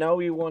 And now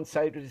you won't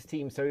side with his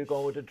team, so you're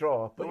going with a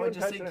draw. But you're I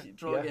just entitled think to-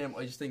 draw game.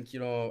 I just think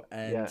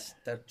and Yeah.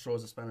 that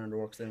throws a spanner in the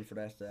works then for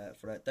that.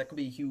 That could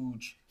be a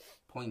huge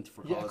point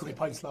for Yeah, it Causeway. could be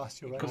points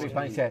last year, right? Could be Yeah.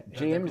 fine, yeah. Yeah,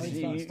 James, that could be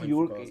you, nice point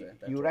you're, for Causeway,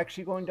 that you're draw.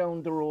 actually going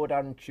down the road,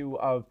 aren't you,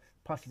 of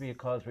possibly a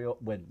Causeway,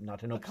 well,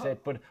 not an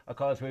upset, but a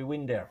Causeway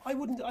win there. I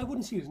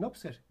wouldn't see it as an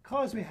upset.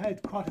 Causeway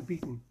had Crotta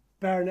beaten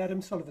Baron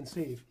Adam Sullivan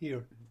save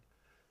here.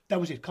 That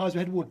was it. Causeway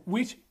had won,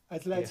 which,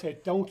 as the lad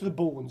said, down to the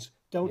bones,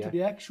 down to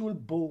the actual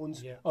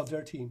bones of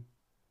their team.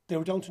 They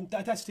were down to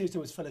at that stage.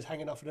 There was fellas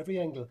hanging off at every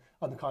angle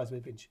on the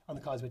Causeway bench, on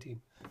the Causeway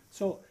team.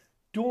 So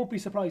don't be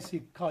surprised to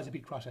see Causeway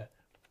beat Crotta.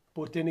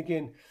 But then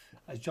again,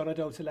 as John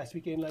O'Dowd said last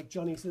weekend, like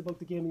Johnny said about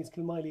the game against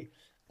Kilmoyley,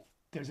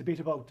 there's a bit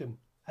about them,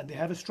 and they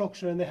have a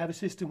structure and they have a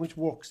system which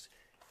works.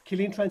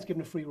 Killian Trent's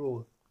given a free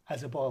role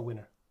as a ball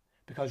winner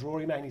because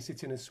Rory Mahoney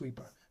sits in as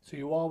sweeper. So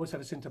you always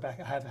have a centre back,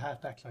 have a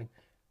half back line.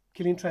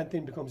 Killian Trent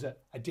then becomes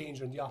a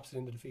danger in the opposite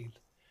end of the field.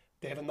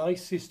 They have a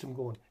nice system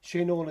going.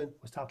 Shane Nolan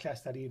was top class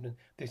that evening.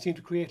 They seem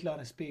to create a lot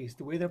of space.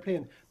 The way they're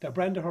playing, their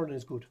brand of hurling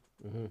is good.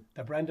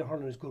 Their brand of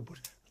hurling is good, but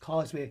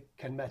Causeway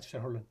can match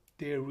their hurling.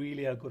 They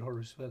really are good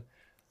hurlers as well.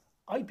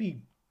 I'd be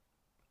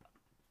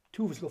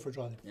two of us go for a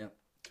draw then. Yeah.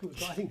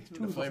 I think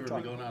two of us go for a Five draw.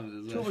 will be going on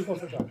it as Two of well. us go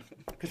for a draw.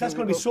 Because that's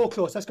going to be so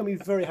close. That's going to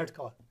be very hard to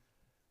call.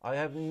 I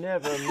have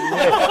never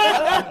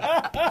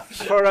met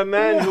for a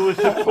man who was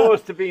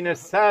supposed to be a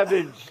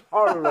savage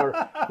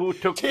hurler who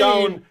took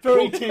down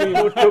very who, team.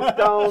 who took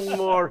down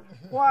more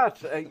what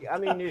I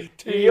mean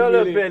the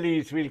yellow really.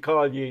 bellies we'll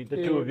call you the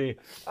two of you.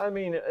 I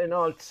mean in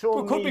all so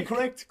But could be meek.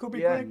 correct. Could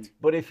be correct.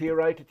 But if you're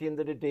right at the end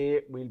of the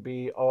day, we'll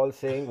be all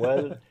saying,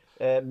 well,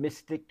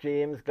 Mystic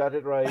James got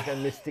it right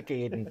and Mystic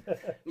Eden.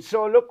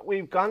 So look,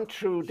 we've gone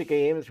through the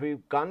games,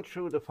 we've gone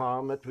through the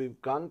format, we've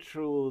gone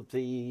through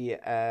the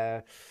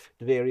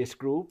various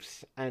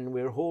groups, and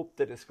we're hope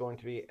that it's going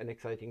to be an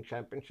exciting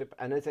championship.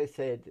 And as I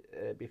said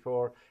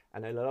before,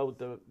 and I'll allow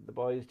the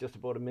boys just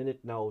about a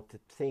minute now to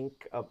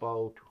think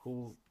about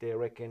who they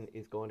reckon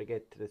is going to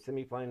get to the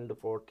semi-final, the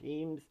 4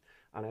 teams.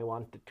 And I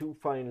want the 2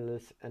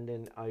 finalists, and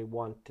then I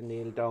want to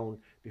nail down,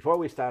 before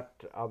we start,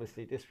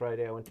 obviously this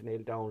Friday, I want to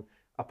nail down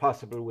a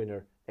possible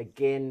winner.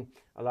 Again,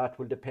 a lot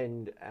will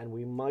depend, and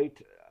we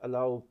might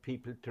allow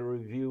people to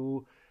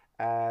review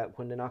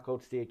when the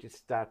knockout stages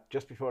start,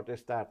 just before they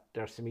start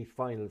their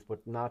semi-finals,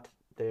 but not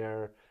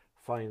their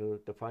final.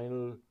 The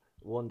final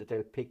one that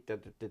they'll pick,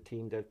 that the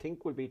team they'll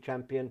think will be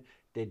champion,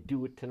 they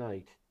do it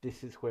tonight.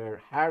 This is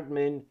where hard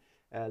men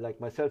like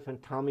myself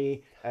and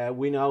Tommy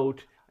win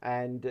out,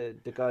 and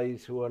the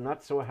guys who are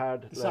not so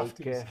hard, The like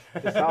softies.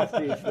 the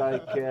softies,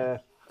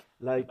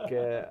 like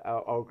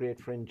our great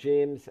friend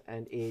James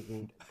and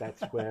Aidan,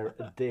 that's where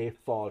they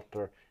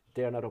falter.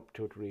 They're not up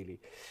to it really.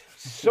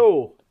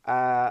 So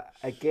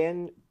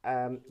again,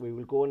 we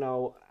will go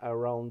now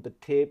around the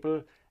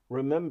table.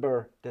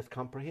 Remember, there's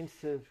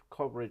comprehensive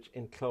coverage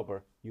in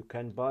Clubber. You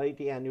can buy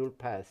the annual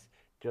pass.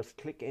 Just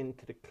click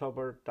into the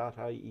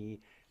clubber.ie,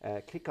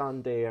 click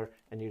on there,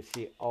 and you'll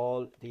see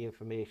all the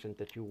information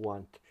that you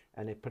want.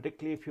 And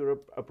particularly if you're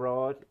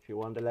abroad, if you're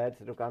one of the lads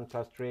that have gone to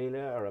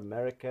Australia or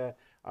America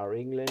or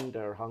England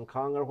or Hong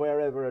Kong or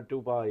wherever, or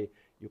Dubai,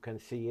 you can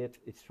see it.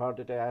 It's for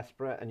the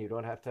diaspora, and you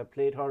don't have to have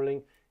played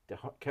hurling. The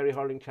Kerry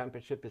Hurling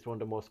Championship is one of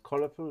the most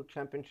colourful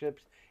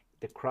championships.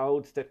 The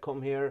crowds that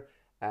come here,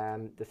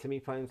 the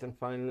semi-finals and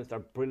finals are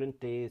brilliant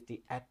days.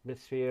 The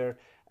atmosphere,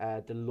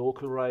 the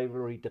local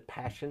rivalry, the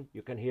passion.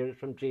 You can hear it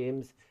from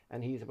James,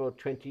 and he's about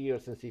 20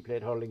 years since he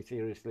played hurling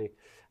seriously.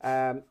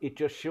 It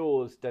just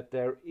shows that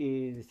there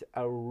is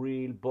a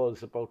real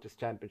buzz about this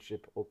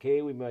championship.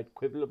 Okay, we might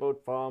quibble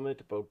about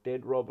format, about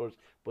dead rubbers,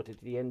 but at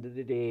the end of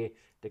the day,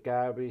 the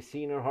Garvey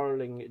Senior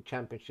Hurling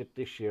Championship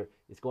this year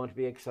is going to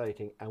be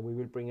exciting, and we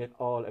will bring it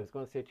all, I was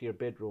going to say to your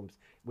bedrooms,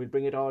 we'll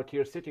bring it all to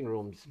your sitting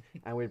rooms,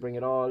 and we'll bring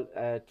it all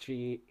to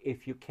you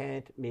if you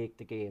can't make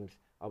the games.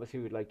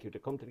 Obviously, we'd like you to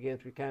come to the games.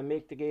 If you can't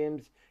make the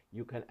games,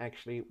 you can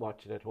actually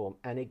watch it at home.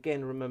 And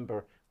again,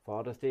 remember,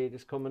 Father's Day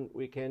this coming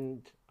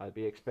weekend. I'll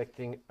be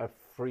expecting a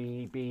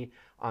freebie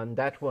on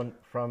that one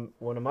from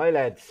one of my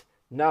lads.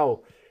 Now,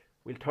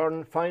 We'll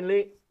turn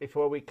finally,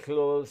 before we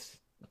close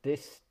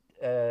this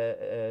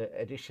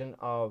edition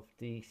of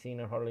the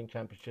Senior Hurling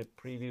Championship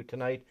preview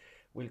tonight,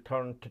 we'll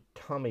turn to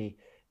Tommy.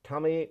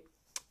 Tommy,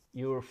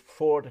 your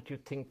 4 that you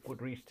think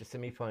would reach the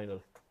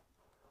semi-final.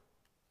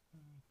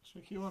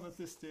 Tricky one at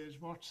this stage,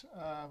 Mort,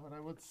 but I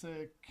would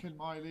say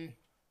Kilmoyley,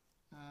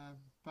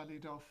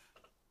 Ballyduff,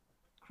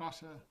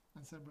 Crotta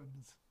and St.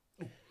 Brendan's.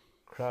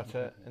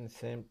 Crotta and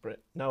St.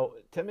 Brendan. Now,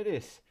 tell me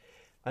this.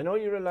 I know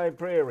you're a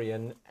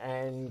librarian,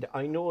 and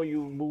I know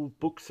you move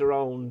books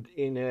around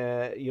in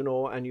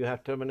and you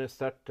have to have a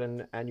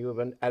certain, and you have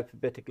an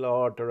alphabetical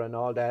order and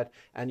all that,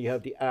 and you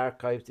have the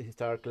archives, the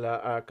historical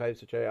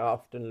archives, which I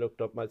often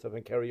looked up myself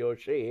in Kerry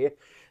O'Shea.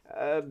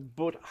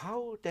 But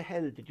how the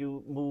hell did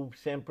you move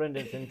St.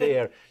 Brendan's in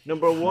there?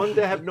 Number one,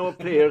 they have no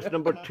players.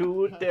 Number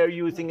two, they're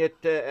using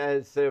it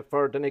as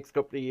for the next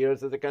couple of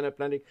years as a kind of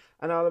planning.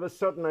 And all of a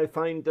sudden, I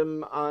find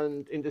them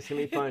in the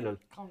semi-final.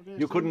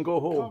 You couldn't go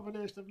home.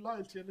 Combination of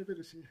loyalty and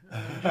ability.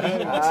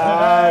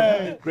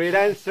 Great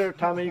answer,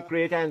 Tommy.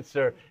 Great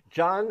answer.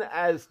 John,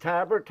 as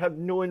Tarbert, have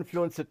no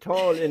influence at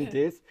all in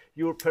this.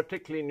 You're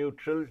particularly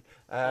neutral.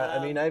 I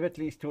mean, I have at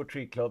least 2 or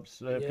 3 clubs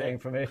playing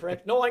for me.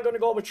 Correct. No, I'm going to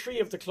go with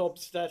 3 of the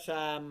clubs that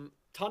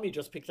Tommy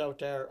just picked out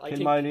there. I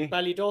Kilmoyley. think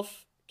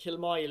Ballyduff,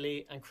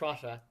 Kilmoyley and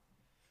Crotta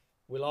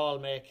will all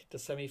make the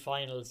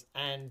semi-finals,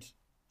 and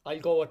I'll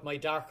go with my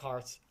dark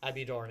horse,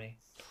 Abbeydorney.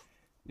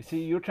 You see,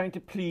 you're trying to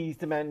please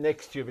the man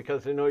next to you,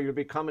 because I know you'll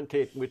be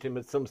commentating with him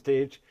at some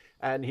stage,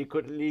 and he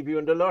could leave you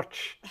in the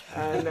lurch,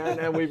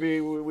 and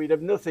we'd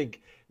have nothing.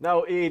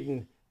 Now,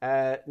 Aidan,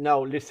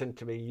 now listen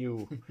to me,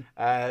 you.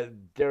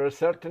 There are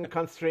certain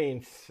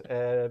constraints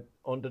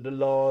under the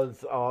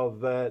laws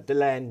of the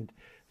land,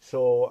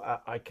 so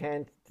I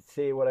can't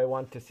say what I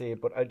want to say,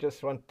 but I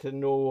just want to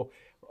know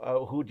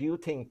who do you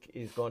think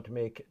is going to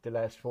make the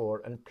last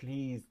 4, and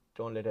please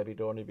don't let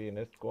Abbeydorney be in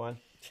it. Go on.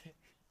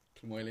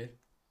 Kilmoyley,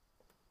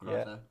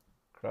 Yeah.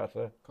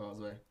 Crotta,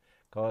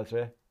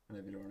 Causeway, and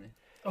Abbeydorney.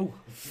 Oh,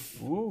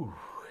 ooh,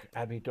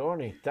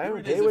 Abbeydorney.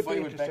 If I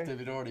went back to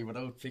Abbeydorney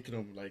without picking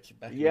them, like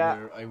back in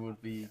there, I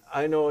would be.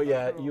 I know,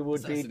 yeah, you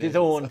would be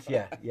disowned.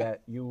 Yeah,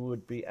 you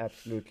would be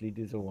absolutely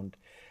disowned.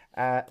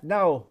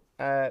 Now,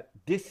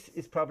 this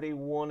is probably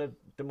one of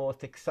the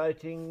most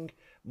exciting,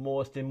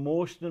 most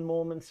emotional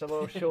moments of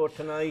our show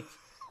tonight.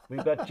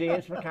 We've got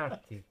James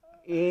McCarthy.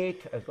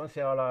 8, I was going to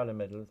say All Ireland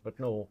medals, but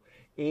no,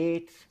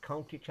 8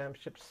 county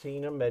championship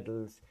senior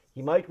medals.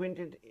 He might win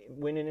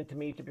in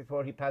intermediate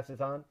before he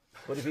passes on,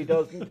 but if he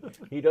doesn't,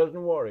 he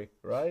doesn't worry,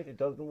 right? It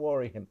doesn't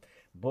worry him.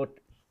 But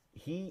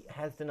he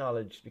has the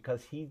knowledge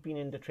because he's been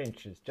in the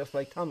trenches, just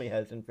like Tommy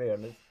has, in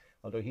fairness,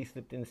 although he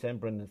slipped in St.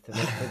 Brendan's to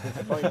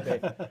disappoint me.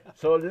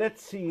 So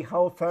let's see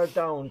how far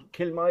down.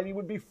 Kilmoyley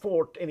would be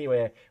 4th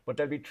anyway, but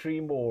there'll be 3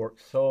 more.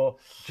 So,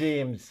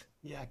 James.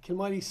 yeah,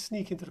 Kilmoyley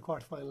sneak into the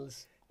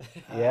quarterfinals.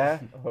 Yeah,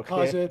 okay.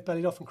 Causeway,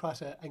 Ballyduff and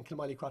Crotta, and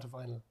Kilmoyley quarter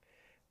final.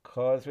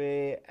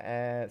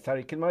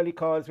 Kilmoyley,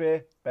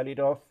 Causeway,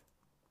 Ballyduff.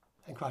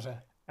 And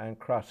Crotta. And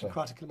Crotta. And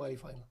Crotta Kilmoyley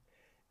final.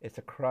 It's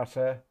a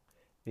Crotta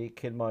v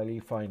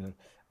Kilmoyley final.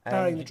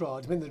 Barring the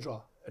draw, depending on the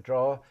draw. A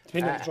draw.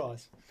 Depending on the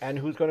draws. And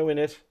who's going to win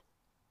it?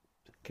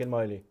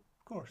 Kilmoyley.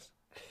 Of course.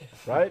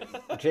 Right?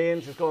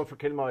 James is going for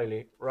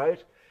Kilmoyley,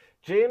 right?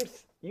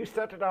 James, you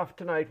started off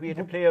tonight. We had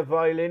to play a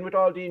violin with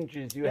all the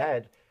injuries you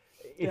had.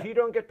 If you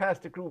don't get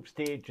past the group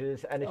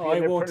stages, and if you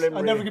have a preliminary,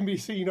 I'm never going to be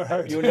seen or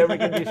heard. You're never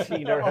going to be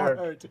seen or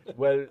heard.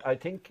 Well, I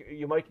think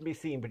you mightn't be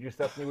seen, but you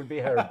certainly will be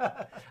heard.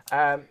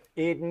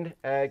 Aidan,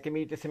 give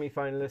me the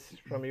semi-finalists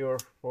from your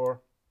 4.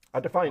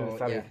 The finals,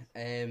 sorry.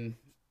 Yeah.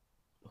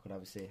 Look,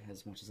 obviously,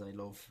 as much as I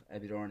love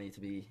Abbeydorney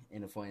to be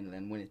in a final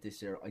and win it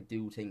this year, I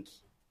do think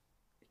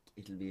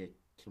it'll be a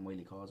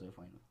Kilmoyley Causeway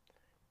final.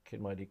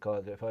 Kilmoyley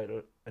Causeway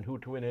final. And who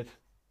to win it?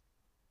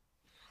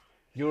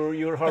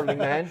 You're hurling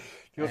man.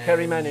 You're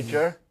Kerry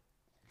manager.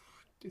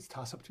 It's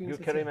toss up between. You're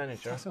Kerry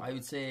manager. I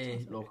would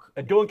say, look.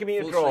 Don't give me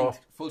a draw.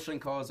 Full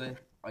strength Causeway,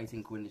 I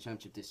think, win the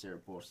championship this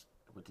year. But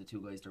with the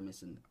 2 guys they're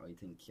missing, I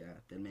think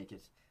they'll make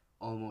it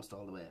almost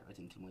all the way. I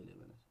think Kilmoyley will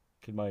win it.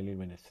 Kilmoyley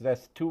win it. So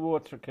that's 2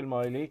 votes for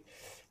Kilmoyley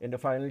in the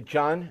final.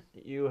 John,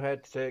 you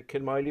had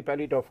Kilmoyley,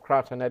 Ballyduff,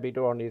 Crotta and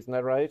Abbeydorney, isn't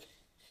that right?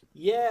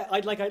 Yeah,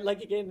 I'd like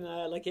Aidan,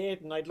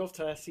 I'd love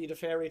to see the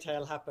fairy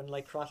tale happen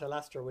like Crotta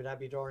last year with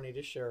Abbeydorney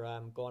this year,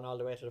 going all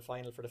the way to the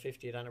final for the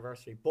 50th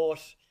anniversary. But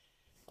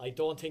I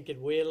don't think it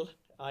will.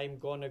 I'm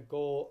going to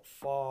go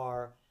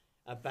for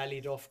a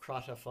Ballyduff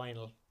Crotta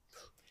final.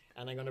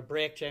 And I'm going to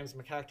break James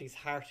McCarthy's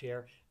heart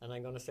here, and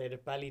I'm going to say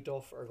that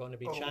Ballyduff are going to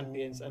be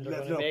champions, and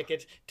they're going to make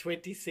it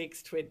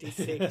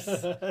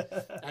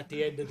 26-26 at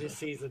the end of this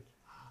season.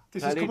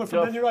 This is coming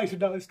from Man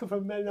United now. It's coming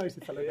from Man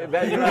United, fella.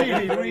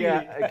 Really.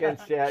 Again,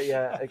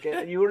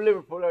 you were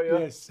Liverpool, are you?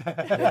 Yes.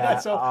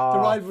 So the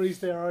rivalry's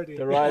there already.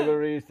 The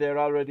rivalry's there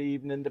already,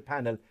 even in the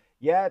panel.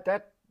 Yeah,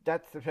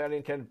 that's the fairly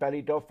intent.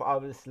 Ballyduff,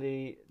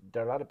 obviously,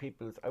 there are a lot of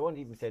people's, I won't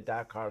even say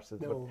dark horses,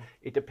 but No.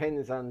 it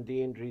depends on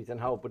the injuries and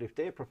how. But if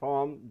they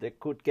perform, they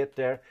could get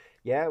there.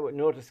 Yeah,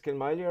 notice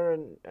Kilmoyley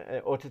and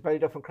Otis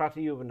Ballyduff and Crotta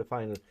O'Neills in the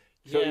final.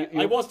 So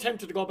yeah, I was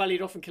tempted to go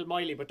Ballyduff and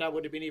Kilmoyley, but that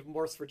would have been even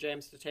worse for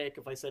James to take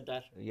if I said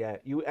that. Yeah,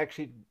 you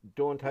actually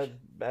don't have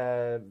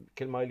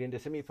Kilmoyley in the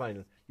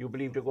semi-final. You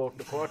believe to go to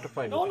the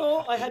quarter-final.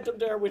 No, I had them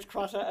there with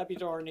Crotta,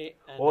 Abbeydorney.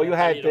 And, Oh, you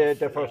had Ballyduff,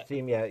 the first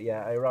team,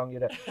 yeah, I wrong you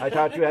there. I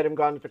thought you had him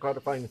gone to the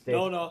quarter-final stage,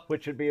 No.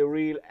 which would be a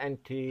real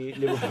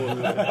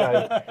anti-Liverpool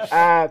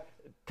guy.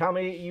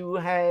 Tommy, you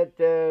had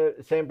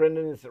St.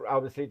 Brendan's,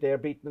 obviously they're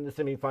beaten in the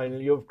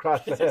semi-final. You've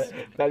crossed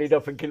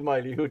Ballyduff and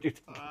Kilmoyley. Who do you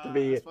think to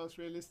be? I suppose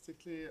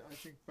realistically, I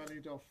think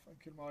Ballyduff and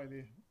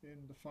Kilmoyley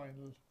in the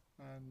final,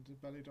 and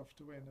Ballyduff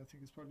to win. I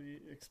think it's probably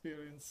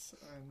experience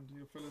and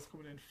your fellas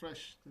coming in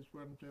fresh that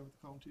weren't playing with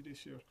the county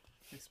this year.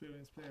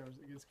 Experienced players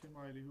against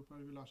Kilmoyley, who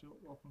probably have a lot of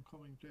up and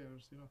coming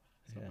players. So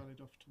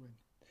Ballyduff to win.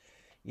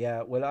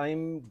 Yeah, well,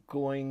 I'm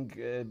going,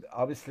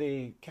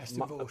 obviously,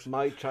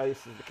 my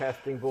choice is the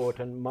casting vote,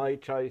 and my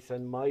choice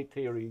and my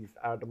theories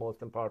are the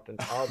most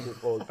important of this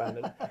whole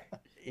panel.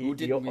 Who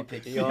didn't we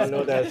pick? You all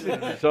know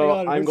that.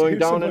 So I'm going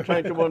down and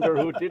trying to wonder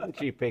who didn't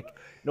she pick.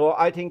 No,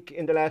 I think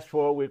in the last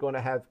four we're going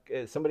to have,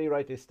 somebody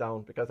write this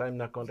down because I'm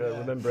not going to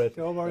remember it.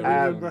 Don't worry,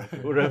 remember.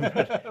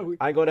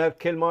 I'm going to have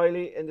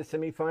Kilmoyley in the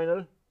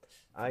semi-final.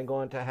 I'm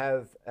going to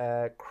have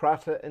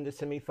Crotta in the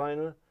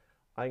semi-final.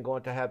 I'm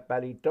going to have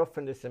Ballyduff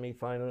in the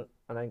semi-final,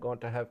 and I'm going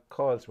to have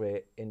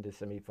Causeway in the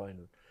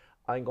semi-final.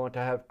 I'm going to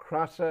have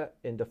Crotta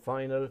in the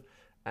final,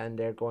 and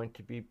they're going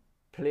to be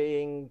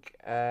playing.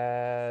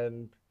 I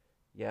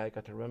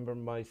got to remember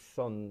my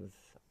sons.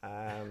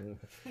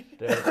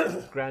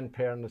 Their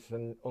grandparents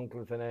and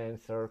uncles and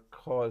aunts are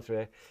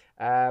Causeway.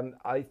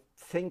 I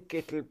think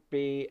it'll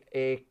be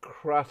a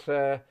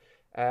Crotta,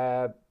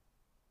 Ballyduff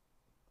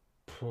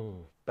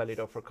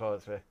or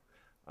Causeway.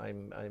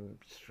 I'm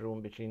strewn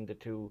between the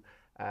two.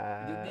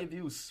 You'd be of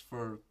use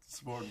for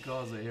supporting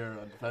Causeway here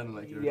on the panel,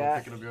 like you're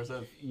picking up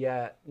yourself.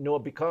 Yeah, no,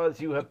 because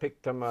you have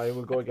picked them, I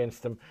will go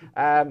against them.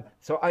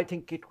 So I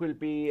think it will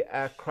be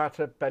a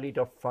Crotta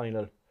Ballyduff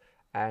final,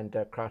 and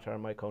Crotta are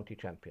my county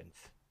champions.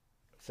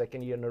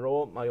 Second year in a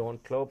row, my own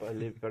club, I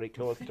live very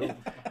close to,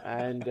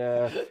 and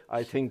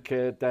I think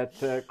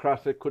that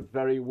Crotta could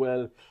very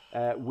well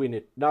win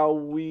it. Now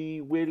we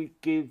will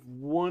give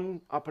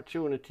one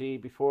opportunity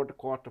before the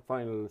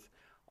quarterfinals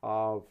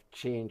of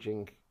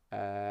changing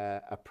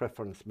a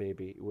preference,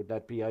 maybe. Would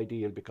that be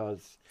ideal?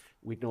 Because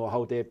we know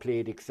how they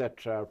played,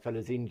 etc. Our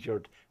fellas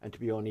injured, and to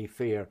be only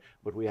fair,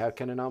 but we have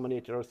kind of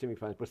nominated our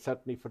semi-finals, but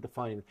certainly for the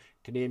final,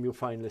 to name your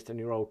finalist and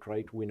your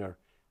outright winner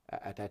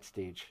at that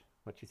stage.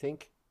 What do you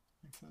think?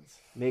 Makes sense.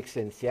 Makes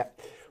sense, yeah.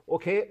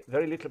 Okay,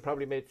 very little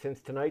probably made sense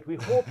tonight. We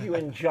hope you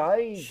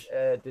enjoyed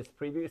this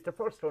preview. It's the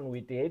first one we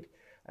did.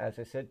 As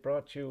I said,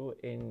 brought you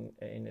in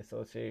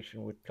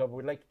association with Club.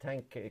 We'd like to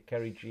thank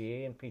Kerry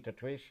GA and Peter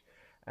Twish,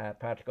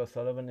 Patrick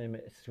O'Sullivan and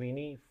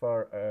Sweeney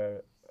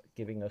for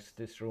giving us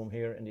this room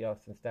here in the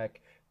Austin Stack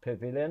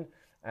Pavilion.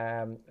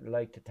 I'd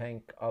like to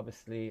thank,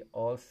 obviously,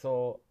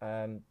 also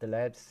the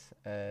lads.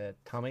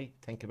 Tommy,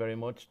 thank you very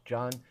much.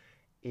 John,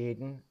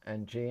 Aidan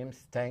and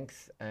James,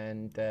 thanks.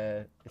 And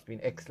it's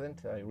been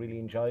excellent. I really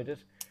enjoyed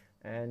it.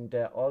 And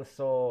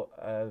also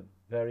a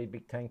very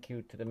big thank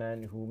you to the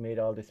man who made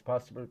all this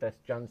possible. That's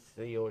John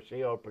C.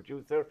 O'Shea, our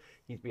producer.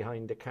 He's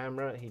behind the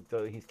camera. He's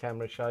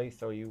camera shy,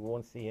 so you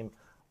won't see him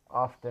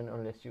often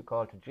unless you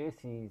call to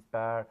JC's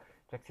Bar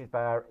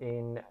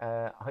in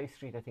High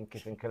Street, I think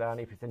is in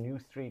Killarney. If it's a new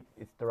street,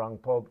 it's the wrong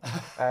pub.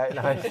 In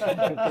High Street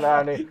in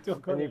Killarney.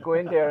 And you go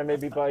in there and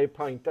maybe buy a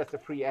pint. That's a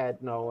free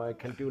ad now. I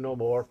can do no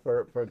more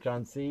for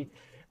John C.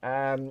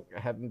 I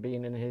haven't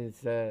been in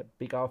his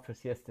big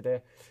office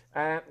yesterday.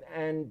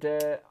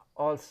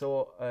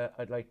 Also,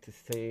 I'd like to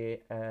say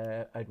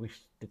I'd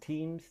wish the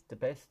teams the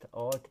best,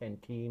 all 10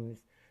 teams.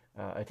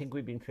 I think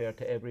we've been fair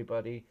to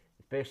everybody,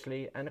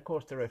 especially, and of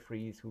course the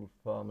referees who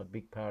form a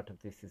big part of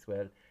this as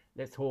well.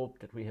 Let's hope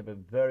that we have a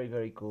very,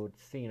 very good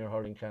senior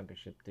hurling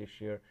championship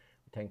this year.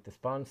 We thank the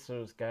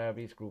sponsors,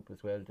 Garvey's group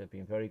as well. They've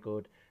been very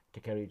good to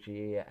Kerry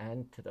GA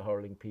and to the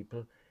hurling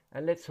people.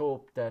 And let's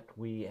hope that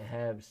we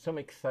have some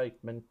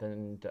excitement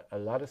and a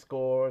lot of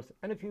scores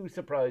and a few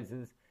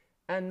surprises,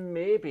 and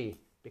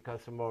maybe,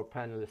 because some more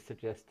panelists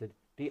suggested,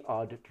 the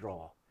odd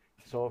draw.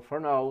 So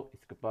for now,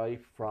 it's goodbye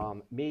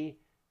from me,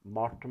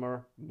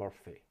 Mortimer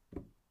Murphy.